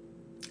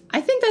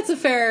 I think that's a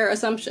fair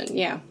assumption,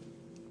 yeah.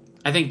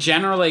 I think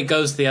generally it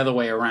goes the other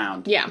way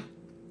around. Yeah.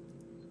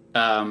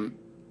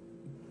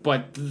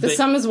 But The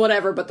sum is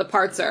whatever, but the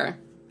parts are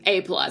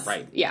A+.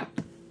 Right. Yeah.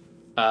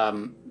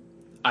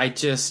 I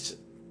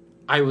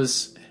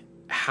was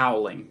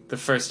howling the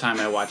first time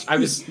I watched.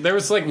 There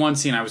was like one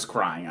scene I was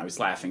crying. I was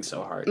laughing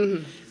so hard.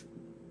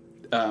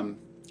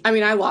 I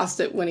mean, I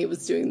lost it when he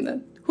was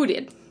doing who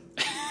did?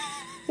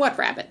 What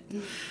rabbit?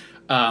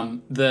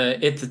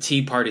 The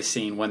tea party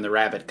scene when the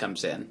rabbit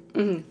comes in.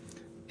 Mm-hmm.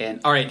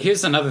 And all right,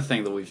 here's another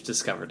thing that we've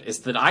discovered is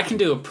that I can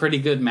do a pretty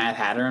good Mad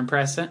Hatter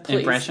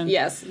impression.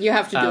 Yes, you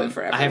have to do it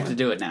for everyone. I have to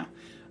do it now.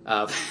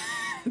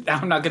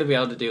 I'm not going to be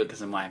able to do it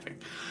because I'm laughing.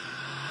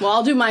 Well,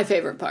 I'll do my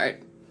favorite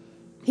part.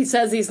 He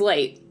says he's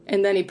late,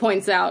 and then he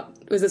points out,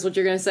 was this what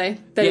you're going to say?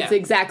 That Yeah. it's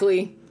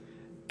exactly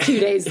 2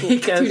 days, 2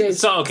 days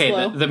So, okay,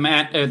 slow.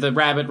 the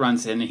rabbit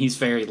runs in, and he's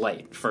very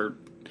late for...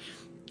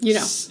 You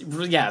know.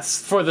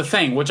 Yes, for the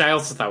thing, which I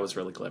also thought was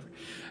really clever.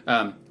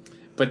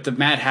 But the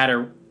Mad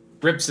Hatter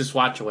rips his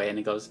watch away, and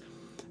he goes,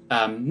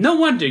 "No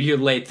wonder you're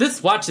late.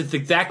 This watch is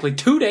exactly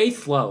 2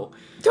 days slow."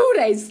 2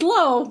 days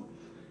slow.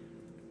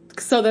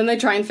 So then they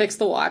try and fix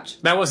the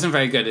watch. That wasn't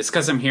very good. It's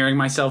because I'm hearing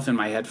myself in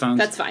my headphones.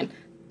 That's fine.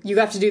 You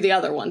have to do the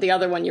other one. The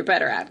other one you're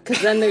better at.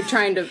 Because then they're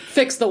trying to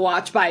fix the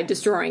watch by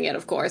destroying it,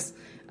 of course.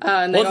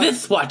 And Well,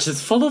 this watch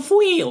is full of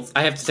wheels.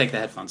 I have to take the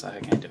headphones off. I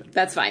can't do it.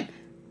 That's fine.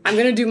 I'm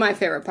going to do my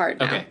favorite part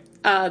now. Okay.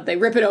 They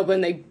rip it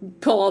open, they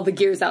pull all the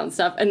gears out and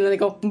stuff, and then they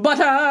go,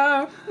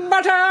 butter,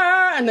 butter,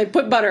 and they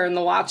put butter in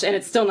the watch, and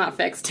it's still not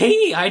fixed.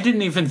 Tea? I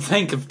didn't even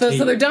think of tea.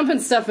 So they're dumping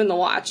stuff in the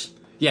watch.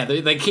 Yeah,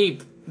 they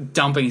keep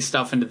dumping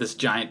stuff into this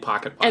giant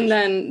pocket watch. And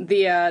then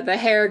the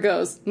hare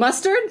goes,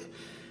 mustard?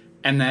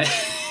 And then...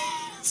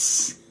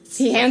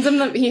 He hands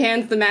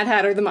the Mad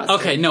Hatter the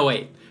mustard. Okay, no,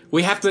 wait.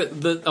 We have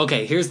to...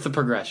 Okay, here's the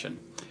progression.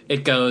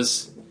 It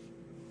goes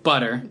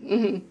butter,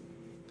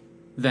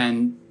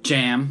 then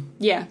jam,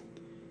 Yeah.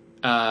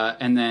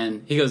 and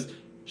then he goes,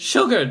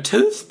 sugar,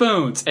 2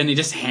 spoons! And he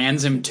just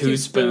hands him 2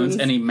 spoons,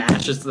 and he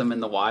mashes them in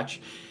the watch.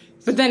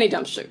 But then he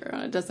dumps sugar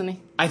on it, doesn't he?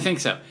 I think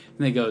so. And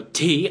they go,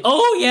 tea?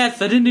 Oh,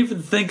 yes, I didn't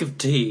even think of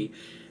tea.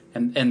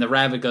 And the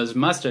rabbit goes,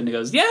 mustard, and he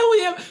goes, yeah,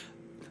 we have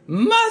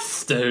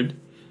mustard?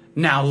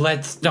 Now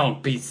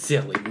don't be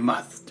silly,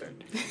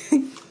 mustard.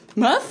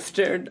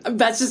 Mustard?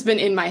 That's just been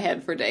in my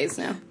head for days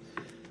now.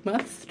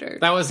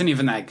 Mustard. That wasn't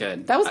even that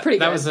good. That was pretty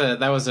good.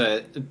 That was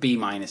a B-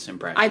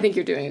 impression. I think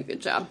you're doing a good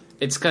job.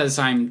 It's because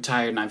I'm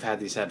tired and I've had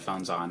these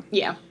headphones on.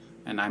 Yeah.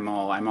 And I'm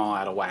all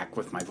out of whack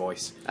with my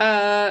voice.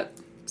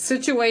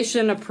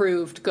 Situation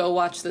approved. Go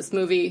watch this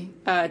movie.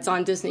 It's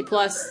on Disney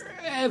Plus.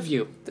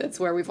 Review. That's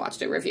where we've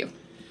watched it. Review.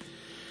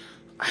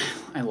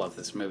 I love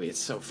this movie. It's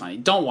so funny.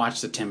 Don't watch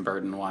the Tim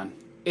Burton one.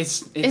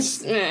 It's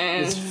just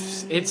as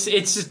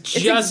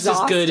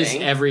good as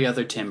every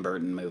other Tim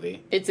Burton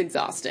movie. It's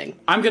exhausting.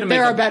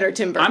 There are better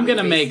Tim Burton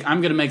movies.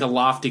 I'm gonna make a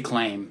lofty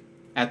claim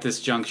at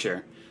this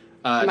juncture.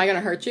 Am I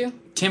gonna hurt you?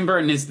 Tim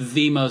Burton is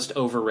the most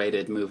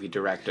overrated movie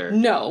director.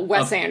 No,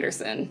 Wes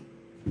Anderson.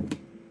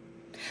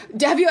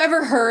 Have you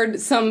ever heard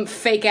some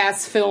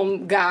fake-ass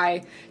film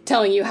guy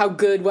telling you how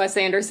good Wes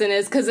Anderson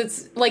is? Because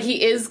it's like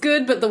he is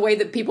good, but the way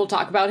that people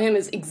talk about him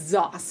is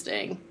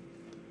exhausting.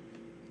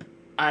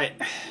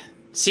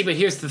 See, but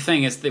here's the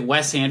thing, is that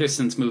Wes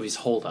Anderson's movies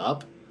hold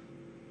up.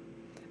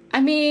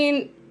 I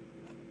mean,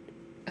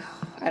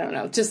 I don't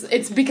know. Just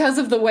it's because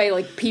of the way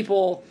like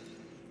people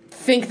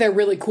think they're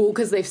really cool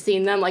because they've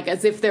seen them, like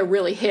as if they're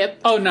really hip.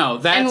 Oh no,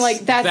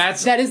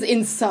 that is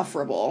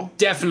insufferable.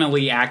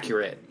 Definitely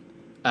accurate.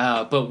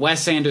 But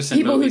Wes Anderson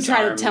People who movies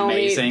try are to tell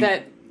amazing. me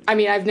that. I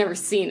mean, I've never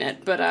seen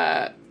it,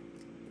 but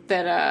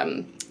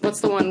what's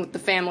the one with the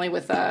family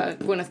with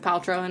Gwyneth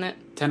Paltrow in it?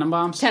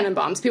 Tenenbaums?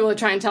 Tenenbaums. People are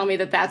trying to tell me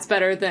that that's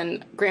better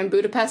than Grand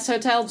Budapest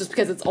Hotel just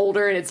because it's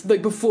older and it's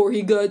like before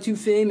he got too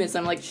famous.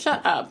 I'm like,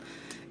 shut up.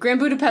 Grand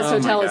Budapest Oh my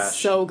Hotel is gosh.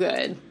 so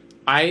good.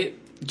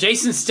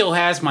 Jason still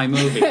has my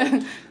movie.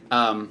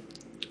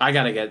 I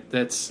gotta get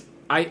that's.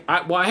 I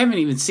haven't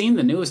even seen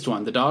the newest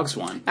one, the dogs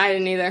one. I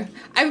didn't either.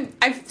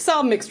 I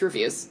saw mixed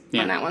reviews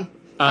on that one.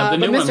 The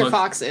new but Mr. one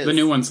Fox is. The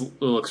new one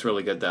looks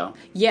really good though.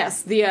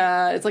 Yes,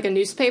 it's like a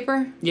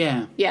newspaper.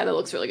 Yeah. Yeah, that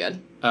looks really good.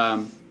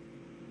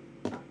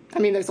 I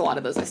mean, there's a lot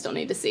of those I still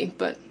need to see,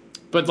 but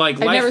like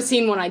I've never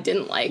seen one I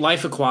didn't like.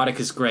 Life Aquatic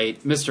is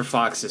great. Mr.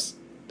 Fox is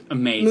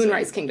amazing.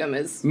 Moonrise Kingdom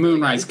is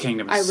Moonrise really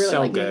Kingdom I is really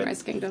so like good.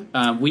 Moonrise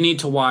Kingdom. We need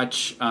to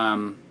watch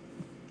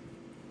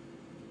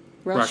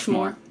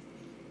Rushmore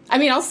I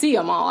mean, I'll see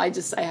them all. I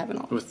haven't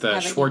all with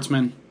haven't-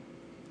 Schwartzman.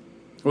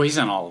 Well, he's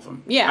in all of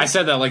them. Yeah. I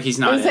said that like he's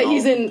not.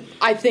 He's in. in.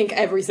 I think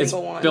every It's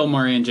single one. Bill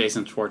Murray and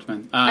Jason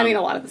Schwartzman. I mean,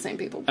 a lot of the same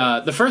people.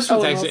 but- The first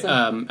one's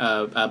Owen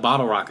actually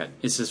Bottle Rocket.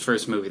 It's his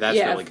first movie. That's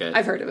yeah, really good.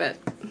 I've heard of it.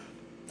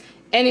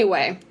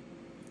 Anyway,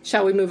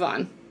 shall we move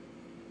on?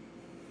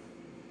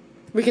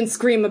 We can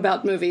scream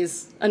about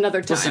movies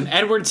another time. Listen,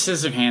 Edward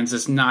Scissorhands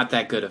is not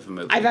that good of a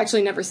movie. I've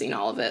actually never seen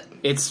all of it.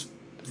 It's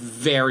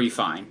very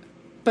fine.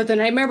 But The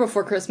Nightmare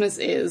Before Christmas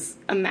is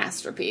a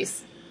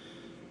masterpiece.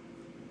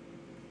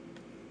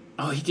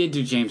 Oh, he did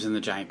do James and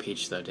the Giant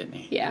Peach, though, didn't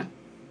he? Yeah.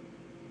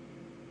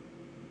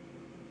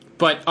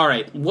 But, all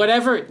right,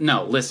 whatever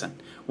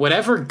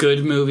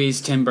good movies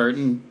Tim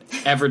Burton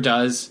ever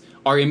does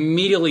are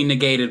immediately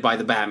negated by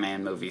the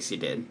Batman movies he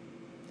did.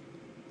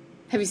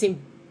 Have you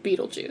seen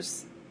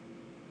Beetlejuice?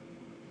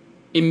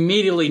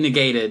 Immediately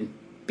negated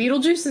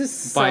Beetlejuice is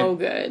so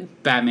good.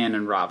 Batman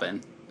and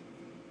Robin.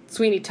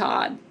 Sweeney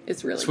Todd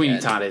is really good. Sweeney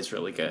Todd is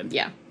really good.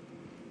 Yeah.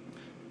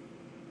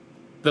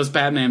 Those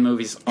Batman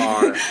movies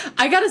are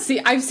I gotta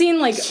see. I've seen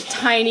like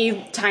tiny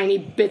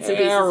bits and pieces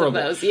terrible. of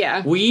those.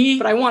 Yeah. We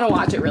But I want to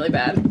watch it really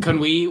bad. Can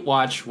we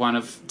watch one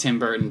of Tim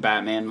Burton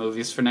Batman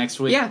movies for next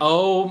week? Yeah.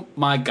 Oh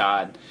my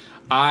god.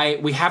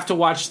 We have to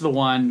watch the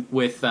one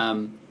with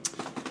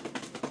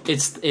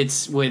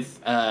it's with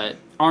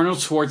Arnold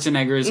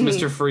Schwarzenegger as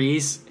Mr.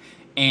 Freeze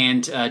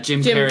and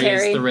Jim Carrey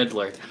as the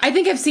Riddler. I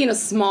think I've seen a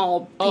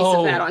small piece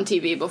of that on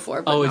TV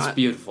before. But It's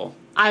beautiful.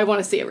 I want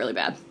to see it really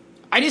bad.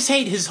 I just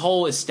hate his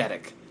whole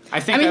aesthetic. I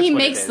think I mean, that's he what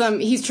makes it is. them.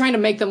 He's trying to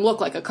make them look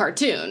like a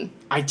cartoon.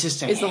 I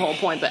just Is the whole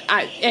point. But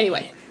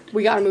anyway,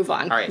 we got to move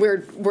on. All right.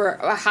 We're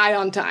high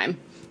on time.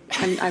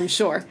 I'm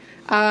sure.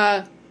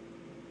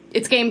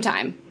 It's game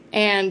time,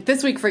 and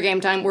this week for game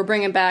time, we're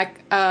bringing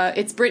back.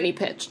 It's Brittany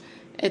Pitch.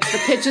 It's the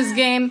Pitches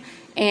game,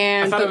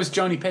 and I thought it was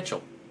Joni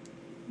Pitchell.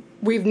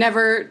 we've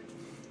never.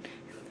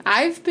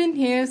 I've been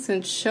here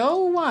since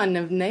show one,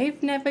 and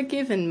they've never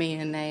given me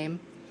a name.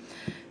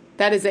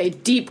 That is a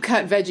deep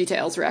cut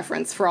VeggieTales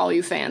reference for all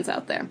you fans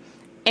out there.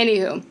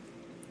 Anywho,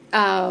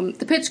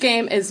 the pitch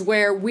game is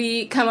where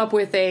we come up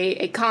with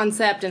a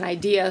concept, an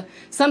idea,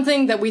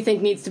 something that we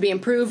think needs to be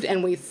improved,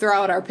 and we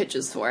throw out our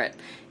pitches for it.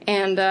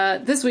 And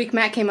this week,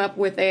 Matt came up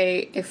with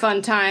a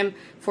fun time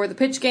for the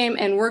pitch game,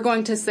 and we're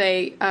going to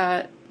say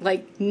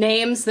like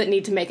names that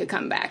need to make a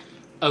comeback.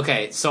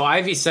 Okay, so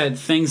Ivy said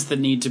things that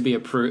need to be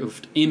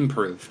improved.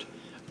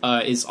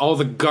 Is all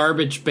the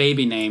garbage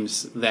baby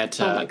names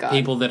that Oh my God.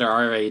 people that are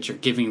our age are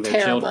giving their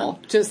Terrible,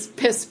 children. just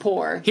piss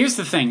poor. Here's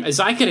the thing: is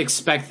I could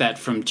expect that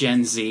from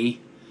Gen Z,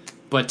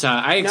 but No,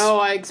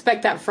 I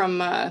expect that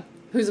from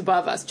who's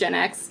above us, Gen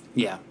X.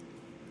 yeah,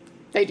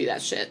 They do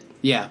that shit.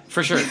 yeah,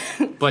 for sure.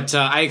 But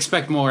I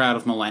expect more out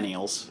of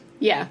millennials.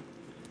 Yeah,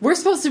 we're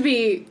supposed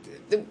to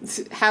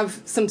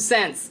have some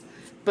sense,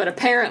 but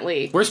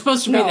apparently We're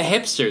supposed to be No. the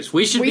hipsters.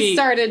 We should we be.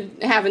 started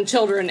having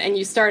children, and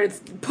you started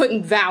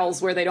putting vowels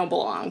where they don't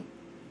belong,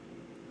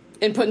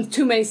 and putting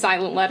too many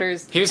silent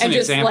letters. Here's and an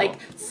just example. like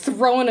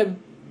throwing a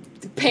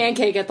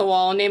pancake at the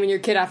wall and naming your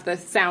kid after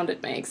the sound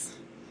it makes.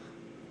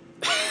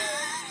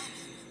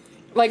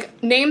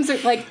 Like names are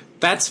like.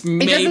 That's It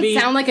maybe. doesn't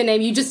sound like a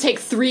name. You just take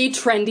 3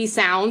 trendy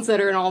sounds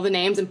that are in all the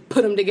names and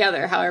put them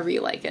together however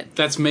you like it.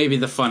 That's maybe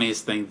the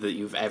funniest thing that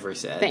you've ever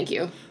said. Thank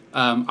you.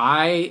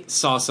 I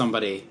saw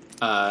somebody,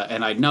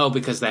 and I know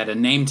because they had a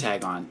name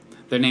tag on.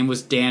 Their name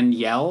was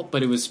Danielle,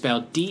 but it was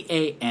spelled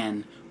Danyelle,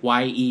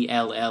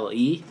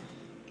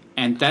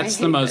 and that's I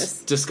the hate most this.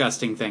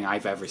 disgusting thing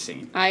I've ever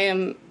seen.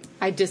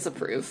 I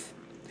disapprove.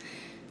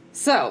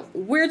 So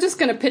we're just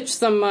gonna pitch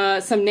some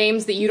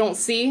names that you don't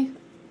see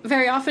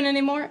very often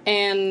anymore,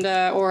 and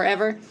or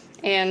ever,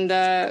 and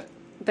that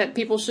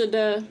people should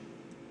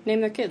name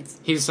their kids.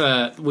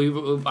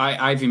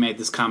 Ivy made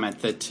this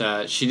comment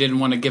that she didn't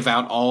want to give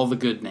out all the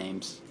good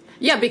names.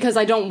 Yeah, because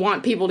I don't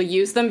want people to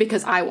use them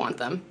because I want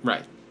them.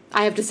 Right.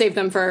 I have to save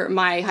them for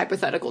my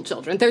hypothetical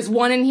children. There's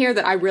one in here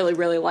that I really,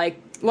 really like,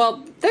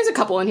 Well, there's a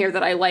couple in here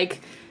that I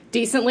like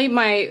decently.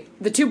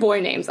 The 2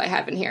 boy names I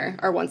have in here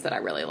are ones that I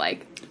really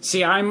like.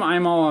 See,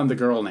 I'm all on the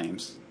girl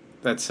names.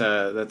 That's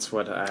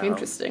what I...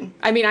 Interesting.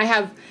 I mean,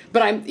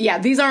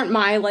 these aren't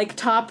my, like,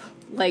 top,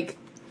 like...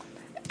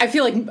 I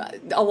feel like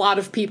a lot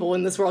of people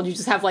in this world, you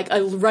just have, like,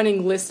 a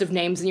running list of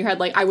names in your head.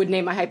 Like, I would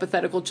name my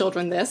hypothetical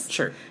children this.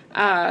 Sure.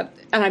 And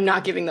I'm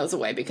not giving those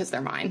away because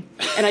they're mine.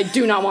 And I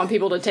do not want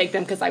people to take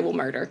them because I will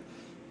murder.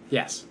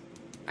 Yes.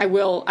 I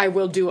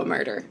will do a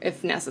murder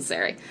if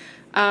necessary.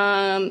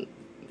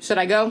 Should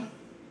I go?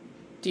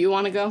 Do you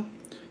want to go?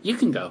 You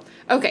can go.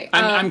 Okay.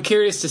 I'm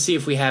curious to see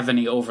if we have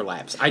any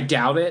overlaps. I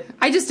doubt it.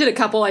 I just did a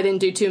couple. I didn't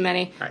do too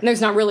many. Right. And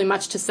there's not really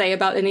much to say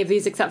about any of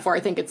these except for I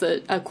think it's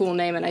a cool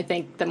name and I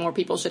think that more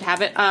people should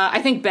have it.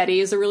 I think Betty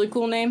is a really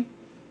cool name.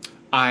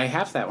 I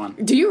have that one.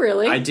 Do you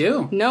really? I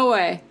do. No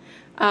way.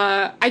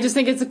 I just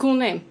think it's a cool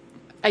name.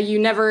 You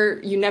never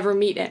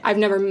meet it. I've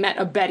never met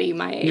a Betty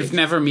my age. You've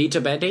never met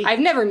a Betty? I've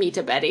never met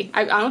a Betty.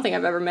 I don't think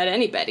I've ever met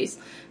any Bettys.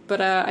 But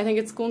I think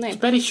it's a cool name. Is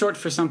Betty short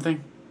for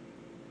something?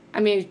 I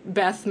mean,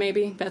 Beth,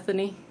 maybe.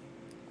 Bethany,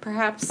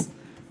 perhaps.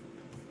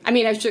 I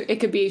mean, it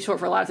could be short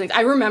for a lot of things.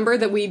 I remember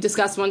that we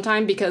discussed one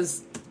time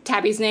because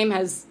Tabby's name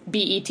has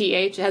Beth.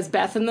 It has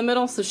Beth in the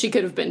middle, so she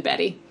could have been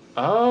Betty.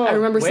 Oh, I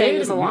remember saying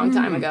this a long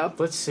time ago.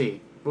 Let's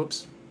see.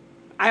 Whoops.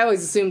 I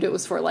always assumed it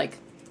was for, like,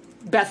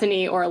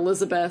 Bethany or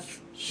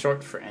Elizabeth.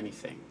 Short for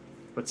anything.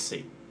 Let's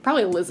see.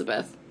 Probably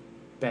Elizabeth.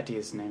 Betty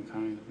is the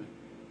name.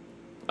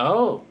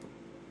 Oh.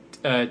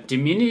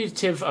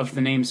 Diminutive of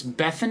the names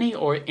Bethany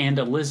and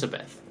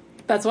Elizabeth.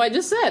 That's what I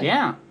just said.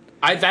 Yeah.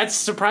 That's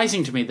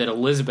surprising to me that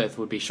Elizabeth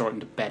would be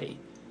shortened to Betty.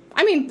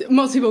 I mean,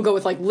 most people go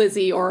with, like,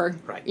 Lizzie or,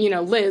 right.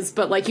 Liz,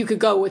 but, like, you could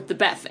go with the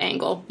Beth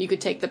angle. You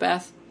could take the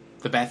Beth.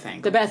 The Beth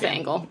angle. The Beth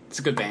angle. It's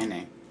a good band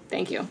name.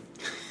 Thank you.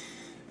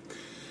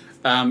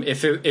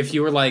 If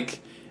you were, like,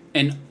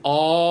 an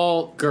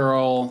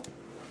all-girl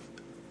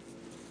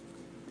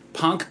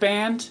punk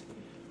band,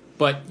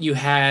 but you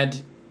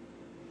had...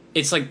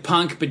 It's like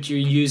punk, but you're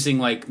using,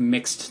 like,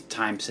 mixed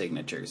time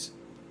signatures.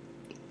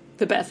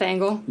 The Beth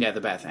angle? Yeah,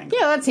 the Beth angle.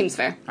 Yeah, that seems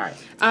fair. All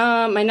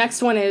right. My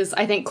next one is,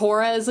 I think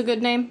Cora is a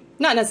good name.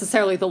 Not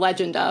necessarily the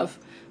Legend of,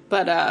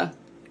 but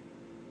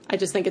I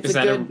just think it's a good...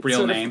 Is that a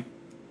real name?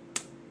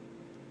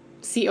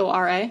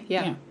 C-O-R-A,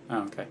 yeah. Yeah.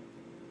 Oh, okay.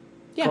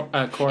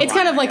 Yeah. Coraline, it's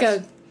kind of I like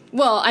guess.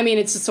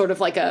 it's just sort of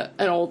like an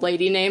old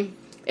lady name.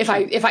 If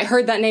I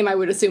heard that name, I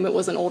would assume it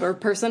was an older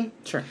person.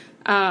 Sure.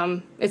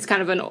 It's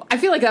kind of I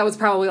feel like that was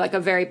probably like a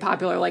very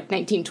popular, like,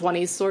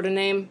 1920s sort of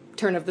name,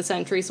 turn of the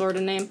century sort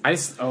of name. I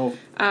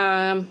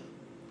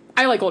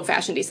like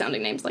old-fashioned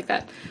sounding names like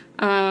that.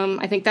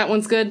 I think that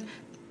one's good.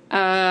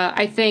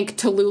 I think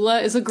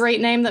Tallulah is a great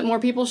name that more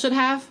people should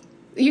have.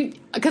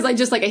 Because I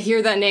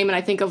hear that name and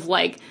I think of,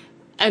 like,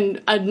 a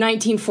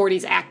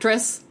 1940s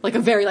actress, like a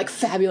very, like,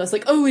 fabulous,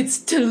 like, oh, it's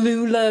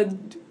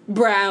Tallulah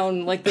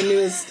Brown, like the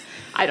newest,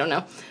 I don't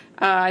know.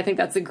 I think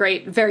that's a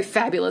great, very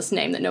fabulous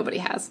name that nobody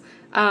has.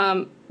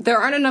 There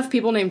aren't enough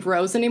people named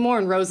Rose anymore,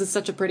 and Rose is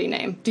such a pretty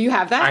name. Do you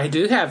have that? I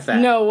do have that.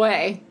 No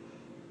way.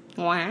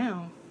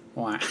 Wow.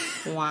 Wow.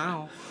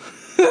 Wow.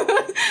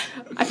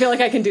 I feel like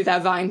I can do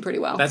that Vine pretty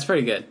well. That's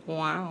pretty good.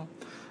 Wow.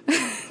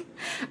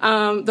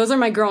 Those are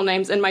my girl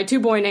names, and my 2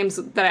 boy names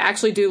that I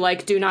actually do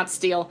like, do not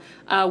steal.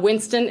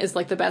 Winston is,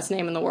 like, the best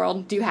name in the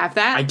world. Do you have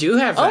that? I do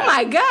have that. Oh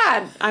my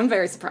god! I'm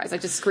very surprised. I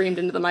just screamed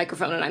into the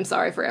microphone, and I'm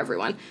sorry for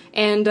everyone.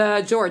 And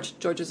George.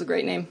 George is a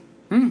great name.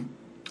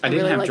 I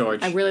didn't have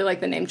George. I really like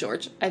the name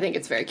George. I think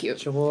it's very cute.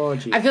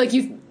 Georgie. I feel like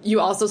you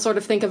also sort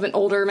of think of an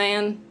older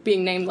man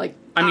being named, like,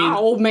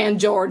 old man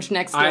George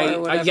next door or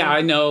whatever.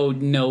 I know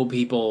no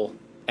people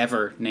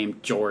ever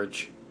named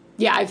George.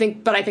 Yeah, I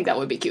think that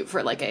would be cute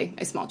for, like,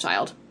 a small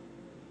child.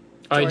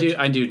 I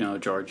do know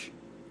George.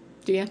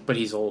 Do you? But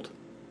he's old.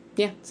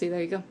 Yeah, see,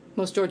 there you go.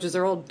 Most Georges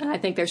are old, and I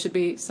think there should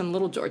be some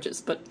little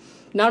Georges, but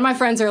none of my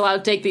friends are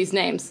allowed to take these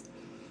names.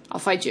 I'll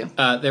fight you.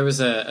 There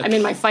was I'm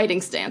in my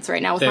fighting stance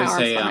right now with my arms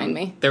behind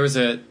me. There was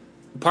a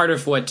part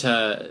of what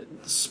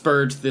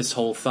spurred this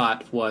whole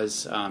thought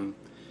was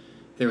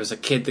there was a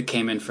kid that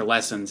came in for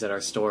lessons at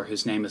our store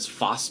whose name is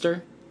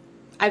Foster.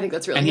 I think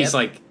that's really And hip. he's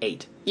like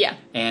 8. Yeah.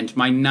 And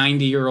my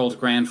 90-year-old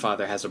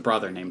grandfather has a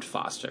brother named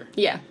Foster.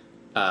 Yeah.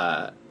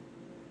 I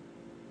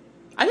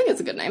think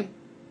it's a good name.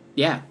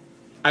 Yeah.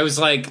 I was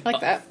like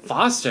that.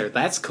 Foster,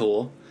 that's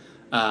cool.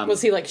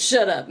 Was he like,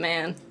 shut up,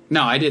 man?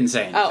 No, I didn't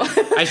say anything.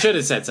 Oh. I should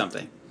have said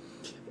something.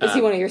 Is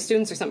he one of your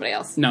students or somebody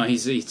else? No,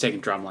 he's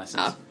taking drum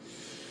lessons. Oh.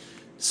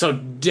 So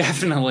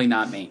definitely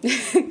not me.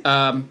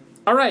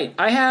 All right,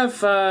 I have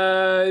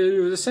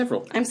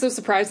several. I'm so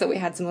surprised that we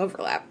had some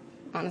overlap,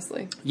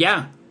 honestly.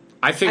 Yeah,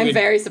 I figured. I'm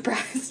very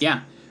surprised.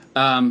 Yeah.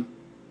 I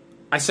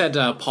said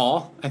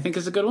Paul, I think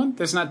is a good one.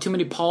 There's not too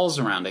many Pauls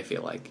around, I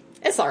feel like.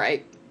 It's all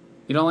right.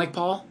 You don't like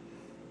Paul?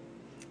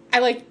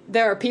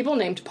 There are people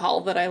named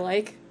Paul that I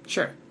like.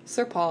 Sure.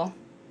 Sir Paul.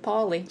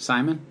 Paulie.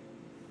 Simon?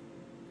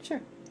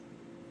 Sure.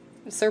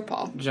 Sir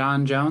Paul.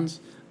 John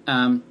Jones?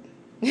 John,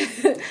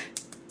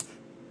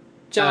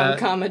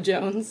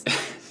 Jones.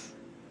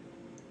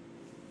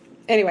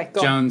 Anyway,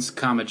 go on. Jones,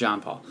 comma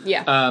John Paul.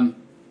 Yeah.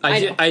 I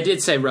know.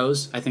 did say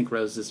Rose. I think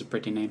Rose is a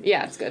pretty name.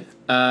 Yeah, it's good.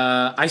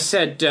 I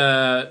said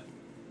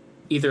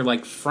either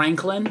like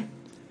Franklin,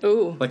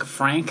 Ooh. like a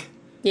Frank,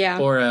 Yeah.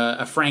 or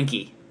a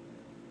Frankie.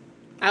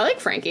 I like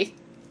Frankie.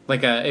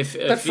 Like a if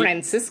But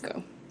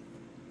Francisco.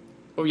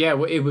 Oh yeah,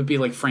 it would be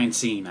like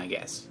Francine, I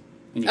guess.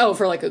 And you- Oh,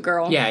 for like a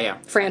girl. Yeah.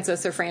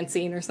 Francis or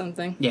Francine or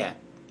something. Yeah.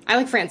 I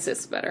like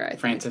Francis better, I think.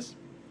 Francis.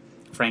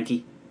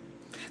 Frankie.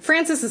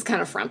 Francis is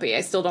kind of frumpy.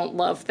 I still don't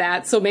love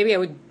that. So maybe I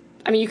would...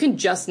 I mean, you can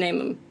just name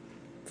him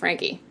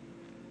Frankie.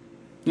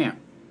 Yeah.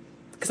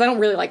 Because I don't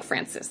really like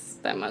Francis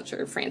that much,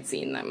 or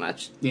Francine that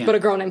much. Yeah. But a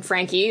girl named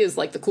Frankie is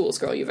like the coolest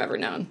girl you've ever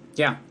known.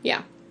 Yeah.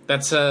 Yeah.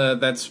 That's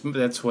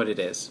what it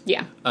is.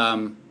 Yeah.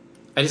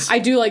 I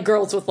do like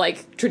girls with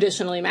like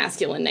traditionally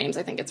masculine names.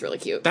 I think it's really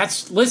cute.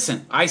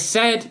 Listen, I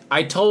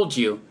told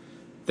you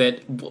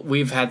that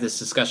we've had this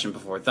discussion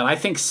before, that I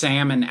think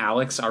Sam and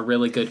Alex are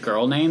really good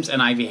girl names,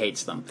 and Ivy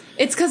hates them.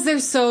 It's because they're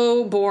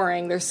so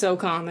boring. They're so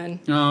common.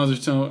 Oh, they're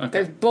so... Okay.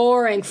 They're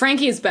boring.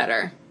 Frankie is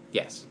better.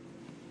 Yes.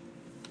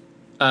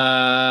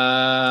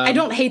 I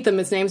don't hate them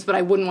as names, but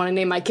I wouldn't want to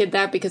name my kid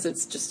that because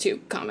it's just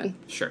too common.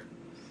 Sure.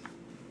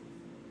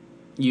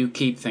 You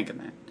keep thinking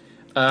that.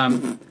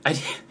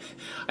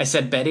 I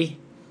said Betty.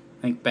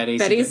 I think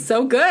Betty's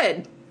so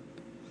good.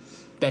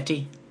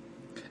 Betty.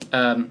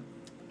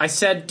 I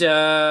said,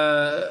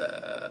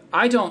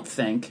 I don't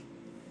think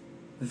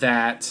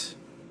that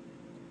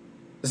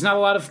there's not a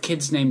lot of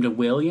kids named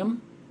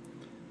William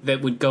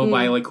that would go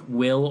by like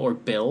Will or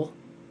Bill.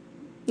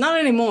 Not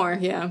anymore,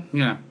 yeah.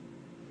 Yeah.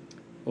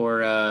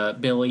 Or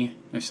Billy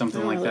or something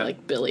I don't like really that.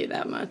 like Billy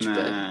that much, but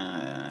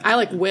I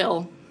like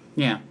Will.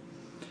 Yeah.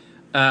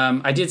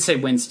 I did say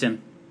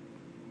Winston.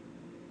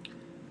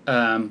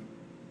 I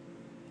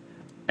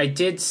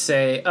did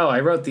say... Oh,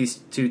 I wrote these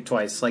two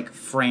twice. Like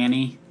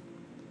Franny.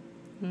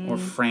 Or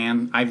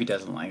Fran. Ivy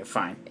doesn't like it.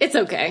 Fine. It's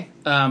okay.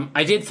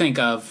 I did think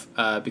of...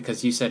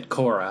 because you said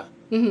Cora.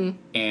 Mm-hmm.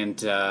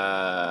 And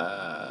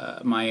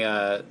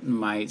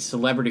my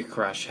celebrity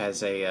crush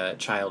has a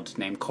child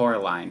named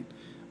Coraline.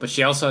 But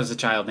she also has a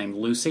child named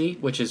Lucy,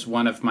 which is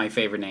one of my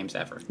favorite names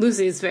ever.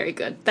 Lucy is very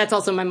good. That's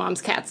also my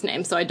mom's cat's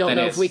name, so I don't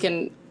know if we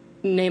can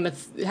name a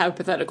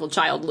hypothetical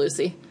child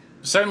Lucy.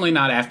 Certainly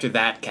not after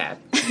that cat.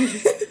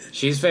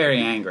 She's very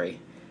angry.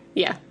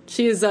 Yeah,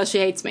 she is. She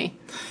hates me.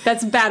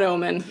 That's a bad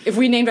omen. If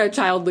we named our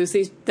child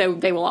Lucy,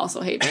 they will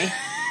also hate me.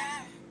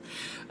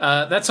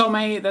 That's all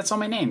my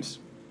names.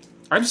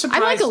 I'm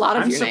surprised. I like a lot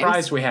of your names. I'm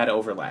surprised we had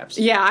overlaps.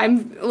 Yeah,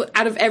 I'm.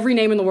 Out of every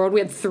name in the world, we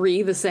had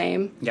 3 the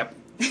same. Yep.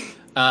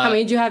 How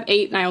many did you have?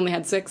 8, and I only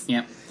had 6.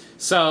 Yep.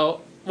 So,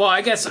 well,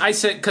 I guess I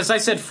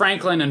said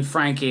Franklin and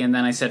Frankie, and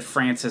then I said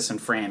Francis and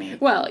Franny.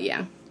 Well,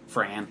 yeah.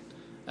 Fran.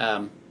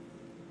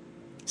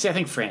 See, I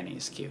think Franny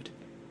is cute.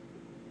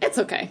 It's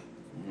okay.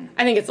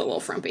 I think it's a little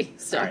frumpy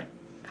still. All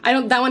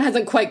right. That one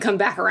hasn't quite come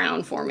back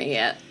around for me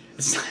yet.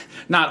 It's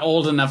not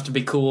old enough to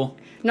be cool.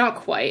 Not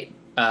quite.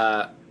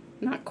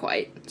 Not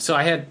quite. So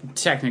I had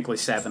technically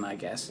 7, I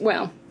guess.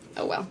 Well,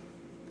 oh well.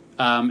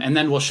 And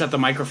then we'll shut the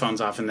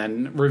microphones off and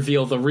then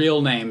reveal the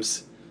real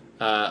names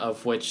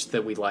of which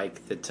that we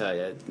like that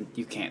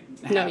you can't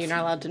have. No, you're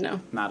not allowed to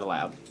know. Not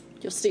allowed.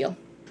 You'll steal.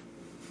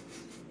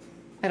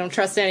 I don't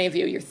trust any of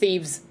you. You're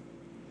thieves.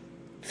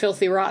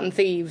 Filthy, rotten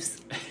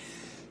thieves.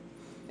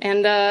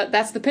 And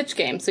that's the pitch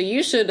game. So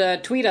you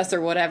should tweet us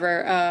or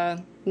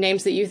whatever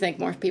names that you think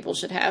more people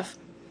should have.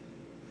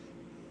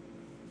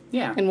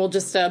 Yeah. And we'll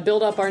just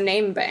build up our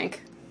name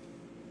bank.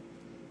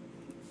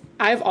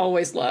 I've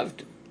always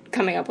loved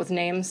coming up with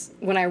names.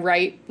 When I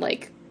write,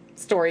 like,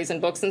 stories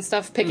and books and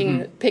stuff,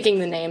 picking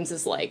the names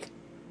is like...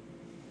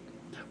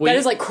 Well, that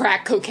is like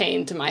crack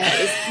cocaine to my head,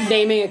 is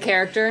naming a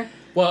character.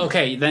 Well,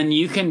 okay, then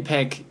you can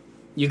pick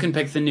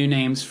the new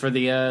names for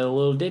the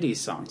Little Ditties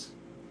songs.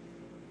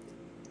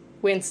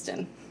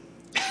 Winston.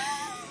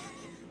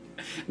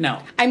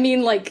 No. I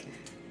mean, like...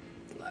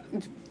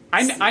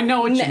 I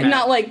know what you meant.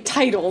 Not like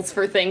titles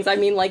for things. I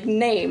mean, like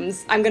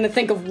names. I'm going to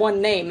think of one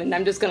name, and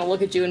I'm just going to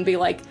look at you and be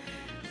like,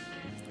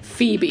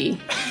 Phoebe.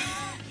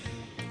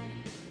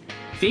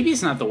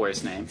 Phoebe's not the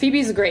worst name.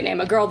 Phoebe's a great name.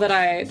 A girl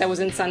that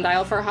was in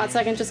Sundial for a hot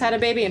second just had a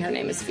baby, and her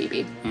name is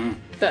Phoebe.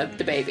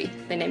 The baby.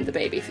 They named the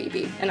baby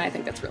Phoebe, and I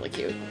think that's really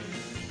cute.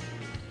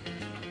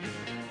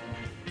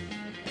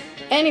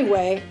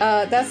 Anyway,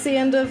 that's the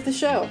end of the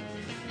show.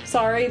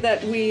 Sorry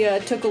that we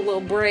took a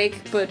little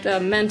break, but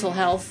mental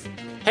health.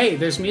 Hey,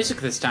 there's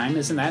music this time.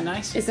 Isn't that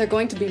nice? Is there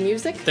going to be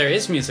music? There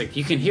is music.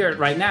 You can hear it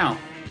right now.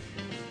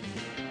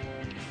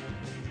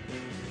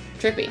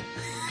 Trippy.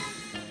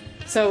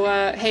 So,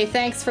 hey,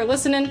 thanks for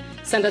listening.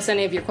 Send us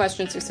any of your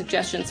questions or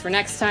suggestions for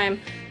next time.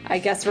 I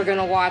guess we're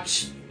gonna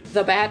watch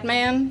The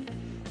Batman,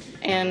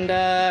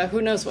 and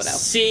who knows what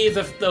else. See,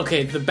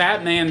 the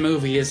Batman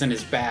movie isn't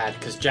as bad,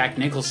 because Jack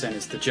Nicholson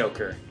is the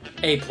Joker.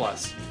 A+.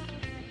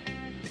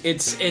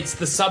 It's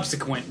the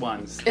subsequent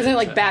ones. Isn't it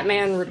like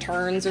Batman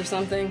Returns or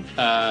something?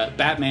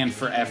 Batman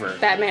Forever.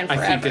 Batman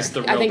Forever. I think is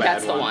the real I think bad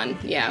that's the one.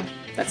 Yeah,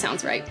 that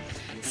sounds right.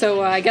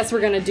 So I guess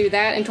we're gonna do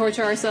that and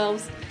torture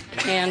ourselves.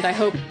 and I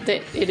hope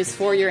that it is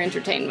for your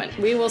entertainment.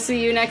 We will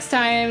see you next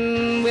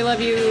time. We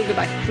love you.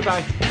 Goodbye.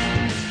 Goodbye.